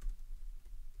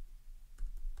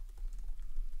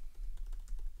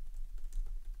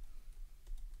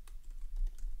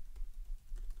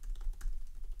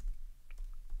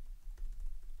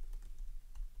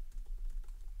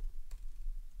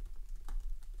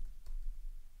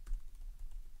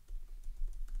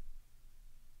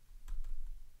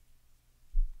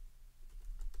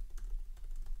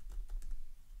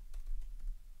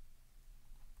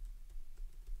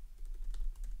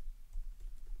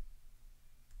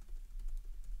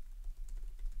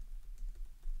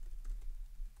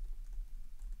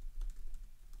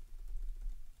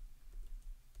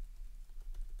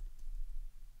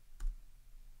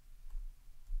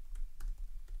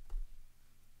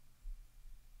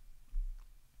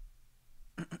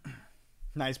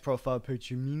 Nice profile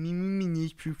picture. Me.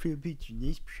 Nice profile picture.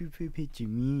 Nice profile picture.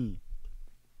 Me.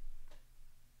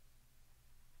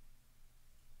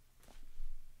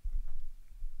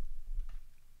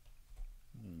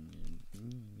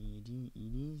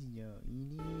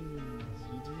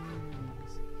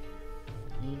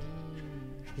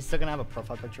 He's still gonna have a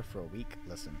profile picture for a week.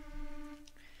 Listen.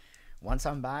 Once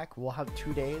I'm back, we'll have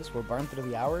 2 days. We'll burn through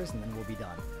the hours, and then we'll be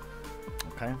done.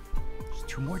 Okay? Just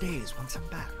 2 more days once I'm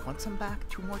back. Once I'm back,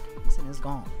 2 more days, and it's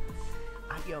gone.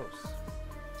 Adios.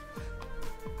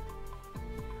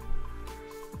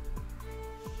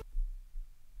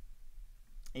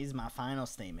 This is my final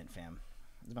statement, fam.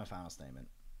 This is my final statement.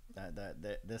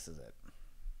 This is it.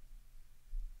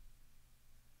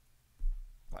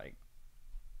 Like,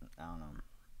 I don't know.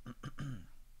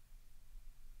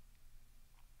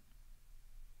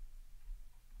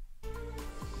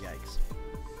 Yikes.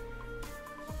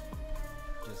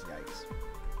 Just yikes.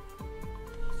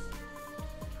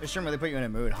 This stream really put you in a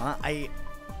mood, huh? Yeah.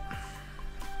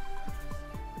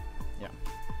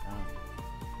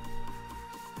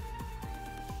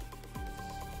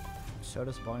 So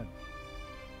disappointed.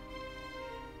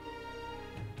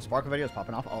 Sparkle video is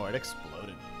popping off. Oh, it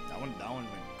exploded. That one went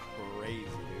crazy,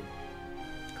 dude.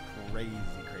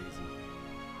 Crazy.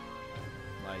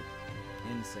 Like,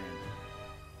 insane.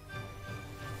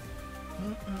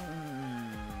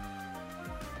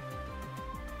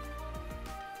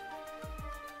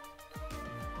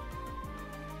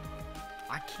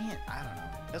 I can't. I don't know.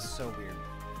 That's so weird.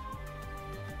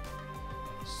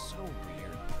 So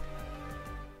weird.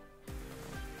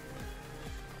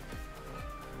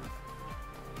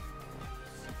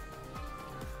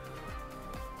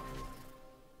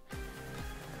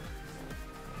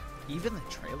 Even the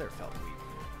trailer felt weird.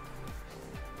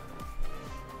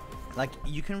 Like,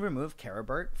 you can remove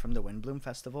Caribert from the Windbloom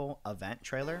Festival event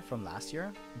trailer from last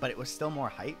year, but it was still more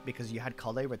hype because you had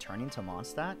𝙃𝙂𝙀 returning to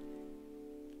Mondstadt.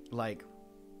 Like,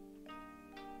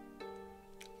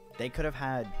 they could have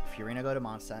had Fiorina go to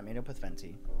Mondstadt, meet up with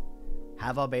Venti,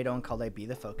 have Albedo and 𝙃𝙀𝙀 be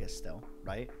the focus still,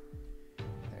 right?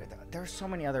 There are so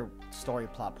many other story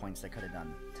plot points they could have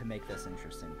done to make this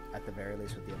interesting, at the very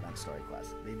least with the event story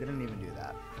quest. They didn't even do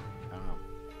that. I don't know.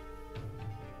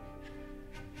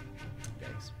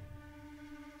 Yikes.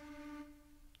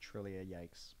 Truly a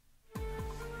yikes.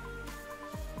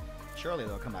 Surely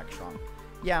they'll come back strong.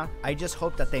 Yeah, I just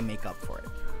hope that they make up for it.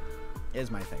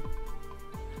 Is my thing.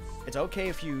 It's okay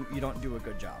if you don't do a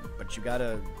good job, but you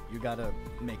gotta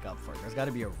make up for it. There's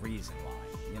gotta be a reason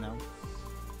why, you know?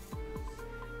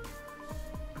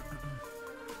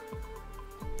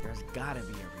 There's gotta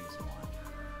be a reason why.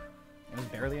 There's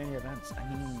barely any events. I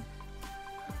mean,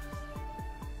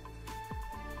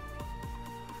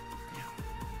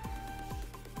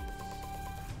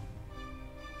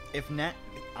 if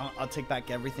I'll take back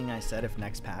everything I said. If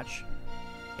next patch,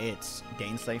 it's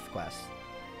Daneslave quest,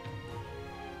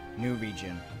 new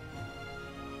region,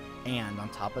 and on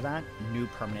top of that, new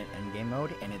permanent endgame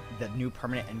mode. And the new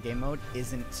permanent endgame mode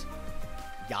isn't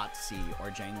Yahtzee or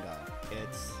Jenga.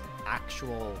 It's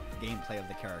actual gameplay of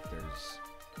the characters.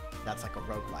 That's like a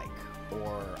roguelike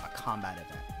or a combat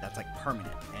event. That's like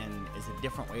permanent and is a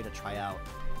different way to try out,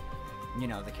 you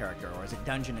know, the character. Or is it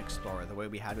Dungeon Explorer, the way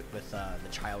we had it with the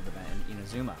child event in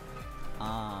Inazuma.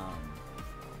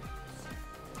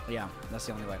 Yeah, that's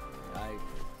the only way. I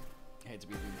hate to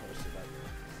be being posted, but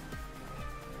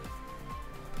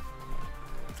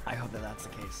I hope that that's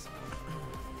the case.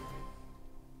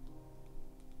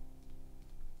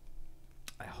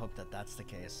 I hope that that's the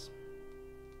case.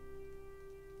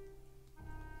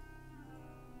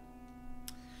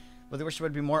 But they wish they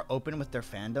would be more open with their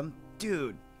fandom.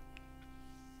 Dude,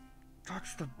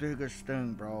 that's the biggest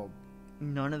thing, bro.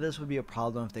 None of this would be a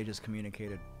problem if they just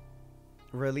communicated.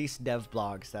 Release dev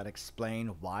blogs that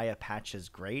explain why a patch is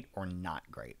great or not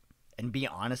great. And be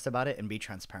honest about it and be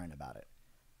transparent about it.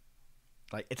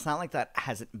 Like, it's not like that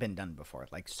hasn't been done before.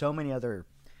 Like, so many other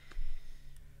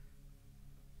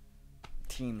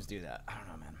teams do that. I don't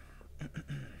know, man.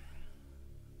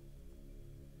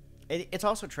 It's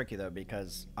also tricky, though,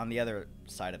 because on the other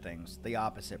side of things, the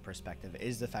opposite perspective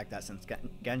is the fact that since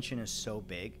Genshin is so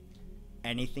big,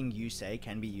 anything you say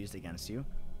can be used against you.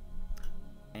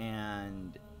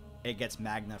 And it gets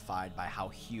magnified by how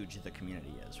huge the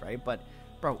community is, right? But,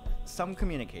 bro, some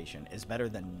communication is better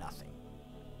than nothing.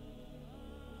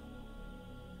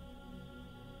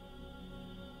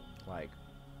 Like,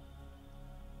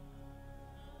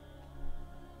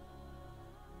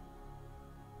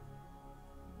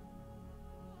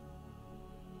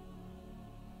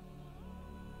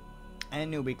 and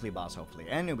new weekly boss, hopefully.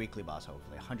 100%.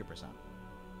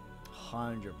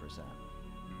 100%.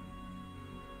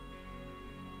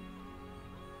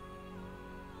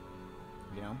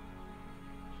 you know?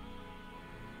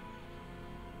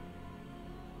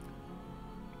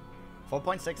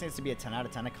 .6 needs to be a 10 out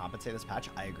of 10 to compensate this patch.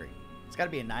 I agree. It's got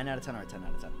to be a 9 out of 10 or a 10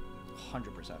 out of 10.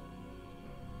 100%.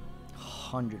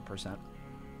 100%.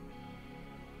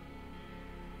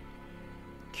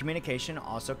 Communication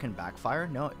also can backfire.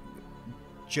 No,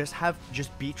 just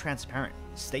be transparent.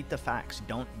 State the facts.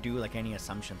 Don't do like any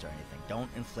assumptions or anything. Don't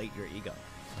inflate your ego.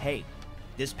 Hey,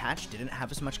 this patch didn't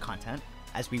have as much content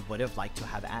as we would have liked to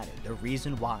have added. The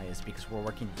reason why is because we're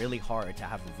working really hard to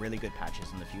have really good patches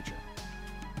in the future.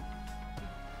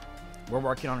 We're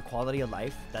working on quality of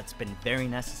life that's been very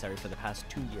necessary for the past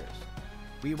 2 years.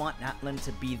 We want Natlan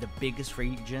to be the biggest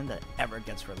region that ever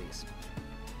gets released.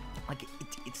 Like,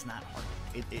 it's not hard.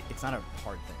 It's not a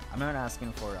hard thing. I'm not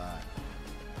asking for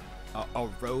a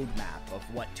roadmap of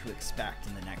what to expect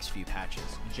in the next few patches.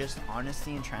 Just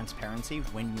honesty and transparency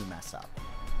when you mess up.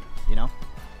 You know?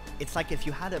 It's like if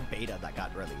you had a beta that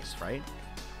got released, right?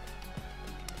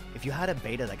 If you had a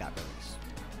beta that got released,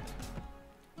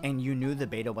 and you knew the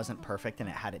beta wasn't perfect and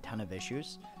it had a ton of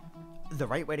issues, the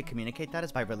right way to communicate that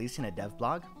is by releasing a dev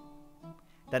blog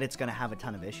that it's going to have a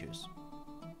ton of issues.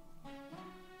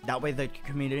 That way the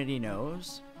community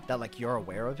knows that like you're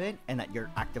aware of it and that you're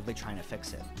actively trying to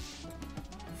fix it.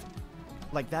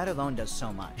 Like that alone does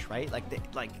so much, right?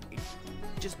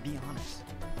 Just be honest.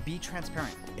 Be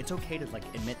transparent. It's okay to like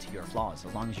admit to your flaws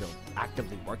as long as you're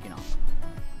actively working on them.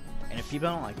 And if people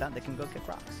don't like that, they can go kick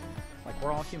rocks. Like,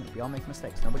 we're all human. We all make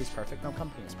mistakes. Nobody's perfect. No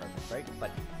company is perfect, right? But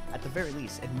at the very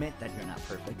least, admit that you're not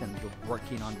perfect and you're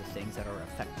working on the things that are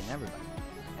affecting everybody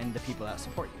and the people that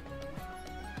support you.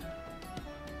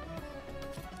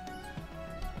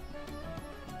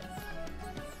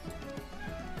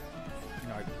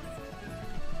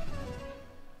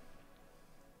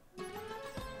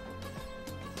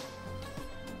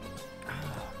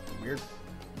 Weird.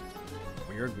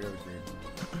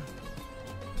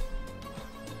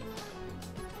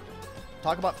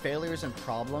 Talk about failures and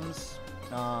problems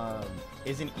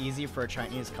isn't easy for a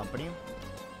Chinese company.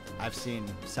 I've seen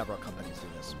several companies do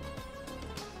this,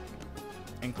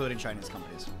 including Chinese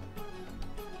companies.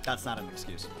 That's not an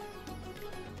excuse.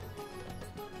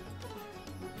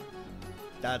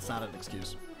 That's not an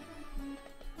excuse.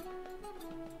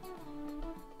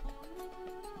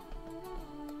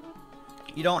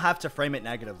 You don't have to frame it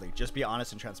negatively. Just be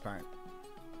honest and transparent.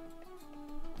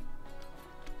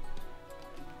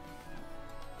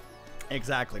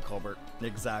 Exactly, Colbert.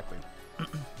 Exactly.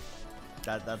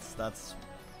 That's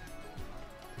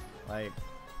like,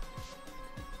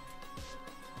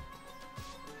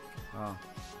 oh.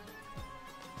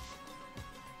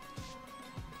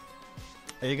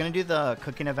 Are you gonna do the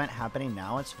cooking event happening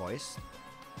now? It's voiced.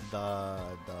 The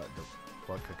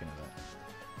what cooking event?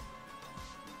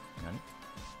 None?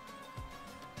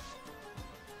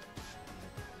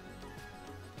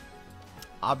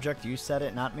 Object, you said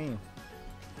it, not me.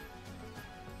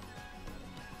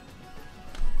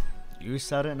 You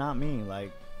said it, not me.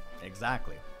 Like,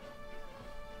 exactly.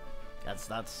 That's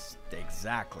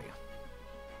exactly.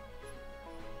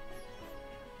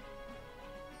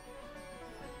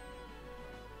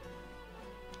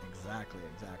 Exactly.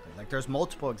 Like, there's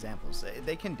multiple examples.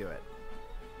 They can do it.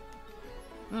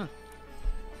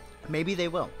 Maybe they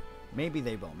will. Maybe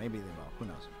they will. Who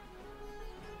knows?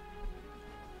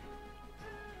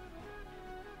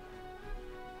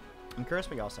 I'm curious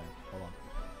what y'all say. Hold on.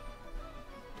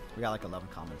 We got like 11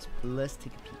 comments. Let's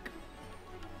take a peek.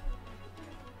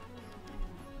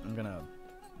 I'm gonna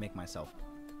make myself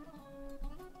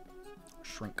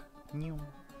shrink.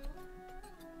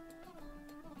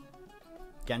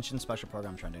 Genshin special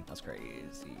program trending. That's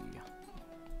crazy.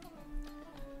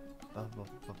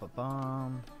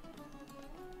 Bum.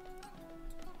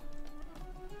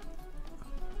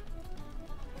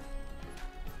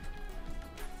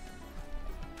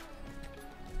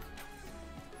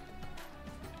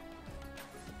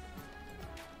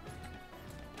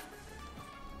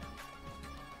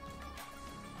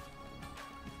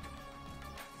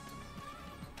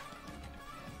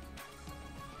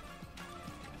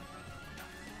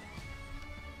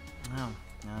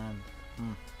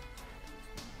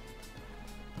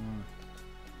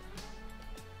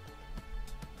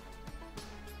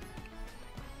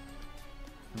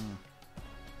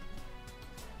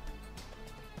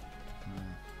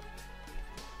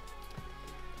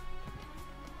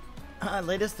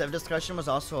 Latest dev discussion was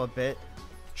also a bit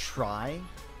try.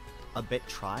 What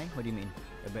do you mean?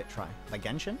 A bit try. Like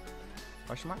Genshin?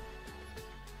 Question mark?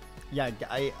 Yeah,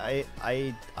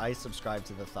 I subscribe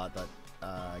to the thought that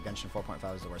Genshin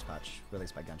 4.5 is the worst patch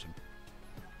released by Genshin.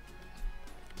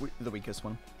 The weakest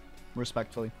one.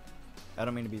 Respectfully. I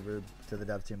don't mean to be rude to the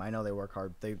dev team. I know they work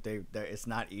hard. It's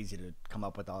not easy to come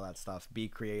up with all that stuff. Be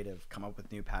creative, come up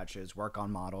with new patches, work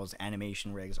on models,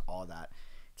 animation rigs, all that.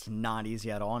 It's not easy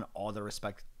at all, and all the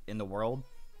respect in the world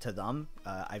to them.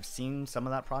 I've seen some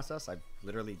of that process. I've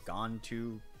literally gone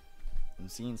to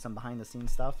and seen some behind the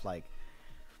scenes stuff, like,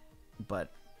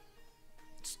 but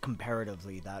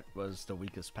comparatively, that was the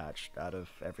weakest patch out of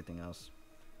everything else.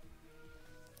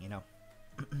 You know.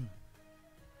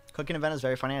 Cooking event is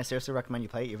very funny. I seriously recommend you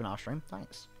play it even off stream.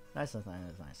 Nice. Nice.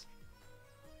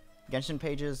 Genshin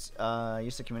pages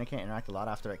used to communicate and interact a lot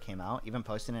after it came out, even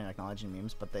posting and acknowledging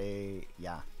memes, but they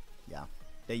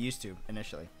used to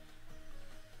initially.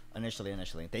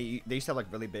 They used to have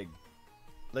like really big,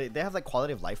 they have like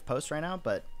quality of life posts right now,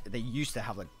 but they used to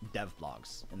have like dev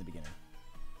blogs in the beginning.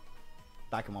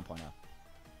 Back in 1.0.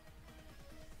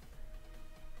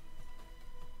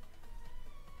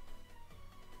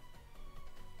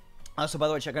 So by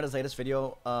the way, check out his latest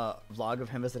video vlog of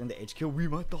him visiting the HQ. We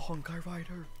met the Honkai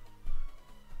Rider.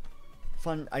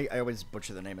 Fun. I always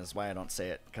butcher the name. That's why I don't say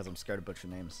it, because I'm scared to butcher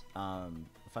names. Fun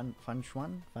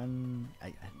Schwan?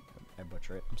 I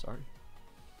butcher it. I'm sorry.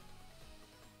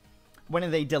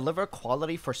 When they deliver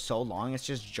quality for so long, it's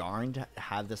just jarring to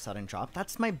have the sudden drop.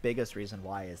 That's my biggest reason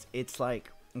why. Is it's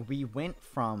like we went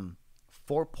from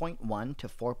 4.1 to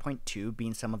 4.2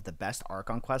 being some of the best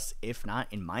Archon quests, if not,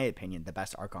 in my opinion, the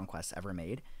best Archon quests ever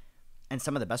made, and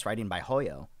some of the best writing by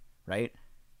Hoyo, right?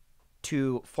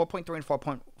 To 4.3 and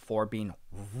 4.4 being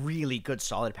really good,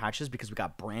 solid patches because we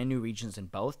got brand new regions in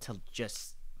both, to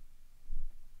just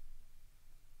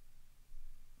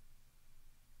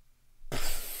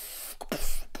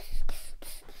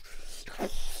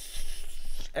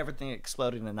everything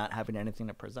exploding and not having anything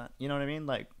to present. You know what I mean?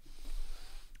 Like,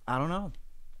 I don't know.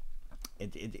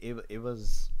 It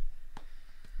was,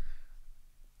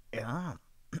 yeah.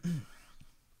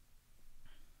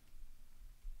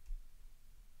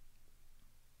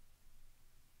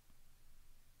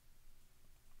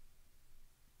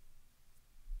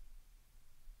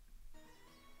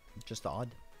 Just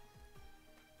odd.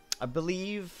 I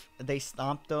believe they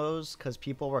stopped those because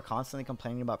people were constantly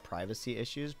complaining about privacy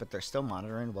issues, but they're still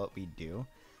monitoring what we do.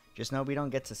 Just know we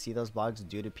don't get to see those blogs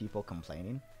due to people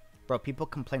complaining. Bro, people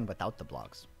complain without the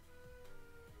blogs.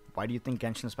 Why do you think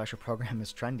Genshin Special Program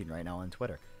is trending right now on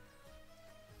Twitter?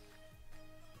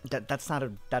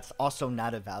 That's also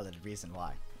not a valid reason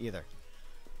why either.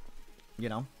 You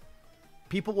know?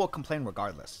 People will complain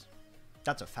regardless.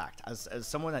 That's a fact. As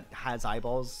someone that has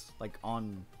eyeballs like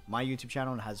on my YouTube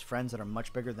channel and has friends that are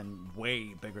much bigger than,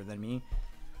 way bigger than me,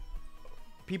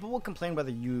 people will complain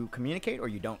whether you communicate or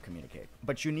you don't communicate.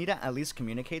 But you need to at least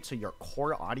communicate so your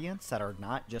core audience that are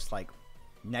not just like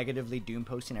negatively doom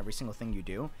posting every single thing you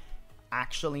do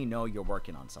actually know you're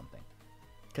working on something.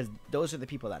 Because those are the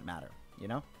people that matter, you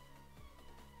know?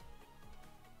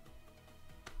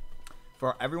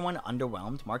 For everyone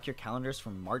underwhelmed, mark your calendars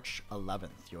from March 11th.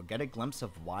 You'll get a glimpse of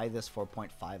why this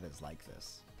 4.5 is like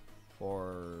this.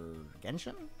 For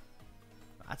Genshin?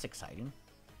 That's exciting.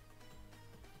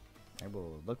 I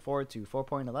will look forward to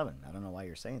 4.11. I don't know why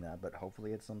you're saying that, but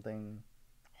hopefully it's something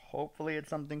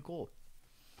cool.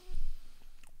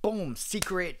 Boom,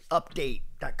 secret update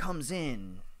that comes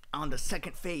in on the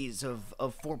second phase of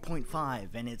 4.5,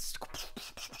 and it's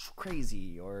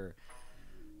crazy, or,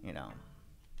 you know.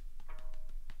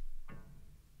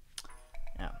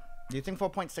 Yeah. Do you think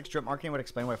 4.6 drip marketing would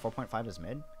explain why 4.5 is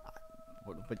mid?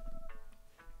 But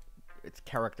its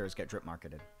characters get drip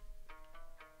marketed.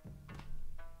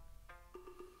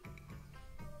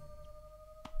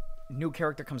 New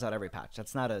character comes out every patch.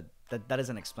 That's not a that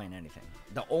doesn't explain anything.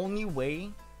 The only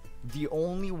way,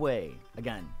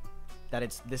 again,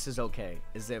 that this is okay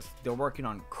is if they're working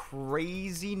on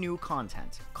crazy new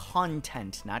content,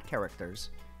 not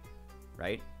characters,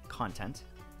 right? Content,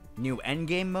 new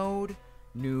endgame mode,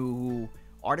 new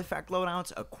artifact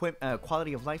loadouts,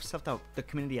 quality of life stuff that the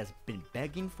community has been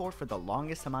begging for the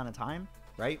longest amount of time,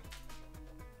 right?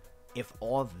 If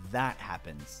all that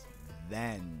happens,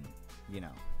 then, you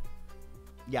know.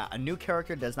 Yeah, a new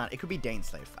character does not... It could be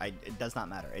Daneslave. It does not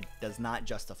matter. It does not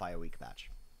justify a weak patch.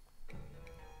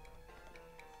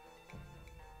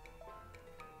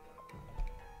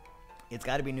 It's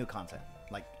got to be new content.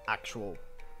 Like, actual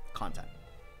content.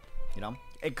 You know?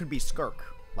 It could be Skirk.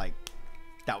 Like,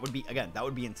 that would be... Again, that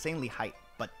would be insanely hype.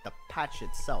 But the patch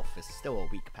itself is still a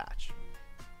weak patch.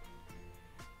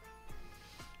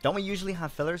 Don't we usually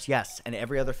have fillers? Yes, and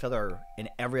every other filler in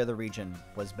every other region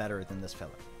was better than this filler.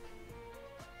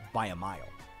 By a mile.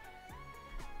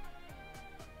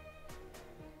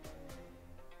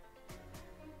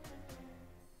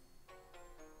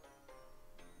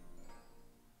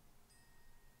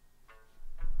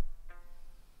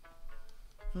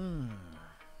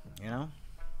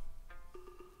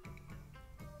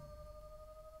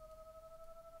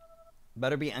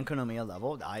 Better be Enkonomiya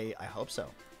level. I hope so.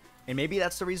 And maybe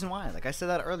that's the reason why. Like I said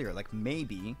that earlier. Like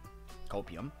maybe,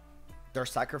 Copium, they're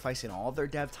sacrificing all of their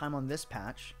dev time on this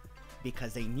patch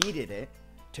because they needed it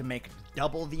to make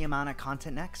double the amount of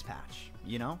content next patch,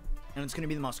 you know? And it's going to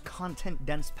be the most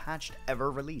content-dense patch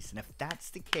ever released. And if that's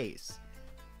the case,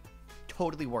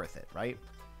 totally worth it, right?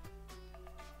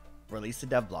 Release a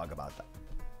dev blog about that.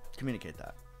 Communicate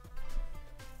that.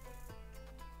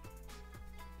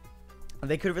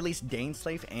 They could release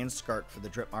Daneslave and Skirk for the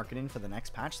drip marketing for the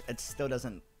next patch. It still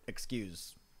doesn't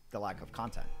excuse the lack of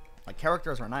content. Like,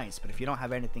 characters are nice, but if you don't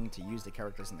have anything to use the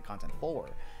characters in the content for,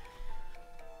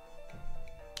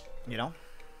 you know?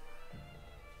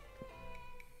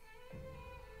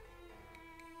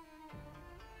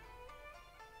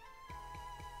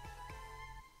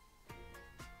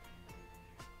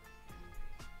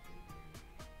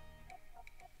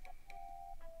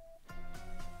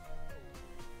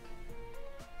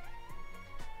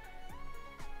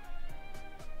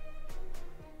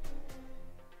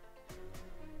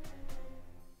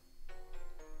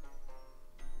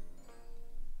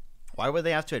 Why would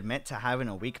they have to admit to having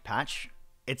a weak patch?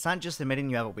 It's not just admitting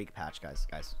you have a weak patch, guys.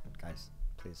 Guys,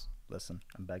 please listen.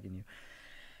 I'm begging you.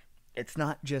 It's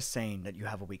not just saying that you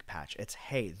have a weak patch. It's,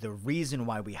 hey, the reason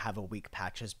why we have a weak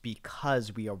patch is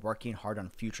because we are working hard on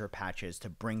future patches to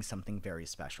bring something very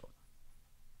special.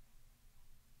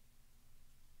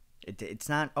 It's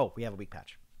not, oh, we have a weak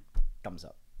patch. Thumbs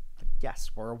up. Yes,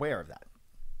 we're aware of that.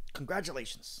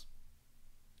 Congratulations.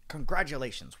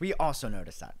 Congratulations. We also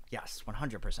noticed that. Yes,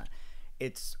 100%.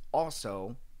 It's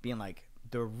also being like,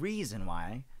 the reason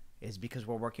why is because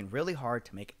we're working really hard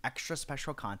to make extra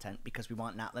special content because we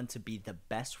want Natlan to be the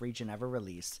best region ever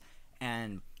released.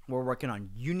 And we're working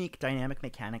on unique dynamic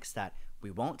mechanics that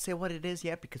we won't say what it is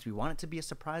yet because we want it to be a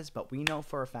surprise, but we know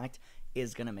for a fact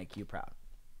is going to make you proud.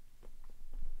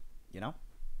 You know?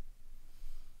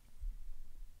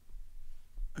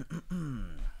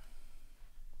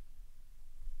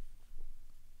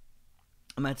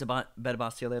 I'm at bed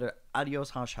about. See you later. Adios,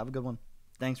 Hosh. Have a good one.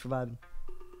 Thanks for vibing.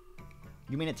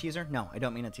 You mean a teaser? No, I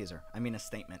don't mean a teaser. I mean a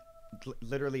statement.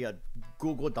 Literally a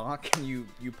Google Doc, and you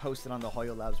post it on the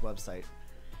Hoyo Labs website.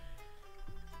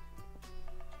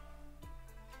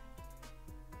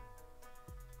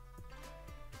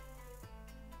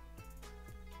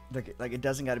 Like it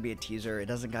doesn't got to be a teaser. It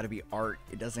doesn't got to be art.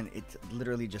 It's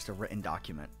literally just a written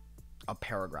document, a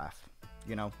paragraph.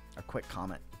 You know, a quick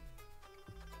comment.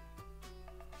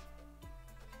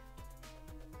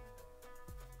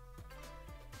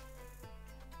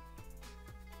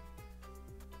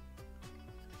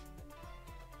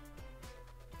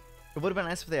 It would have been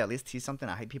nice if they at least teased something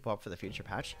to hype people up for the future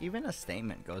patch. Even a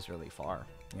statement goes really far,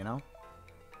 you know?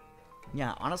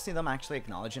 Yeah, honestly, them actually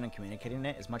acknowledging and communicating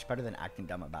it is much better than acting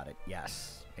dumb about it.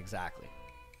 Yes, exactly.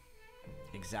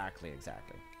 Exactly.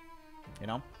 You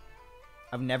know?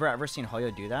 I've never ever seen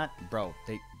Hoyo do that. Bro,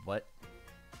 what?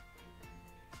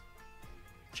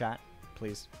 Chat,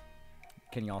 please.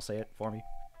 Can y'all say it for me?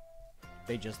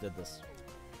 They just did this.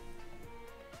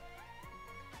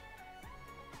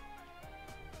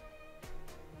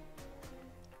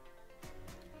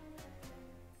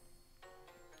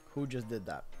 Who just did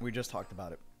that? We just talked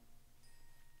about it.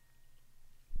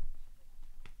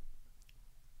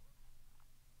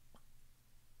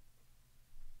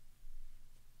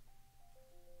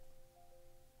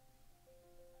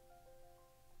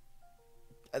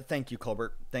 Thank you,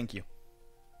 Colbert. Thank you.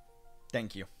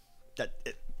 Thank you.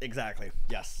 Exactly.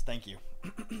 Yes, thank you.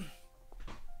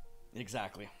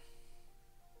 Exactly.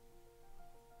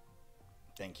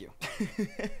 Thank you.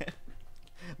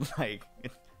 Like...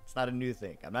 It's not a new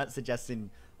thing. I'm not suggesting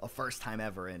a first time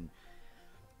ever. And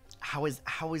how is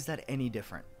that any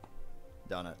different,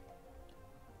 Donut?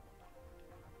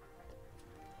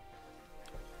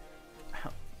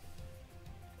 How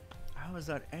is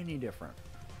that any different?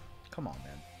 Come on,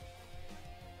 man.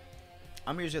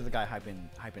 I'm usually the guy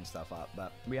hyping stuff up,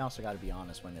 but we also got to be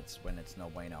honest when it's no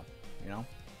bueno, you know?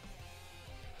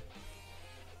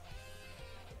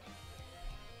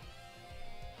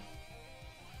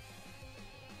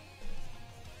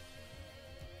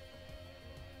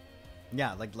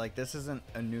 Yeah, like this isn't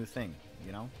a new thing,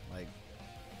 you know? Like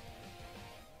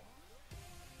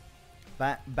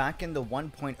back in the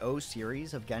 1.0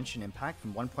 series of Genshin Impact,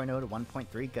 from 1.0 to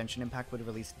 1.3, Genshin Impact would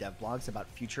release dev blogs about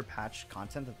future patch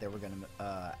content that they were going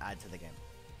to add to the game.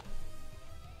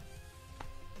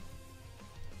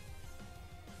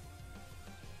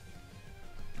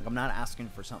 Like, I'm not asking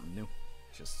for something new.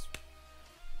 Just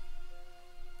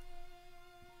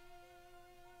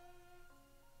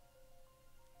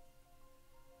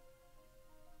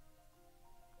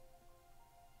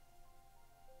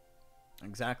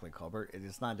Exactly, Colbert.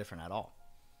 It's not different at all.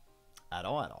 At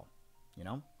all. You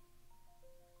know?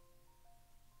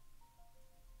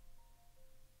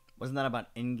 Wasn't that about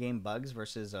in-game bugs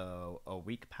versus a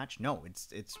weak patch? No,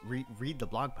 read the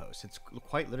blog post. It's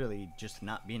quite literally just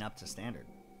not being up to standard.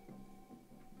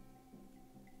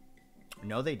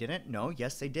 No, they didn't. No,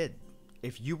 yes, they did.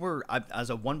 If you were,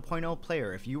 as a 1.0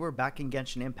 player, if you were back in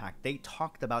Genshin Impact, they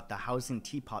talked about the housing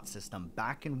teapot system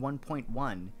back in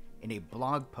 1.1 in a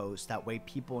blog post. That way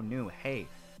people knew, hey,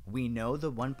 we know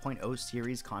the 1.0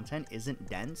 series content isn't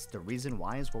dense. The reason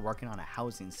why is we're working on a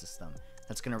housing system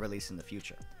that's going to release in the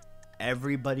future.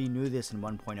 Everybody knew this in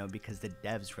 1.0 because the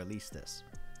devs released this.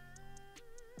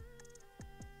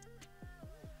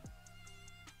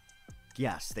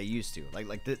 Yes, they used to.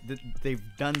 They've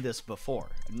done this before.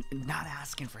 Not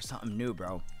asking for something new,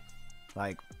 bro.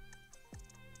 Like,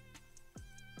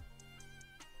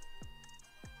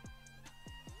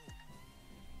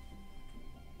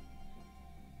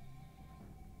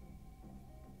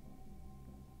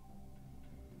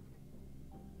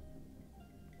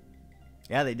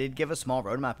 yeah, they did give a small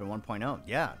roadmap in 1.0.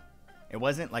 Yeah. It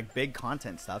wasn't like big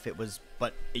content stuff. It was,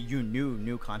 but you knew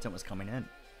new content was coming in.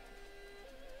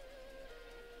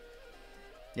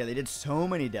 Yeah, they did so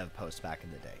many dev posts back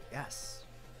in the day. Yes.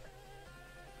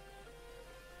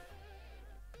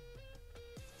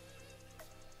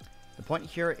 The point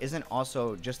here isn't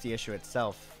also just the issue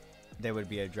itself they would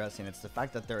be addressing. It's the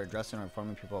fact that they're addressing or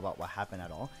informing people about what happened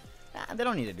at all. Nah, they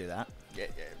don't need to do that.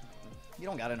 You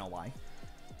don't gotta know why.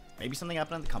 Maybe something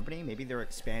happened in the company. Maybe they're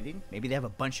expanding. Maybe they have a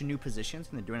bunch of new positions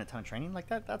and they're doing a ton of training like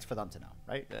that. That's for them to know,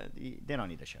 right? They don't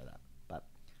need to share that. But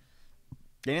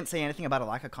they didn't say anything about a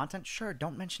lack of content. Sure,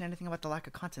 don't mention anything about the lack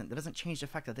of content. That doesn't change the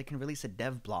fact that they can release a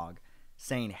dev blog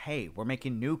saying, hey, we're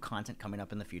making new content coming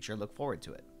up in the future. Look forward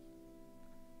to it.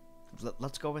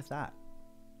 Let's go with that.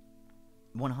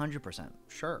 100%.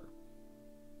 Sure.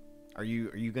 Are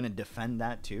you going to defend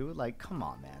that too? Like, come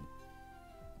on, man.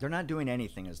 They're not doing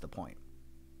anything is the point.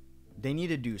 They need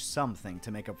to do something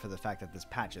to make up for the fact that this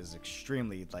patch is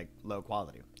extremely, like, low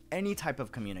quality. Any type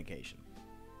of communication.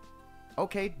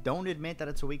 Okay, don't admit that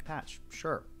it's a weak patch.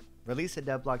 Sure. Release a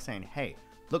dev blog saying, hey,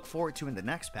 look forward to in the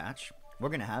next patch, we're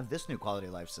going to have this new quality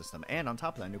of life system. And on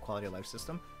top of that new quality of life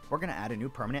system, we're going to add a new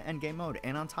permanent endgame mode.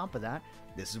 And on top of that,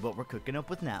 this is what we're cooking up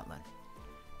with Natlan.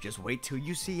 Just wait till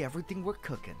you see everything we're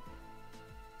cooking.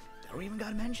 I don't even got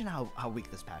to mention how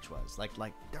weak this patch was. Like,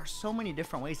 there are so many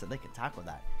different ways that they can tackle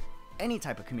that. Any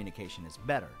type of communication is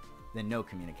better than no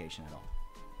communication at all.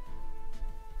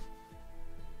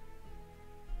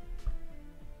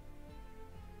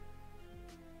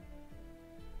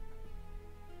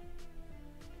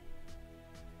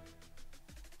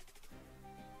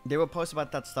 They will post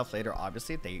about that stuff later.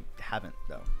 Obviously, they haven't,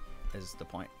 though, is the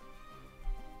point.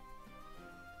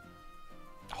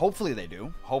 Hopefully they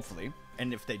do. Hopefully.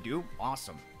 And if they do,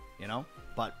 awesome. You know?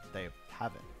 But they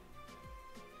haven't.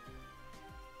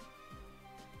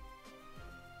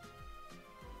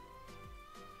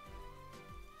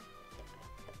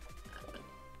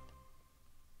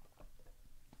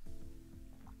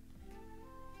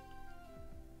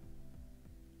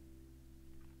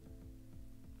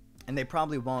 And they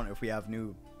probably won't if we have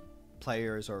new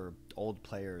players or old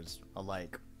players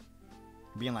alike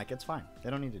being like, it's fine. They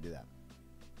don't need to do that.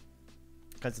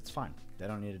 Because it's fine. They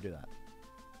don't need to do that.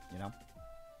 You know?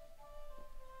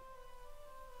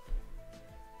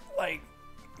 Like,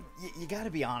 you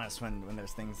gotta be honest when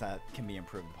there's things that can be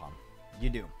improved upon. You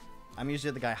do. I'm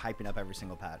usually the guy hyping up every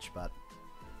single patch, but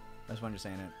that's when you're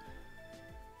saying it.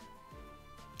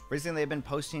 Recently, they've been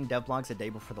posting dev blogs a day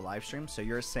before the live stream, so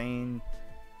you're saying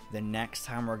the next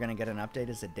time we're gonna get an update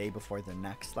is a day before the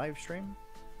next live stream,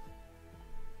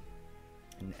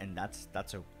 and that's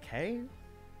okay.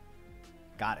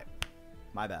 Got it.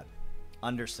 My bad.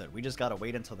 Understood. We just gotta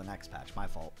wait until the next patch. My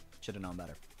fault. Should have known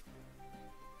better.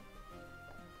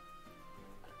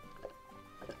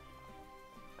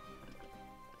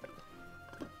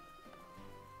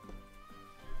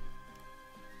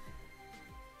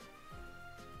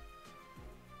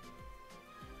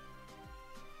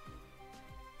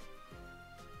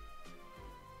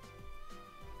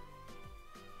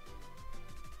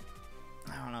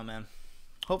 I don't know, man.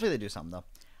 Hopefully they do something, though.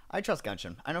 I trust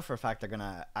Genshin. I know for a fact they're going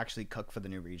to actually cook for the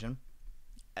new region.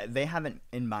 They haven't,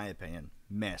 in my opinion,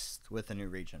 missed with the new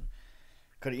region.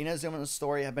 Could Inazuma's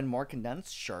story have been more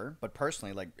condensed? Sure. But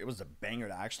personally, like, it was a banger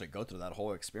to actually go through that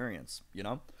whole experience, you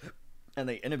know? And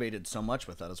they innovated so much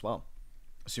with that as well.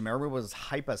 Sumeru was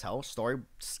hype as hell. Story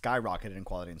skyrocketed in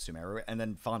quality in Sumeru. And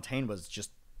then Fontaine was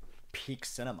just peak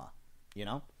cinema, you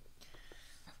know?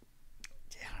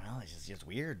 I don't know. It's just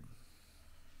weird.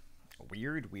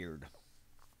 Weird.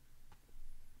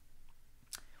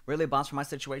 Really, boss, for my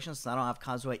situation, since I don't have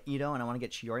𝙃𝙖𝙪 and I want to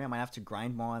get CHIYORI, I might have to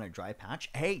grind more on a dry patch.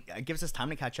 Hey, it gives us time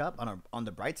to catch up on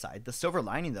the bright side. The silver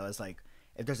lining, though, is like,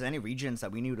 if there's any regions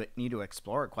that we need to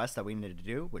explore, or quests that we need to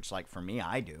do, which, like, for me,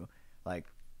 I do, like,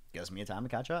 gives me a time to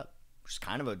catch up. Which is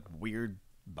kind of a weird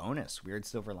bonus, weird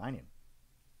silver lining.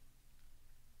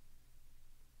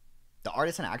 The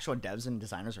artists and actual devs and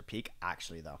designers are peak,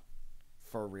 actually, though.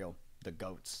 For real. The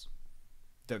goats.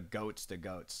 The goats, the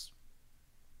goats.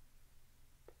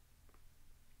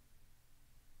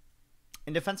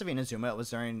 In defense of Inazuma, it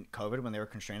was during COVID when they were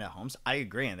constrained at homes. I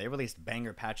agree, and they released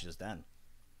banger patches then.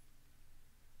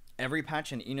 Every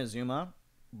patch in Inazuma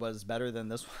was better than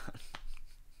this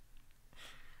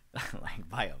one. Like,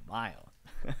 by a mile.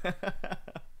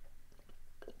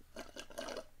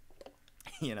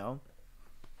 You know?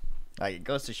 Like, it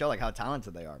goes to show, like, how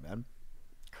talented they are, man.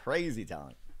 Crazy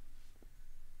talent.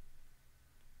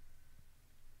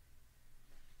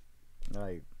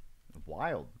 Like,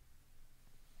 wild.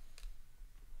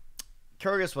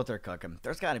 Curious what they're cooking.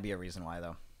 There's got to be a reason why,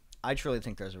 though. I truly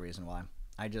think there's a reason why.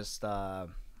 I just, I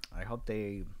hope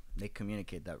they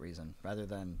communicate that reason rather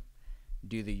than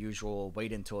do the usual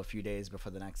wait until a few days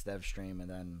before the next dev stream and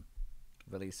then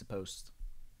release a post.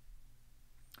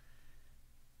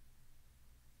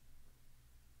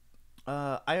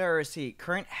 IRC,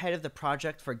 current head of the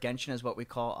project for Genshin is what we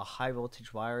call a high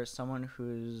voltage wire. Someone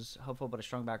who's hopeful but a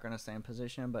strong background to stay in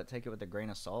position, but take it with a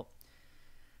grain of salt.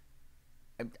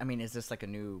 I mean, is this like a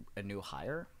new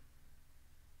hire?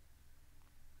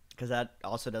 Because that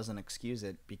also doesn't excuse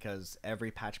it, because every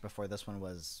patch before this one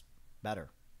was better.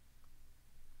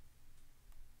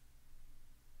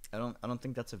 I don't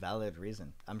think that's a valid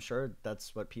reason. I'm sure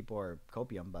that's what people are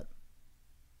copium, but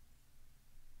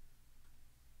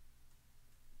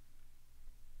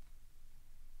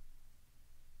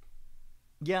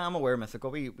yeah, I'm aware, Mythical.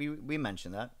 We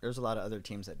mentioned that. There's a lot of other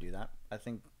teams that do that. I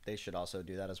think they should also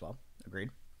do that as well.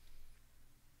 Agreed.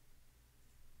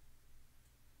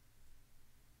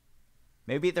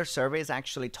 Maybe their surveys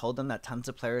actually told them that tons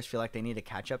of players feel like they need to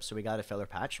catch up, so we got a filler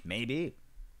patch. Maybe.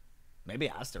 Maybe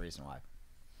that's the reason why.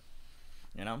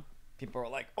 You know? People are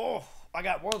like, oh, I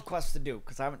got world quests to do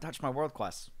because I haven't touched my world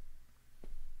quests.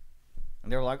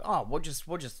 And they were like, oh, we'll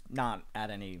just not add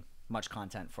any much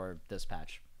content for this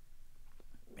patch.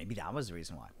 Maybe that was the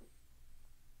reason why.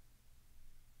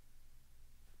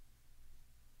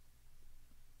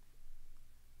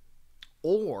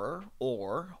 Or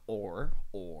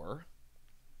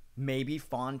maybe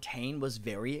Fontaine was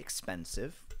very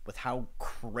expensive with how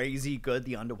crazy good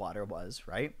the underwater was,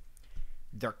 right?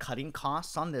 They're cutting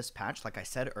costs on this patch, like I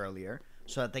said earlier,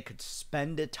 so that they could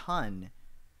spend a ton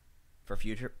for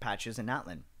future patches in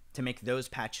Atlan to make those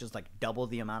patches like double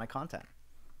the amount of content.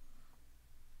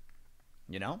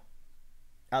 You know?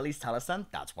 At least tell us then.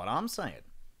 That's what I'm saying.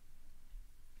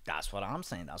 That's what I'm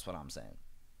saying. That's what I'm saying.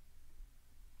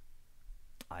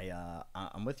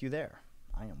 I'm with you there.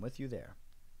 I am with you there.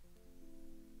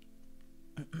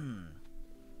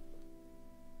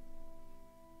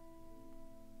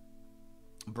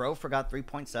 Bro forgot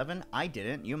 3.7. I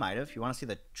didn't. You might have. You want to see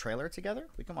the trailer together?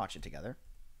 We can watch it together.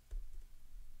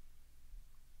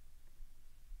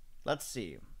 Let's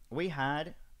see. We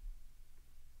had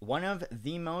one of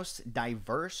the most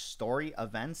diverse story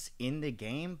events in the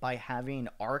game by having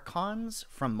archons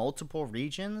from multiple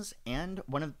regions and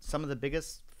some of the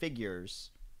biggest figures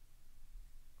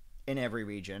in every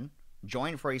region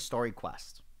join for a story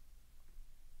quest.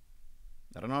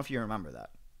 I don't know if you remember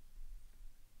that.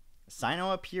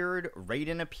 Sino appeared,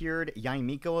 Raiden appeared,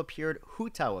 Yaimiko appeared,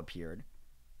 Hutao appeared.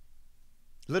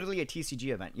 Literally a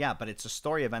TCG event. Yeah, but it's a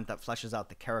story event that fleshes out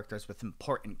the characters with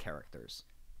important characters.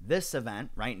 This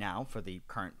event right now for the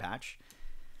current patch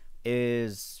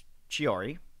is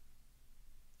CHIORI,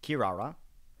 Kirara,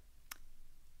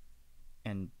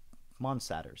 and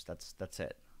Monsters. That's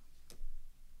it.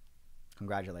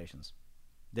 Congratulations.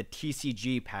 The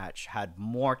TCG patch had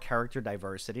more character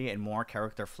diversity and more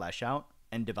character flesh out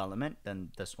and development than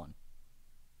this one.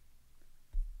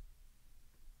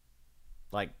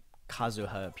 Like,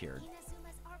 Kazuha appeared.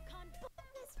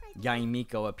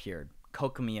 Yaimiko appeared.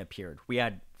 Kokomi appeared. We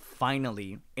had,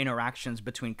 finally, interactions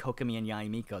between Kokomi and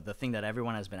Yaimiko, the thing that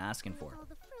everyone has been asking for.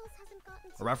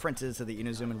 References to the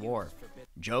Inazuman War.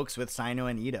 Jokes with Sino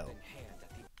and Ito.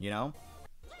 You know?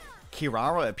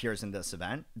 Kirara appears in this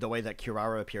event, the way that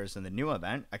Kirara appears in the new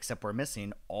event, except we're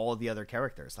missing all the other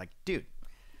characters. Like, dude.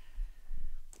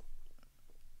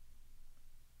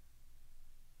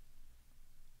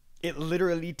 It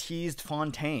literally teased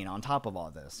Fontaine on top of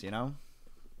all this, you know?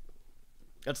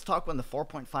 Let's talk when the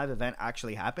 4.5 event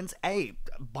actually happens. Hey,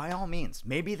 by all means,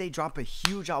 maybe they drop a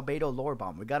huge Albedo lore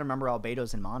bomb. We got to remember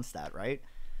Albedo's in Mondstadt, right?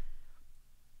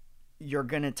 You're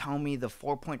going to tell me the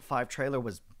 4.5 trailer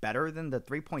was better than the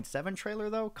 3.7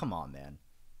 trailer, though? Come on, man.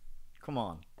 Come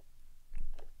on.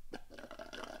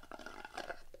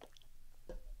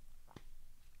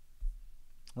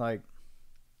 Like,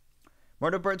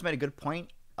 Murder Birds made a good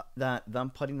point that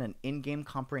them putting an in-game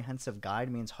comprehensive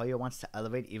guide means Hoyo wants to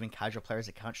elevate even casual players'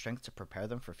 account strength to prepare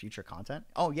them for future content.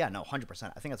 Oh, yeah, no,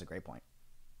 100%. I think that's a great point.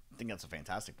 I think that's a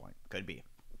fantastic point. Could be.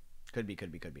 Could be.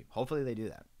 Hopefully they do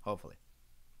that. Hopefully.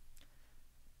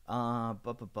 The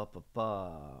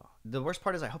worst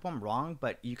part is I hope I'm wrong,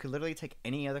 but you could literally take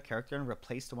any other character and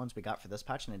replace the ones we got for this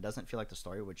patch, and it doesn't feel like the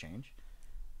story would change.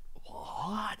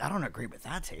 What? I don't agree with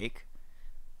that take.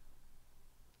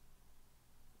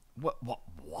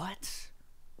 What?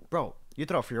 Bro, you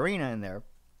throw Fiorina in there,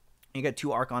 you get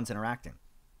 2 Archons interacting.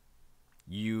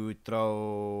 You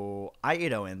throw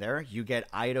Aido in there, you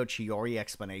get Aido CHIYORI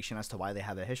explanation as to why they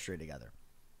have a history together.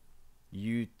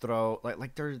 You throw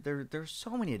like there's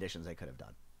so many additions they could have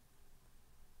done.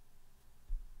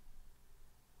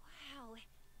 Wow.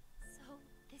 So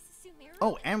this is Sumeru.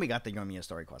 Oh, and we got the Yoimiya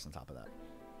story quest on top of that.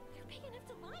 They're big enough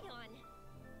to lie on.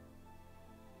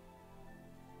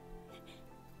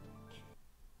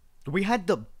 We had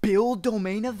the build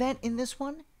domain event in this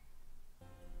one?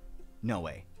 No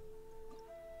way.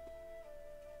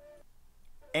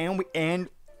 And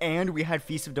we had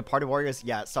Feast of Departed Warriors.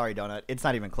 Yeah, sorry, Donut. It's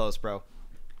not even close, bro.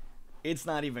 It's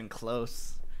not even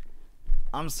close.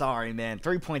 I'm sorry, man.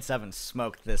 3.7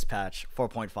 smoked this patch.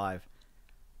 4.5.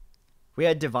 We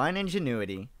had Divine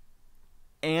Ingenuity.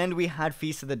 And we had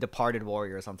Feast of the Departed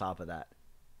Warriors on top of that.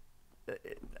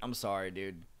 I'm sorry,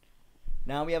 dude.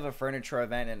 Now we have a furniture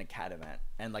event and a cat event.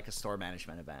 And like a store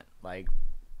management event. Like...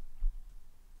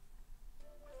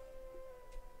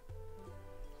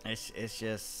 It's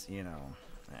just, you know,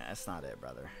 that's not it,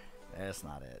 brother. That's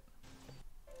not it.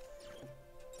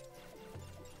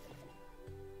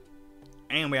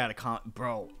 And we had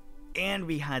bro, and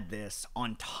we had this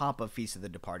on top of Feast of the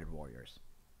Departed Warriors.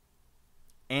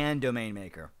 And Domain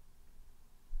Maker.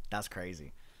 That's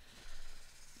crazy.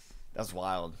 That's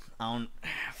wild.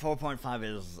 4.5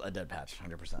 is a dead patch,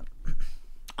 100%.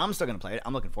 I'm still gonna play it.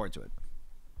 I'm looking forward to it.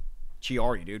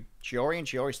 CHIORI, dude. CHIORI and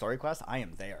CHIORI Story Quest, I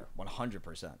am there.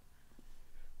 100%.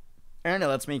 And it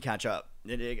lets me catch up.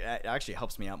 It actually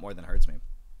helps me out more than it hurts me.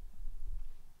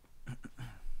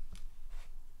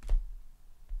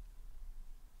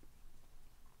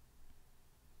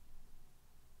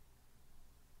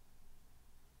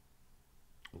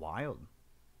 Wild.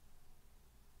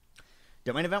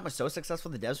 Domain event was so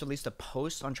successful, the devs released a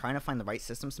post on trying to find the right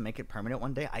systems to make it permanent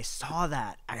one day. I saw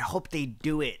that. I hope they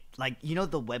do it. Like, you know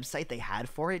the website they had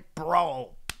for it?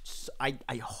 Bro, I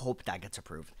hope that gets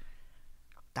approved.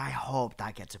 I hope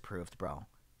that gets approved, bro.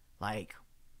 Like,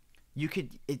 you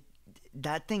could...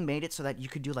 that thing made it so that you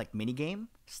could do, like, minigame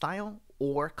style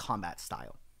or combat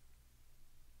style.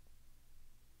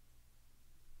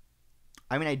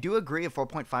 I mean, I do agree if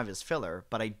 4.5 is filler,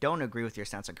 but I don't agree with your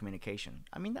stance on communication.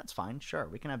 I mean, that's fine. Sure,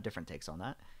 we can have different takes on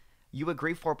that. You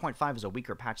agree 4.5 is a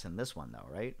weaker patch than this one, though,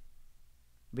 right?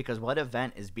 Because what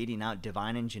event is beating out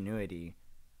Divine Ingenuity,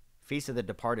 Feast of the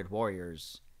Departed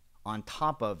Warriors, on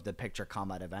top of the picture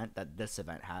combat event that this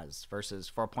event has, versus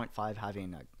 4.5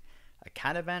 having a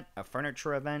cat event, a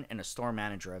furniture event, and a store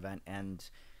manager event, and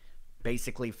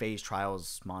basically Phase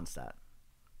Trials Mondstadt.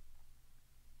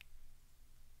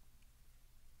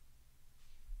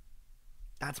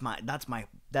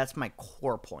 That's my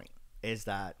core point, is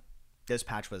that this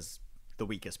patch was the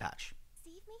weakest patch.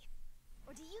 Save me?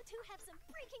 Or do you two have some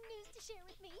breaking news to share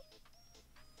with me?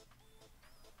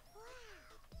 Wow.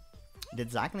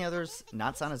 Did Zach and the others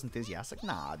not sound as enthusiastic?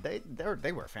 Nah,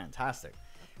 they were fantastic.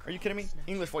 Are you kidding me?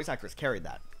 English voice actors carried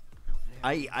that.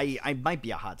 I might be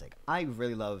a hot take. I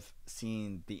really love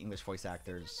seeing the English voice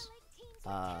actors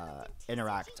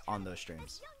interact on those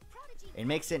streams. It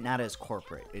makes it not as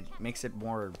corporate. It makes it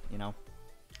more, you know,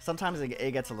 sometimes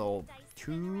it gets a little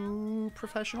too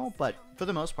professional, but for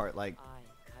the most part, like,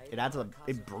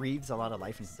 it breathes a lot of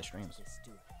life into the streams.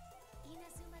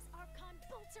 Inazuma's Archon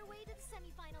bolts her way to the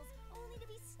semifinals, only to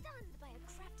be stunned by a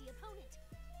crafty opponent.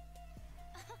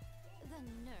 The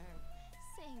nerve,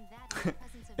 saying that in the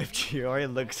presence of If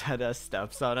CHIORI looks at us,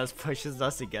 steps on us, pushes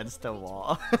us against a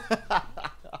wall,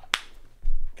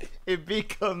 it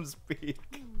becomes big.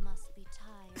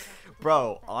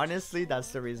 Bro, honestly,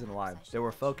 that's the reason why. They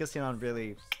were focusing on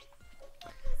really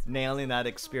nailing that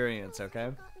experience,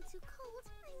 okay?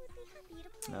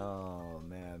 Oh,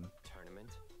 man. Tournament?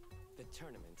 The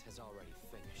tournament has already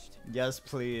finished. Yes,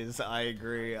 please. I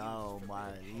agree. Oh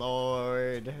my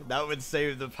lord. That would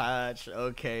save the patch.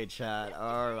 Okay, chat.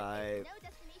 Alright.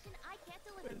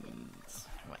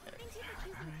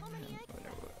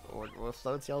 What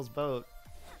floats y'all's boat?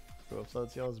 What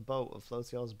floats y'all's boat? What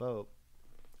floats y'all's boat?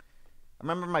 I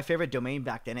remember my favorite domain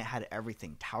back then. It had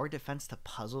everything. Tower defense to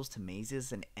puzzles to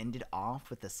mazes, and ended off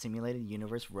with the simulated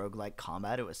universe roguelike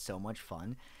combat. It was so much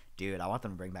fun. Dude, I want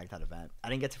them to bring back that event. I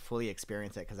didn't get to fully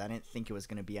experience it because I didn't think it was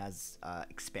going to be as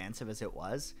expansive as it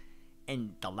was.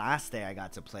 And the last day I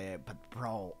got to play it, but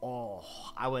bro, oh,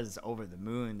 I was over the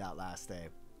moon that last day,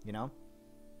 you know?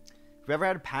 Have you ever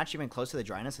had a patch even close to the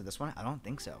dryness of this one? I don't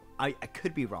think so. I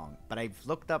could be wrong, but I've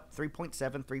looked up 3.7,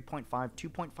 3.5,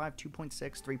 2.5,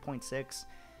 2.6, 3.6.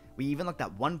 We even looked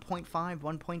at 1.5,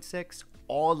 1.6.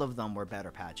 All of them were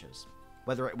better patches,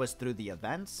 whether it was through the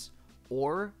events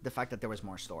or the fact that there was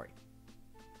more story.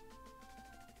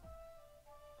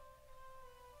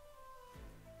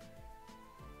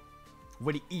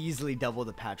 Would easily double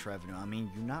the patch revenue. I mean,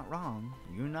 you're not wrong.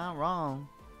 You're not wrong.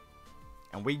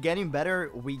 And we getting better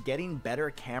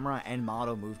camera and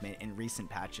model movement in recent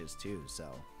patches too, so.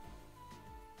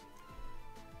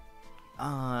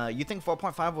 You think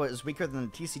 4.5 was weaker than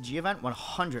the TCG event?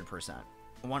 100%.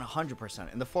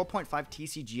 100%. In the 4.5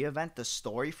 TCG event, the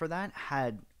story for that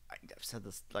had, I've said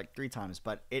this like 3 times,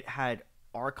 but it had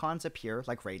Archons appear,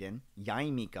 like Raiden,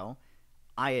 Yaimiko,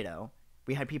 Aido.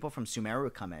 We had people from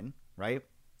Sumeru come in, right?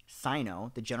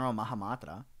 Sino, the General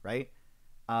Mahamatra, right?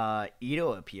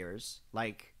 Ito appears,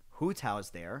 like Hu-Tao's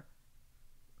there.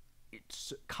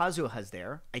 Kazuha's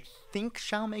there. I think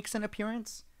Shao makes an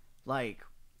appearance. Like,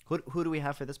 who do we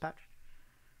have for this patch?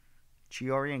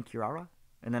 Chiori and Kirara?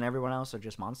 And then everyone else are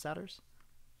just monsters?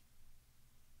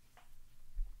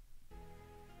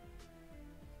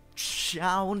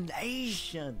 Shao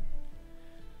Nation!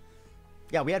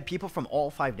 Yeah, we had people from all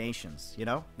 5 nations, you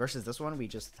know? Versus this one, we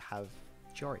just have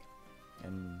Chiori.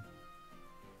 And,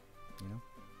 you know?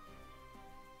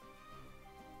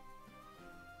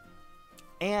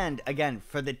 And, again,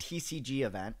 for the TCG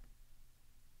event,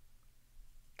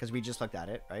 because we just looked at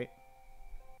it, right?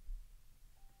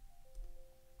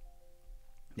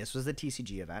 This was the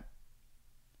TCG event.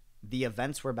 The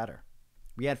events were better.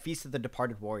 We had Feast of the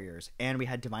Departed Warriors, and we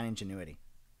had Divine Ingenuity.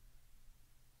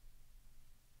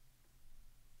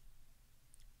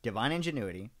 Divine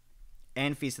Ingenuity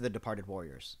and Feast of the Departed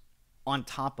Warriors, on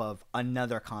top of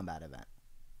another combat event.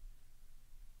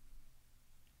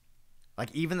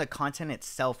 Like, even the content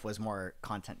itself was more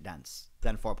content dense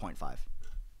than 4.5.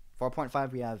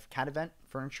 4.5, we have Cat Event,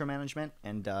 Furniture Management,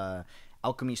 and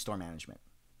Alchemy Store Management.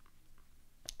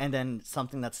 And then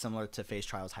something that's similar to Phase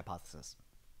Trials Hypothesis.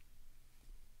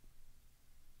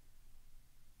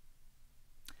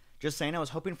 Just saying, I was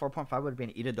hoping 4.5 would be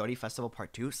an Itadori Festival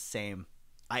Part 2. Same.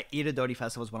 Itadori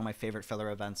Festival is one of my favorite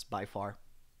filler events by far.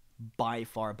 By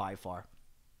far, by far.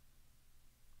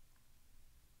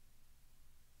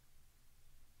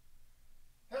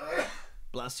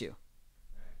 Bless you.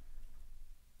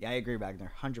 Yeah, I agree,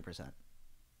 Wagner. 100%.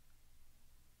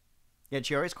 Yeah,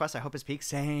 Chiori's quest, I hope is peak.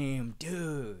 Same,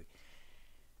 dude.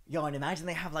 Yo, and imagine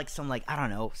they have like some, like, I don't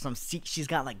know, she's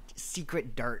got like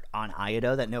secret dirt on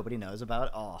Aido that nobody knows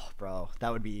about. Oh, bro,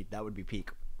 that would be peak.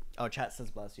 Oh, chat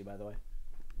says bless you, by the way.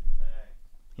 Hey.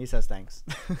 He says thanks.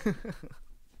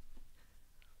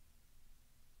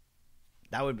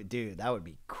 That would be, dude, that would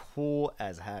be cool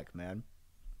as heck, man.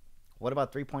 What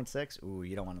about 3.6? Ooh,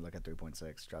 you don't want to look at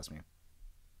 3.6, trust me.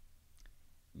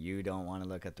 You don't want to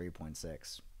look at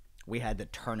 3.6. We had the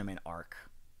tournament arc.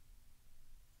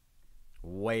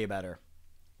 Way better.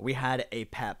 We had a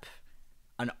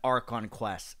an Archon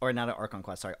quest, or not an Archon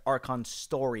quest, sorry, Archon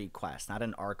story quest, not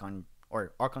an Archon,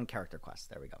 or Archon character quest,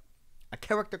 there we go. A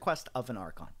character quest of an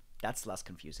Archon. That's less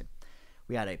confusing.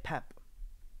 We had a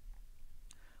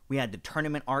We had the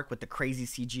tournament arc with the crazy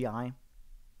CGI.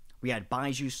 We had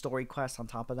Baiju's story quest on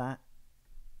top of that.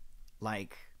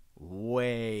 Like,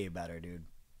 way better, dude.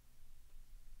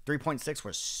 3.6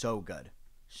 was so good.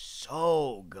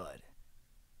 So good.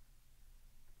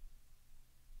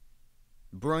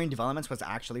 Brewing Developments was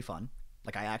actually fun.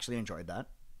 Like, I actually enjoyed that.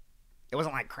 It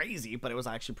wasn't, like, crazy, but it was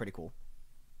actually pretty cool.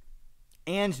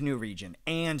 And new region.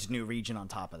 And new region on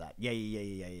top of that.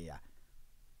 Yeah.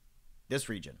 This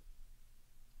region.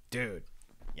 Dude.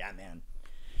 Yeah, man.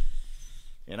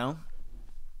 You know?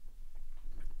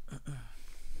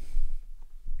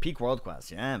 Peak World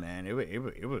Quest. Yeah, man. It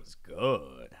was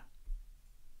good.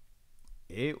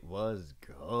 It was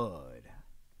good.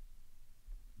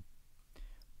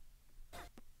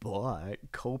 But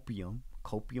Copium,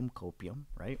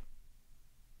 right?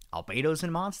 Albedo's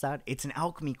in Mondstadt. It's an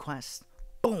alchemy quest.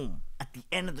 Boom. at the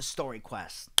end of the story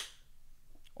quest,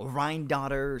 Orion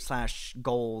Daughter /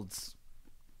 Gold's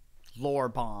lore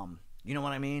bomb. You know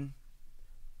what I mean?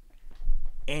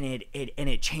 And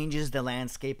it changes the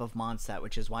landscape of Mondstadt,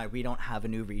 which is why we don't have a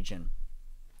new region.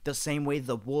 The same way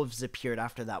the wolves appeared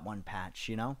after that one patch,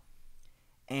 you know?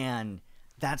 And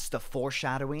that's the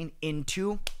foreshadowing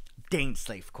into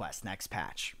Daneslave quest next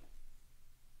patch.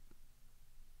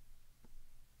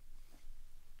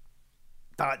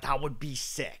 That would be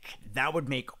sick. That would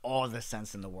make all the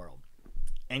sense in the world.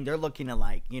 And they're looking to,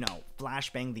 like, you know,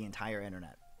 flashbang the entire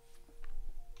internet.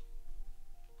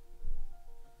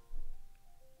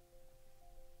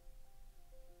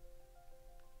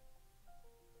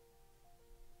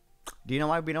 Do you know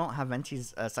why we don't have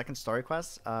Venti's second story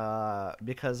quest?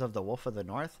 Because of the Wolf of the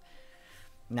North?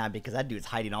 Nah, because that dude's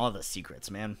hiding all the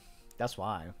secrets, man. That's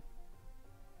why.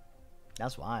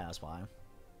 That's why.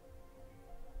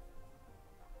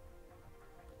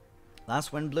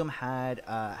 Last Windbloom had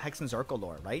Hex and Zirkle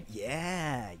lore, right?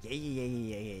 Yeah.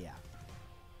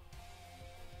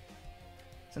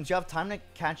 Since you have time to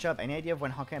catch up, any idea of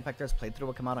when Honkai Impact 3's playthrough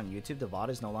will come out on YouTube? The VOD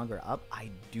is no longer up.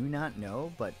 I do not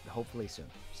know, but hopefully soon.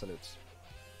 Salutes.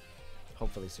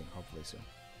 Hopefully soon.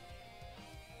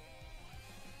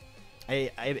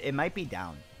 It might be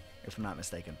down, if I'm not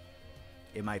mistaken.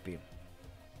 It might be.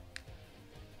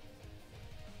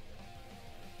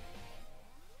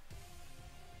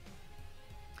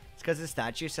 It's because the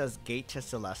statue says Gate to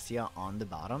Celestia on the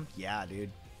bottom. Yeah,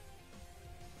 dude.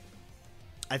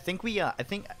 I think we I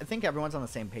think everyone's on the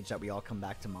same page that we all come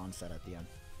back to Mondstadt at the end.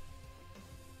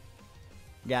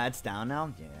 Yeah, it's down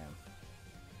now. Yeah.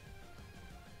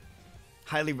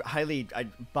 Highly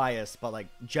biased, but like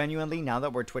genuinely, now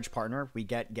that we're Twitch partner, we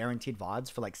get guaranteed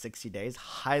VODs for like 60 days.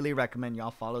 Highly recommend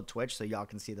y'all follow Twitch so y'all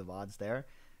can see the VODs there.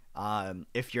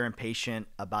 If you're impatient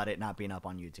about it not being up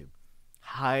on YouTube.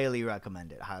 Highly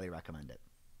recommend it.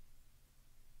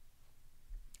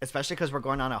 Especially because we're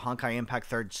going on a Honkai Impact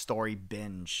 3rd story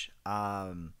binge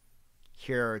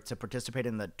here to participate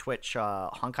in the Twitch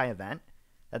Honkai event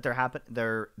that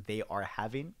they are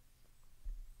having.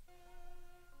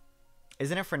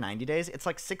 Isn't it for 90 days? It's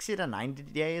like 60 to 90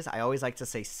 days. I always like to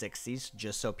say 60s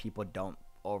just so people don't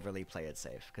overly play it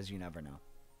safe because you never know.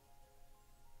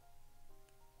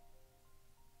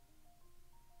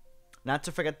 Not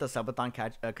to forget the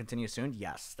subathon continues soon.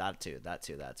 Yes, that too.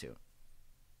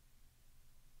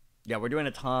 Yeah, we're doing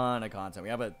a ton of content. We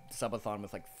have a subathon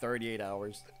with like 38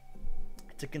 hours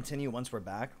to continue once we're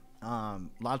back.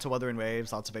 Lots of Wuthering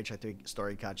Waves, lots of HI3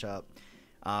 story catch up,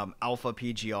 Alpha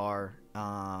PGR,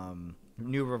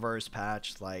 new reverse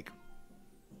patch like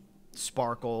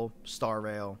Sparkle, Star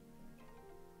Rail.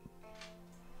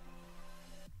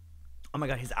 Oh my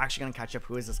god, he's actually gonna catch up.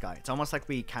 Who is this guy? It's almost like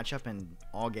we catch up in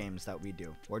all games that we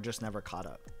do. We're just never caught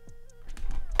up.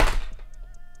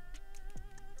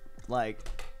 Like,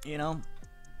 you know,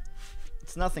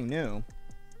 it's nothing new.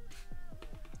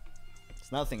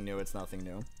 It's nothing new.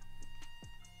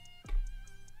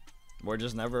 We're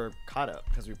just never caught up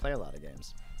because we play a lot of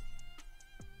games.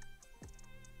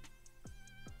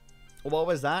 What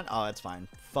was that? Oh, it's fine.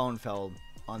 Phone fell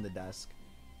on the desk.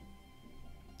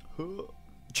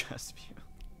 Just view.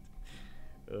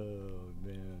 Oh,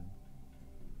 man.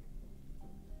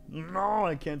 No,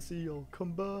 I can't see y'all.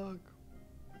 Come back.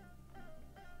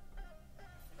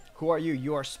 Who are you?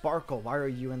 You are Sparkle. Why are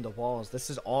you in the walls? This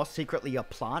is all secretly a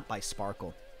plot by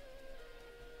Sparkle.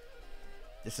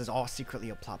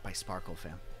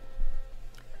 Fam.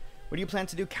 What do you plan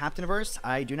to do, Captainverse?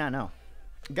 I do not know.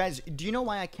 Guys, do you know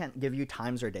why I can't give you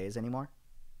times or days anymore?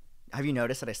 Have you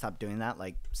noticed that I stopped doing that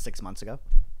like 6 months ago?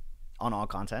 On all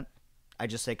content. I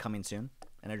just say coming soon,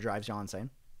 and it drives y'all insane.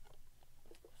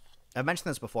 I've mentioned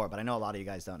this before, but I know a lot of you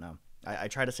guys don't know. I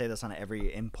try to say this on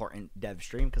every important dev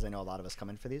stream because I know a lot of us come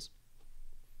in for these.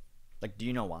 Like, do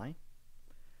you know why?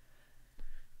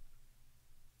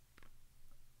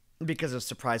 Because of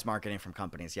surprise marketing from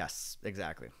companies. Yes,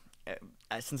 exactly.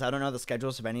 Since I don't know the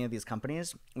schedules of any of these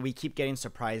companies, we keep getting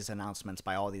surprise announcements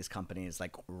by all these companies,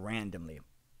 like, randomly.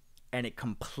 And it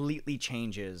completely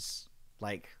changes,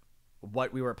 like,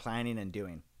 what we were planning and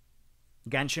doing.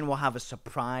 Genshin will have a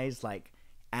surprise, like,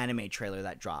 anime trailer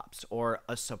that drops, or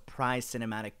a surprise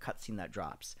cinematic cutscene that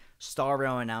drops. Star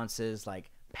Rail announces,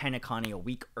 like, Penacony a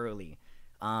week early.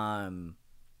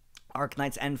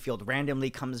 Arknight's Enfield randomly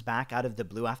comes back out of the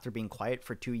blue after being quiet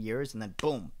for 2 years, and then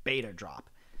boom, beta drop.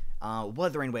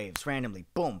 Wuthering Waves randomly,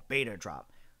 boom, beta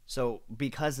drop. So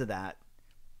because of that,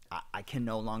 I can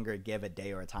no longer give a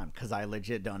day or a time because I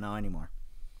legit don't know anymore.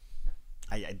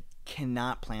 I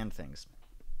cannot plan things.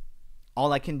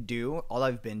 All I can do, all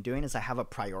I've been doing is I have a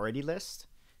priority list.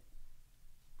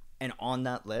 And on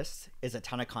that list is a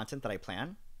ton of content that I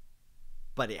plan,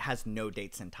 but it has no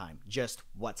dates and time, just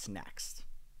what's next.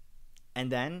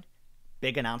 And then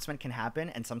big announcement can happen,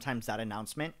 and sometimes that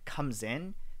announcement comes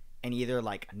in and either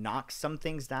like knocks some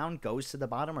things down, goes to the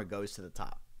bottom, or goes to the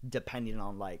top, depending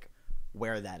on like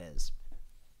where that is.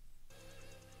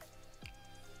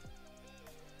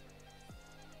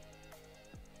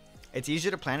 It's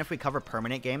easier to plan if we cover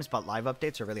permanent games, but live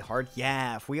updates are really hard.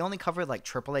 Yeah, if we only cover like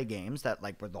AAA games that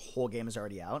like where the whole game is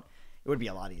already out, it would be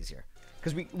a lot easier.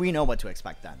 Because we know what to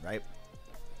expect then, right?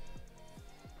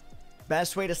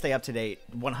 Best way to stay up to date,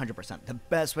 100%. The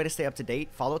best way to stay up to date,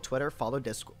 follow Twitter, follow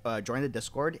join the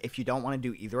Discord. If you don't want to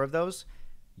do either of those,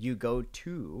 you go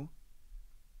to...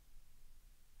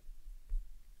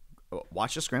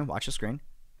 Watch the screen.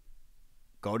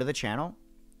 Go to the channel,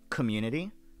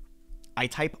 community. I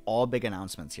type all big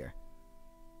announcements here.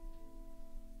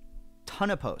 Ton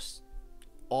of posts.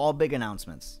 All big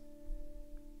announcements.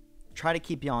 Try to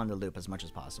keep you on the loop as much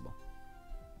as possible.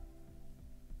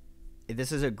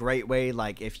 This is a great way,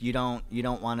 like, if you don't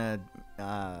want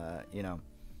to, you know,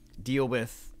 deal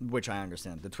with, which I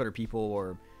understand, the Twitter people,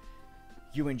 or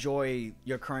you enjoy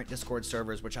your current Discord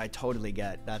servers, which I totally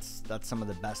get. That's some of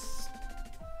the best.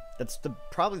 That's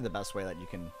probably the best way that you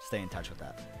can stay in touch with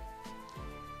that.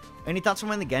 Any thoughts on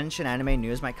when the Genshin anime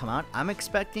news might come out? I'm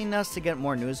expecting us to get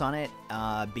more news on it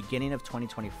beginning of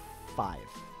 2025.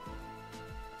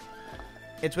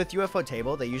 It's with UFO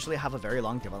Table. They usually have a very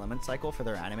long development cycle for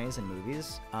their animes and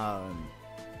movies.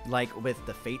 Like with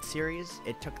the Fate series,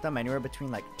 it took them anywhere between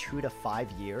like 2 to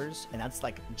 5 years, and that's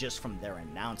like just from their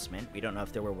announcement. We don't know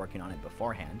if they were working on it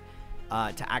beforehand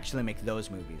to actually make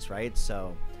those movies, right?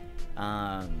 So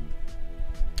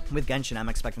with Genshin, I'm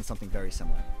expecting something very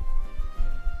similar.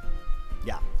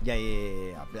 Yeah.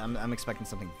 I'm expecting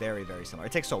something very, very similar.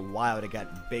 It takes a while to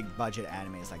get big budget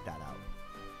animes like that out.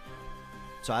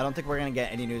 So I don't think we're going to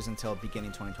get any news until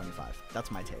beginning 2025. That's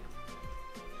my take.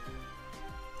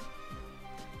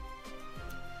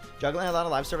 Juggling a lot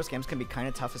of live service games can be kind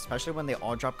of tough, especially when they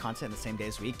all drop content in the same day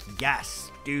as week.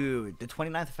 Yes, dude. The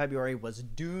 29th of February was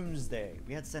Doomsday.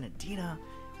 We had Senadina,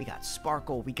 we got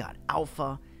Sparkle, we got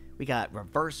Alpha, we got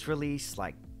Reverse Release.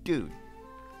 Like, dude,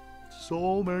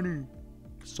 so many.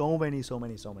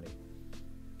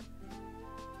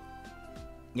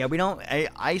 Yeah, we don't...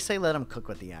 I say let them cook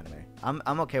with the anime.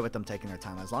 I'm okay with them taking their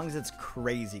time, as long as it's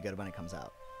crazy good when it comes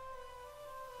out.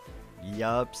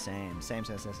 Yup, same.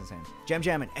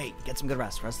 Jamming. Hey, get some good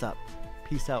rest. Rest up.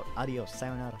 Peace out. Adios.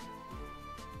 Sayonara.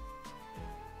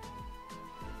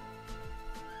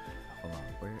 Hold on.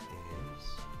 Where is...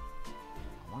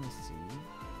 I want to see...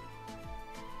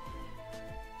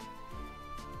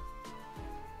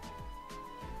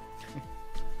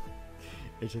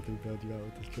 HA3 bailed you out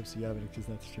with this trip, so you have an excuse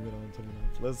not to stream it on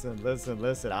 29.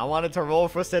 Listen. I wanted to roll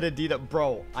for Senadina.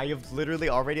 Bro, I have literally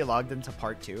already logged into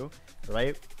part 2,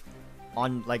 right?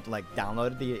 On, like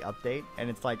downloaded the update, and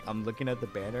it's like, I'm looking at the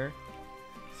banner.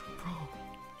 It's like, bro,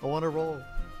 I want to roll.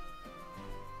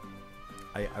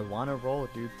 I want to roll,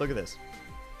 dude. Look at this.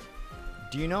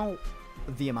 Do you know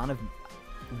the amount of...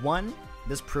 One,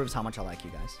 this proves how much I like you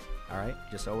guys. Alright?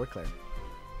 Just so we're clear.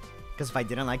 Because if I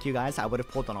didn't like you guys, I would have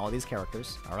pulled on all these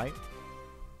characters, alright?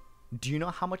 Do you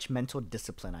know how much mental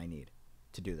discipline I need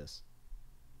to do this?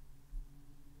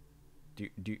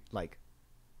 Do like...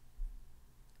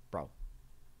 Bro.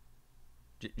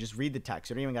 Just read the text.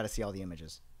 You don't even got to see all the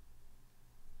images.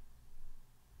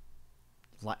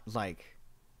 Like...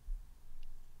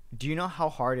 Do you know how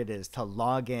hard it is to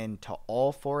log in to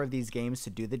all 4 of these games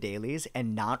to do the dailies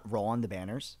and not roll on the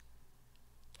banners?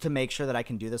 To make sure that I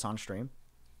can do this on stream?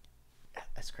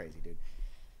 That's crazy, dude.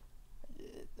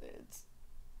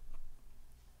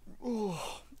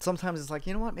 Sometimes it's like,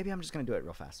 you know what? Maybe I'm just going to do it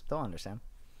real fast. They'll understand.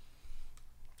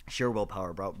 Sheer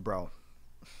willpower, bro.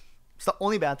 It's the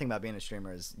only bad thing about being a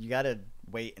streamer is you got to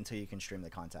wait until you can stream the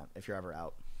content if you're ever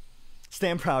out.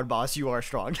 Stand proud, boss. You are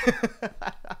strong.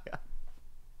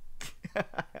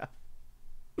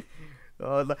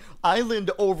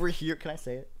 Island over here. Can I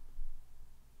say it?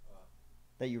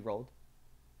 That you rolled?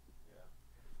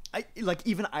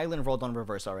 Even Island rolled on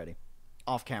reverse already.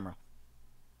 Off camera.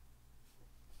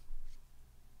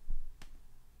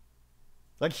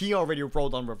 Like, he already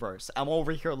rolled on reverse. I'm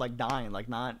over here, like, dying. Like,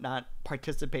 not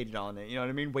participating on it. You know what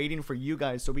I mean? Waiting for you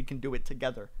guys so we can do it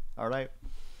together. Alright?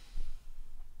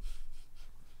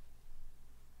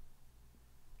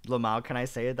 Lamau, can I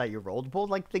say it that you rolled? Well,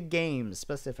 like, the game,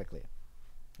 specifically.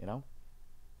 You know?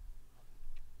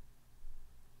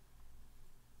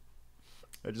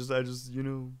 I just, you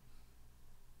know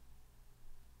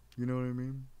what I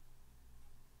mean?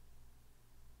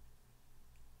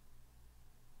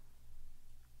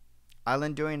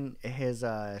 Island doing his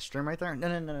stream right there?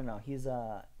 No. He's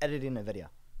editing a video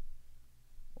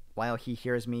while he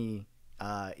hears me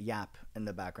yap in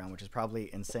the background, which is probably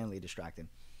insanely distracting.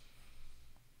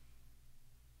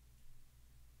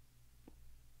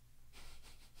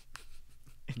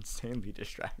 Insanely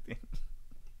distracting.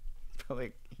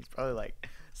 He's probably like,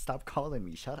 stop calling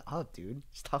me. Shut up, dude.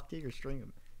 Just talk to your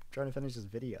stream. I'm trying to finish this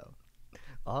video.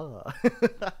 Oh.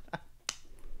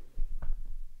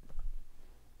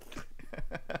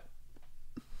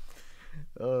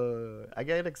 I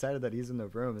get excited that he's in the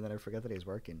room and then I forget that he's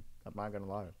working. I'm not gonna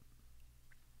lie.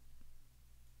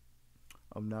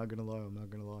 I'm not gonna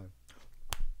lie.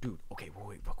 Dude, okay,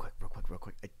 wait, real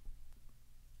quick.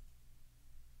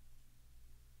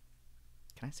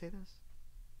 Can I say this?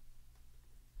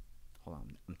 Hold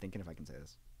on, I'm thinking if I can say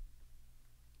this.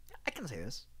 I can say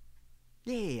this.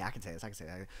 Yeah, I can say this.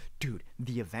 Dude,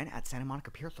 the event at Santa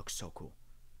Monica Pier looks so cool.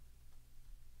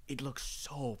 It looks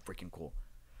so freaking cool.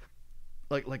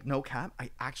 Like no cap, I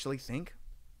actually think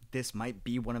this might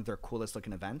be one of their coolest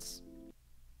looking events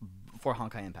for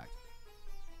Honkai Impact.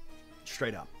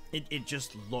 Straight up. It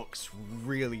just looks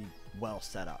really well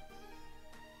set up.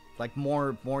 Like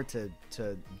more to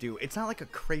do. It's not like a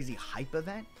crazy hype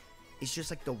event. It's just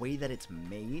like the way that it's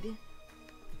made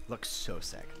looks so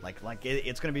sick.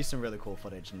 It's gonna be some really cool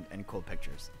footage and cool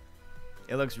pictures.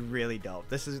 It looks really dope.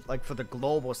 This is like for the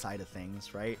global side of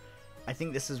things, right? I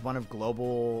think this is one of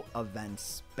global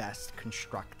events' best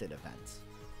constructed events,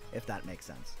 if that makes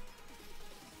sense.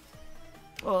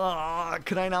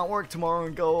 Could I not work tomorrow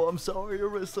and go? I'm sorry,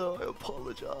 Arissa. I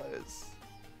apologize.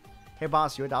 Hey,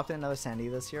 boss, you adopted another Sandy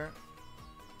this year?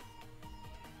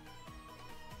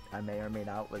 I may or may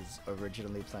not was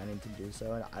originally planning to do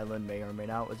so, and Island may or may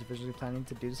not was originally planning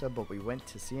to do so, but we went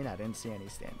to see and I didn't see any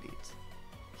standees.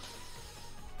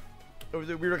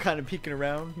 We were kind of peeking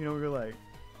around, you know, we were like...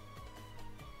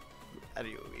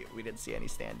 we didn't see any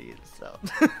standees, so...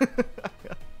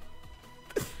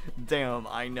 Damn,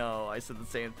 I know, I said the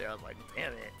same thing, I was like,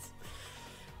 damn it.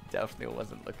 Definitely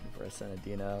wasn't looking for a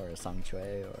Senadina or a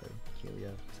Sangchue or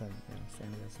Helia. So, you know,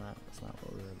 Sandy, that's not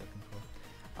what we were looking for.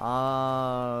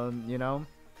 You know,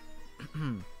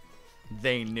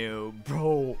 they knew,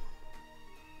 bro.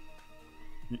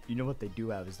 You know what they do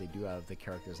have is they do have the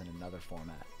characters in another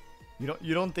format.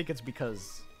 You don't think it's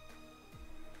because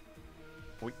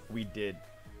we did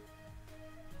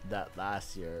that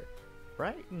last year,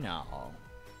 right? No.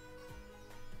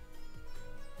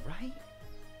 Right?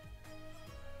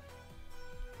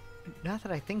 Now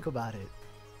that I think about it,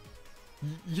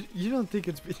 you don't think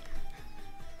it's been...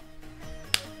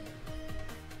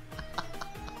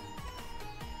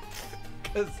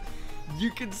 Because you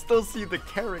can still see the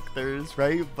characters,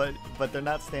 right? But they're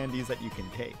not standees that you can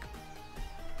take.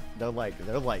 They're like...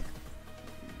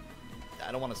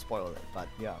 I don't want to spoil it, but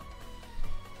yeah.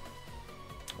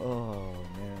 Oh,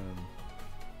 man.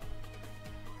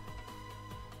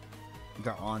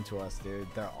 They're on to us, dude.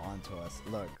 They're on to us.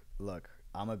 Look,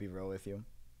 I'm gonna be real with you.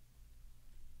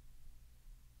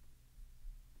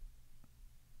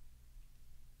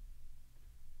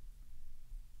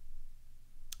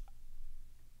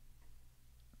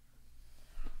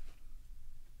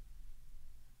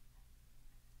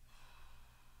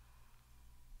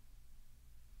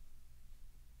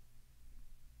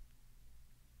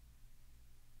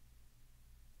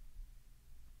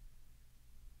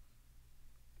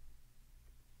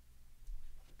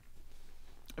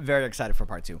 Very excited for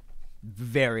part 2.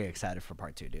 Very excited for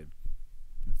part 2, dude.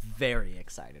 Very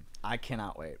excited. I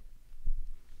cannot wait.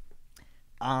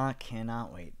 I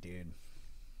cannot wait, dude.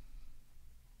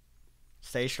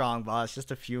 Stay strong, boss.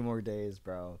 Just a few more days,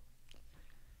 bro.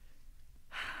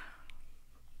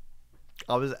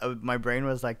 My brain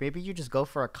was like, maybe you just go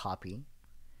for a copy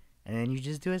and then you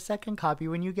just do a second copy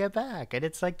when you get back, and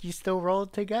it's like you still roll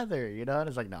it together, you know? And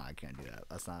it's like, no, I can't do that.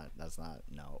 That's not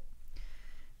no.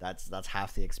 That's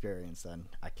half the experience then.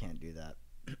 I can't do that.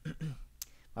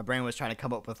 My brain was trying to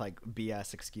come up with like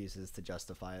BS excuses to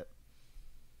justify it.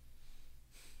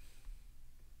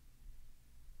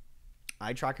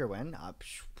 Eye tracker when?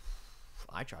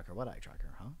 Eye tracker? What eye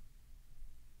tracker, huh?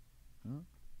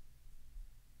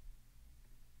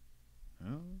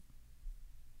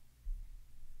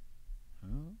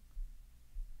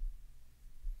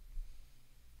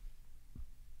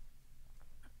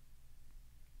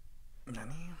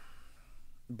 Nani?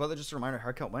 Brother, just a reminder,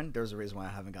 haircut when? There's a reason why I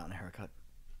haven't gotten a haircut.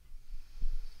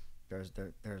 There's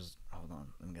hold on,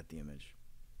 let me get the image.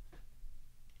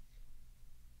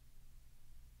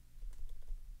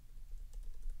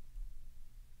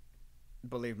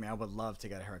 Believe me, I would love to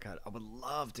get a haircut. I would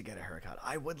love to get a haircut.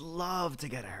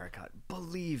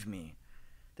 Believe me.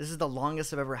 This is the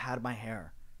longest I've ever had my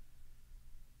hair.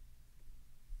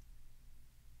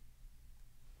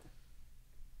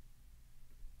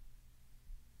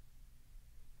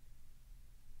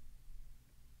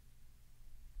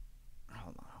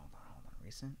 Hold on.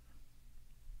 Recent.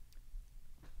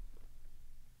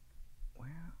 Where?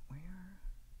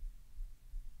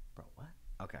 Bro, what?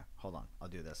 Okay, hold on. I'll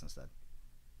do this instead.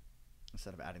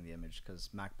 Instead of adding the image, because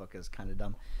MacBook is kind of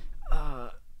dumb.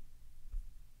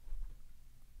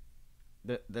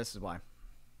 This is why.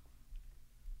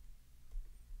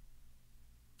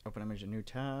 Open image, a new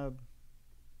tab.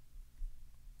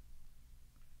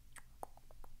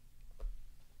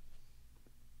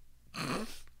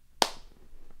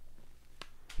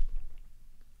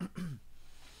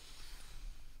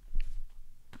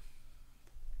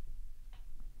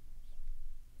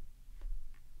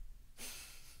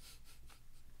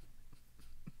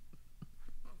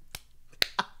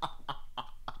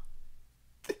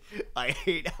 I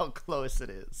hate how close it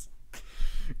is.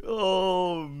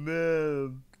 Oh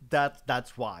man,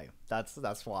 that's why.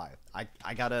 That's why.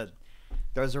 I gotta.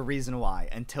 There's a reason why.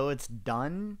 Until it's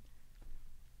done,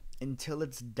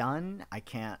 I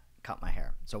can't cut my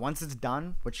hair. So once it's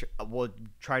done, which we'll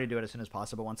try to do it as soon as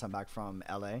possible. Once I'm back from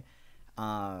LA,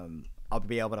 I'll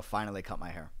be able to finally cut my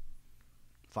hair.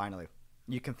 Finally,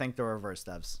 you can thank the reverse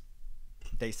devs.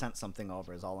 They sent something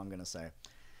over. Is all I'm gonna say.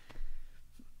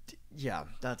 Yeah,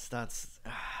 that's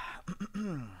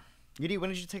Yudi, when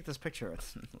did you take this picture?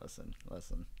 listen.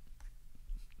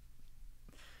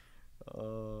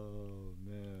 Oh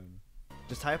man.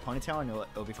 Just tie a ponytail and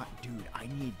it'll be fine. Dude, I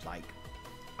need like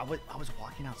I was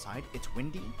walking outside, it's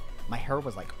windy. My hair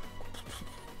was like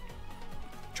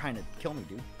trying to kill me,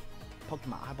 dude. Poking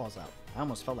my eyeballs out. I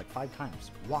almost fell like 5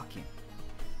 times. Walking,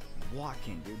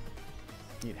 dude.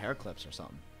 Need hair clips or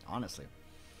something, honestly.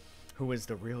 Who is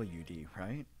the real UD,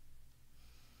 right?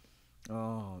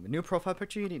 Oh, the new profile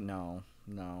picture, UD? No.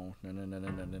 It's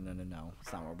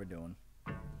not what we're doing.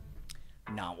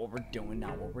 Not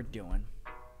what we're doing.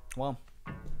 Well,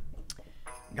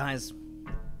 guys,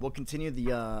 we'll continue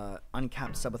the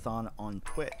uncapped subathon on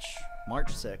Twitch, March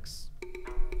 6th,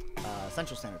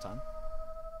 Central Standard Time.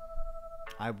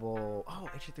 I will. Oh,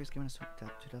 HG3's giving us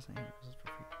 2008.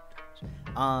 That's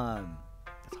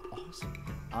awesome.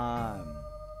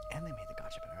 And they made the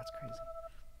gacha better. That's crazy.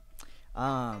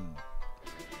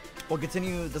 We'll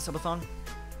continue the subathon,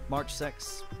 March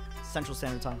 6th, Central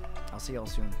Standard Time. I'll see y'all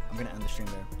soon. I'm gonna end the stream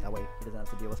there. That way he doesn't have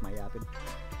to deal with my yapping.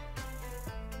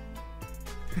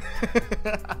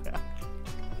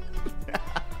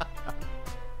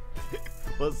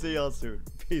 We'll see y'all soon.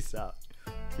 Peace out.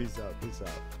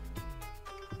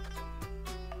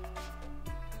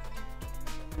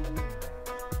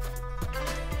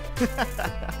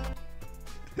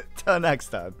 Till next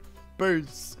time.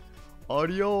 Peace.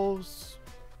 Adios.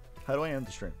 How do I end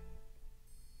the stream?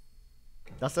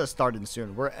 That's not starting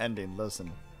soon. We're ending.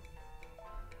 Listen.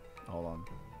 Hold on.